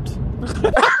cold.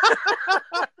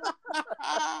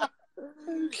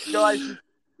 Guys,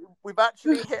 we've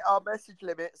actually hit our message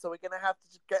limit, so we're going to have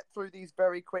to get through these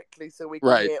very quickly so we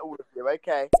can hear all of you,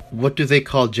 okay? What do they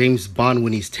call James Bond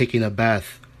when he's taking a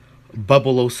bath?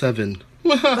 007.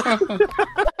 That's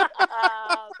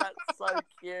so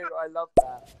cute. I love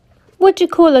that. What do you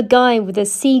call a guy with a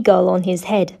seagull on his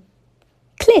head?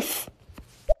 Cliff.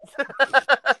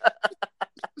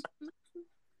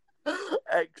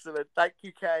 Excellent. Thank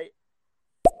you, Kate.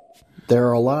 There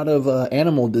are a lot of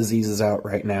animal diseases out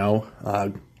right now.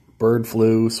 Bird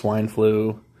flu, swine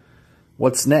flu.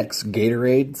 What's next?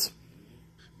 Gatorades?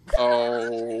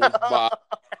 Oh, my.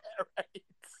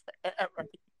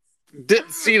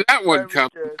 Didn't see that one come.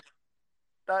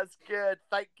 That's good.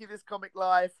 Thank you, This Comic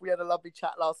Life. We had a lovely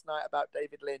chat last night about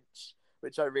David Lynch,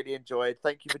 which I really enjoyed.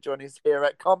 Thank you for joining us here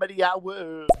at Comedy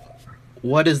Hour.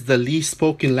 What is the least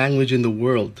spoken language in the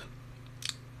world?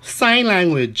 Sign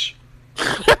language.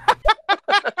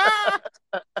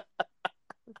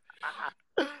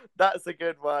 That's a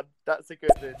good one. That's a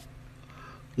good one.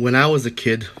 When I was a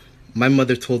kid, my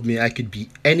mother told me I could be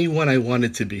anyone I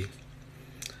wanted to be.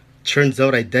 Turns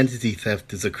out identity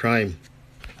theft is a crime.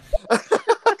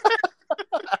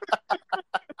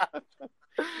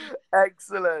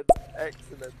 Excellent.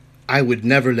 Excellent. I would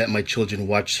never let my children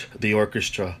watch the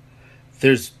orchestra.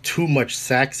 There's too much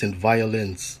sax and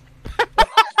violins.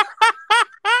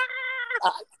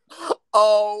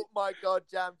 Oh my God,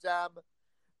 Jam.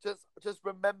 Just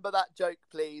remember that joke,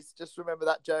 please. Just remember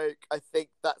that joke. I think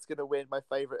that's going to win my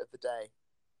favourite of the day.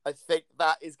 I think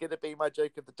that is going to be my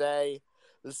joke of the day.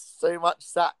 There's so much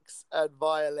sax and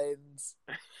violins.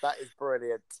 That is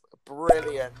brilliant.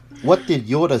 Brilliant. What did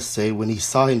Yoda say when he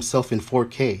saw himself in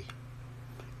 4K?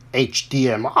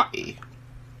 HDMI.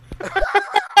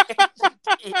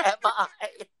 HDMI.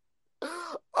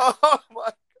 Oh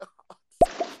my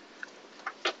God.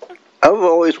 I've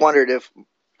always wondered if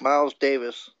Miles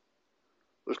Davis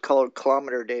was called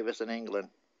Kilometer Davis in England.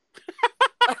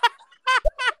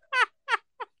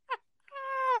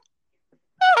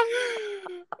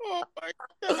 Oh my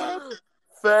God.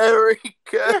 Very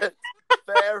good.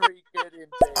 Very good indeed.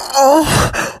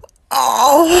 Oh,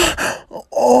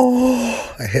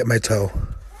 I hit my toe.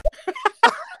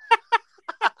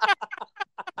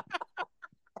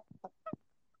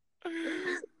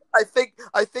 I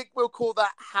think we'll call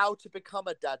that How to Become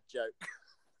a Dad Joke.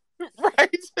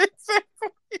 Right,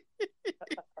 exactly.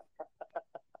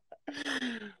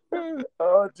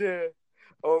 Oh dear.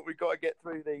 Oh, we got to get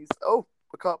through these. Oh,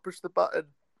 I can't push the button.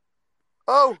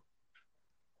 Oh!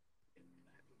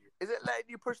 Is it letting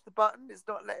you push the button? It's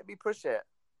not letting me push it.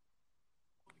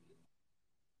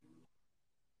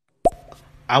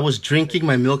 I was drinking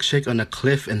my milkshake on a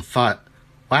cliff and thought,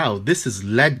 wow, this is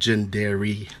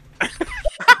legendary.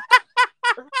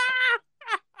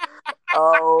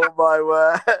 Oh my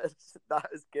word. That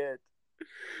is good.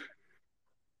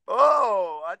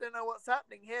 Oh, I don't know what's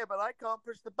happening here, but I can't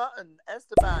push the button.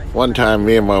 Esteban. One time,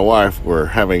 me and my wife were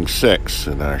having sex,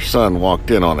 and our son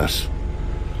walked in on us.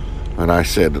 And I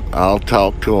said, I'll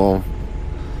talk to him.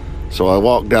 So I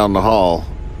walked down the hall,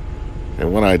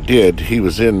 and when I did, he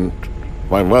was in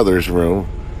my mother's room,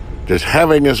 just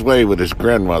having his way with his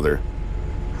grandmother.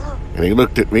 And he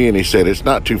looked at me and he said, "It's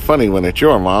not too funny when it's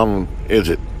your mom, is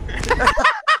it?"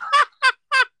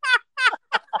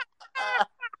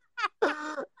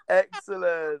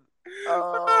 Excellent.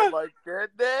 Oh my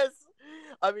goodness.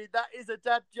 I mean, that is a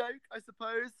dad joke, I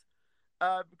suppose,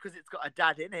 because it's got a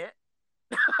dad in it.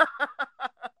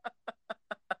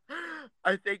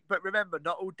 I think, but remember,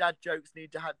 not all dad jokes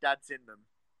need to have dads in them.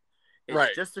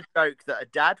 It's just a joke that a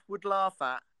dad would laugh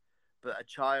at, but a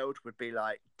child would be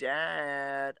like,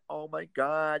 "Dad, oh my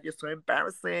God, you're so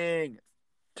embarrassing."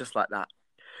 Just like that.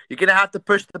 You're going to have to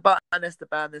push the button,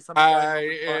 Esteban. There's something going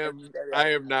on with I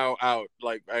am now out.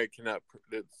 Like, I cannot,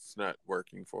 it's not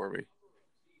working for me.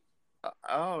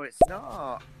 Oh, it's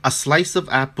not. A slice of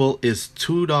apple is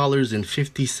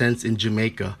 $2.50 in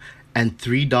Jamaica and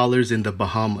 $3 in the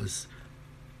Bahamas.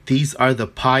 These are the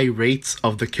pie rates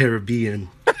of the Caribbean.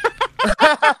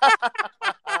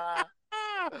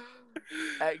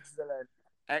 Excellent.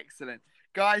 Excellent.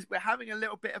 Guys, we're having a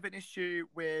little bit of an issue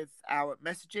with our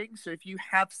messaging. So if you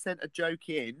have sent a joke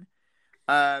in,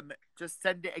 just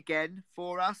send it again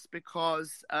for us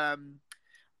because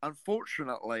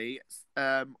unfortunately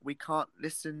we can't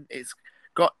listen. It's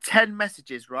got 10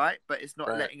 messages, right? But it's not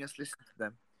letting us listen to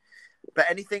them. But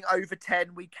anything over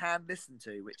 10 we can listen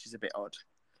to, which is a bit odd.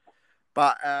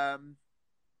 But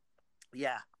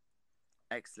yeah.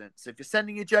 Excellent. So if you're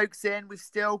sending your jokes in, we've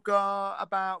still got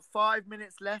about 5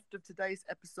 minutes left of today's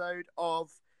episode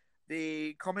of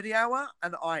the Comedy Hour,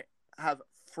 and I have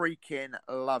freaking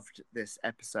loved this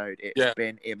episode. It's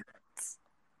been immense.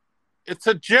 It's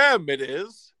a gem, it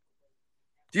is.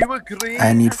 Do you agree?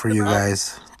 I need for you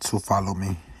guys to follow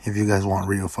me if you guys want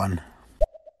real fun.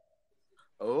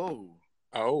 Oh.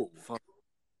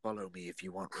 Follow me if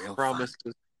you want real fun.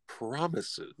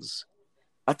 Promises.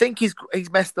 I think he's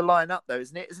messed the line up though,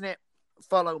 isn't it? Isn't it?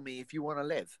 Follow me if you want to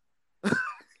live.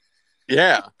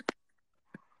 Yeah.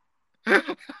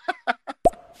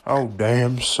 Oh,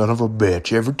 damn son of a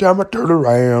bitch. Every time I turn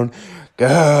around,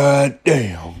 god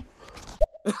damn.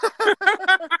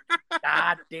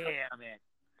 God damn it.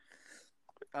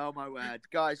 Oh my word.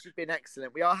 Guys, you've been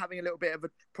excellent. We are having a little bit of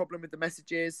a problem with the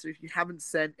messages, so if you haven't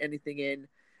sent anything in,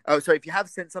 if you have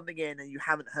sent something in and you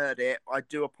haven't heard it, I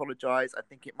do apologise. I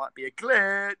think it might be a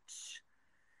glitch.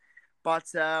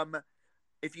 But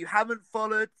if you haven't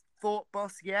followed Thought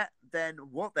Boss yet, then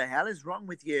what the hell is wrong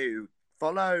with you?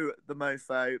 Follow the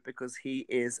mofo because he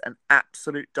is an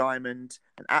absolute diamond,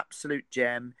 an absolute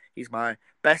gem. He's my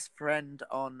best friend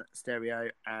on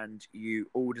Stereo, and you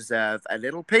all deserve a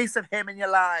little piece of him in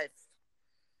your life.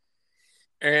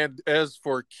 And as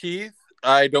for Keith,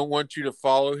 I don't want you to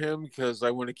follow him because I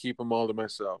want to keep him all to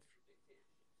myself.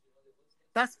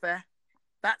 That's fair.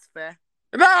 That's fair.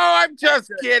 No, I'm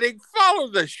just kidding. Follow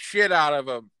the shit out of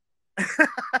him.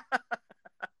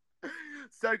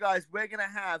 So, guys, we're going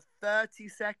to have 30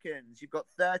 seconds. You've got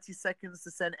 30 seconds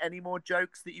to send any more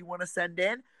jokes that you want to send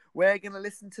in. We're going to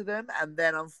listen to them. And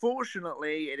then,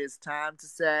 unfortunately, it is time to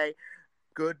say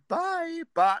goodbye.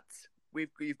 But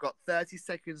you've got 30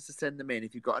 seconds to send them in.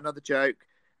 If you've got another joke,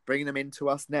 bring them in to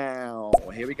us now.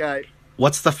 Here we go.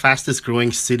 What's the fastest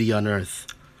growing city on Earth?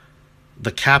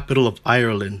 The capital of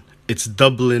Ireland. It's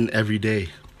Dublin every day.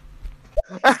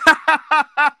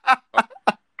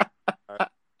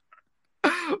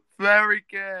 Very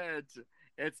good.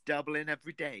 It's Dublin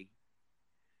every day.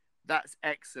 That's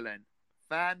excellent.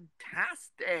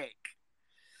 Fantastic.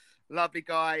 Lovely,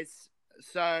 guys.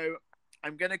 So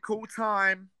I'm going to call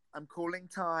time. I'm calling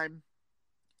time.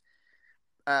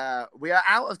 We are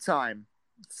out of time.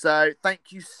 So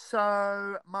thank you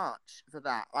so much for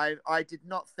that. I did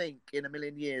not think in a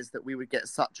million years that we would get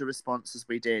such a response as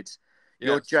we did. Yes.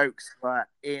 Your jokes were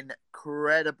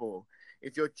incredible.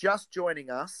 If you're just joining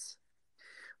us,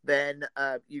 then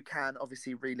you can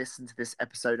obviously re-listen to this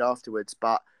episode afterwards.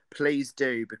 But please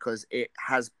do, because it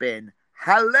has been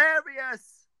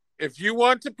hilarious. If you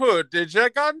want to put a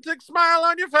gigantic smile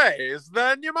on your face,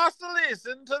 then you must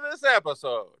listen to this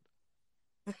episode.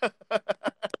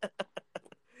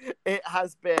 It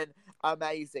has been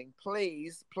amazing.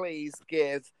 Please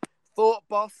give Thought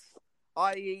Boss,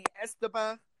 i.e.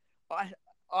 Esteban,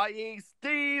 i.e.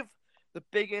 Steve, the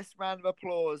biggest round of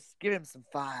applause. Give him some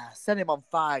fire. Set him on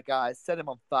fire, guys. Set him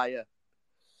on fire.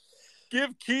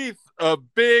 Give Keith a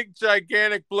big,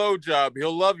 gigantic blowjob.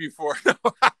 He'll love you for it.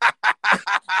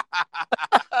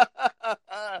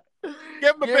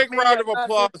 Give him a big round of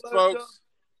applause, folks.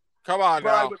 Come on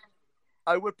now.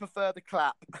 I would prefer the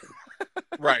clap.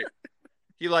 Right.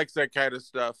 He likes that kind of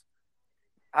stuff.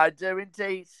 I do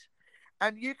indeed.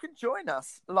 And you can join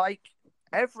us like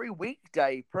every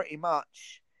weekday pretty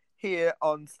much here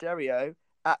on Stereo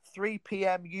at 3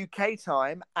 p.m. UK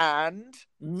time and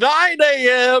 9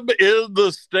 a.m. in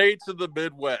the states of the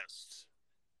Middle West.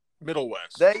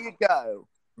 There you go.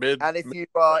 And if you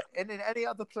are in any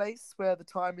other place where the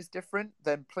time is different,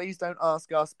 then please don't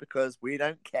ask us because we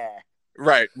don't care.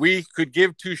 Right. We could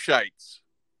give two shites.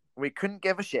 We couldn't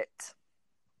give a shit.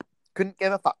 Couldn't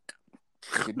give a fuck.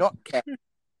 Did not care.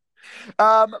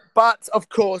 But of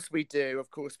course we do.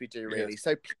 Of course we do, really. Yes.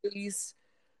 So please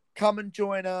come and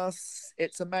join us.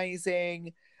 It's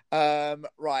amazing.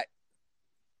 Right,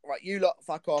 you lot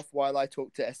fuck off while I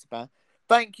talk to Esteban.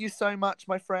 Thank you so much,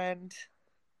 my friend.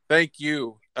 Thank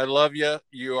you. I love you.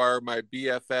 You are my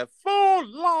BFF for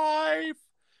life.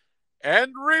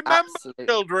 And remember,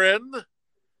 children,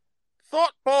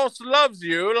 Thought Boss loves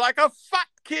you like a fat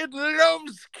kid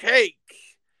loves cake.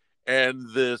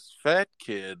 And this fat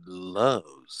kid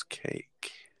loves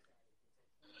cake.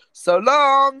 So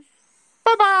long.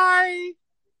 Bye-bye.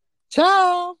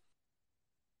 Ciao.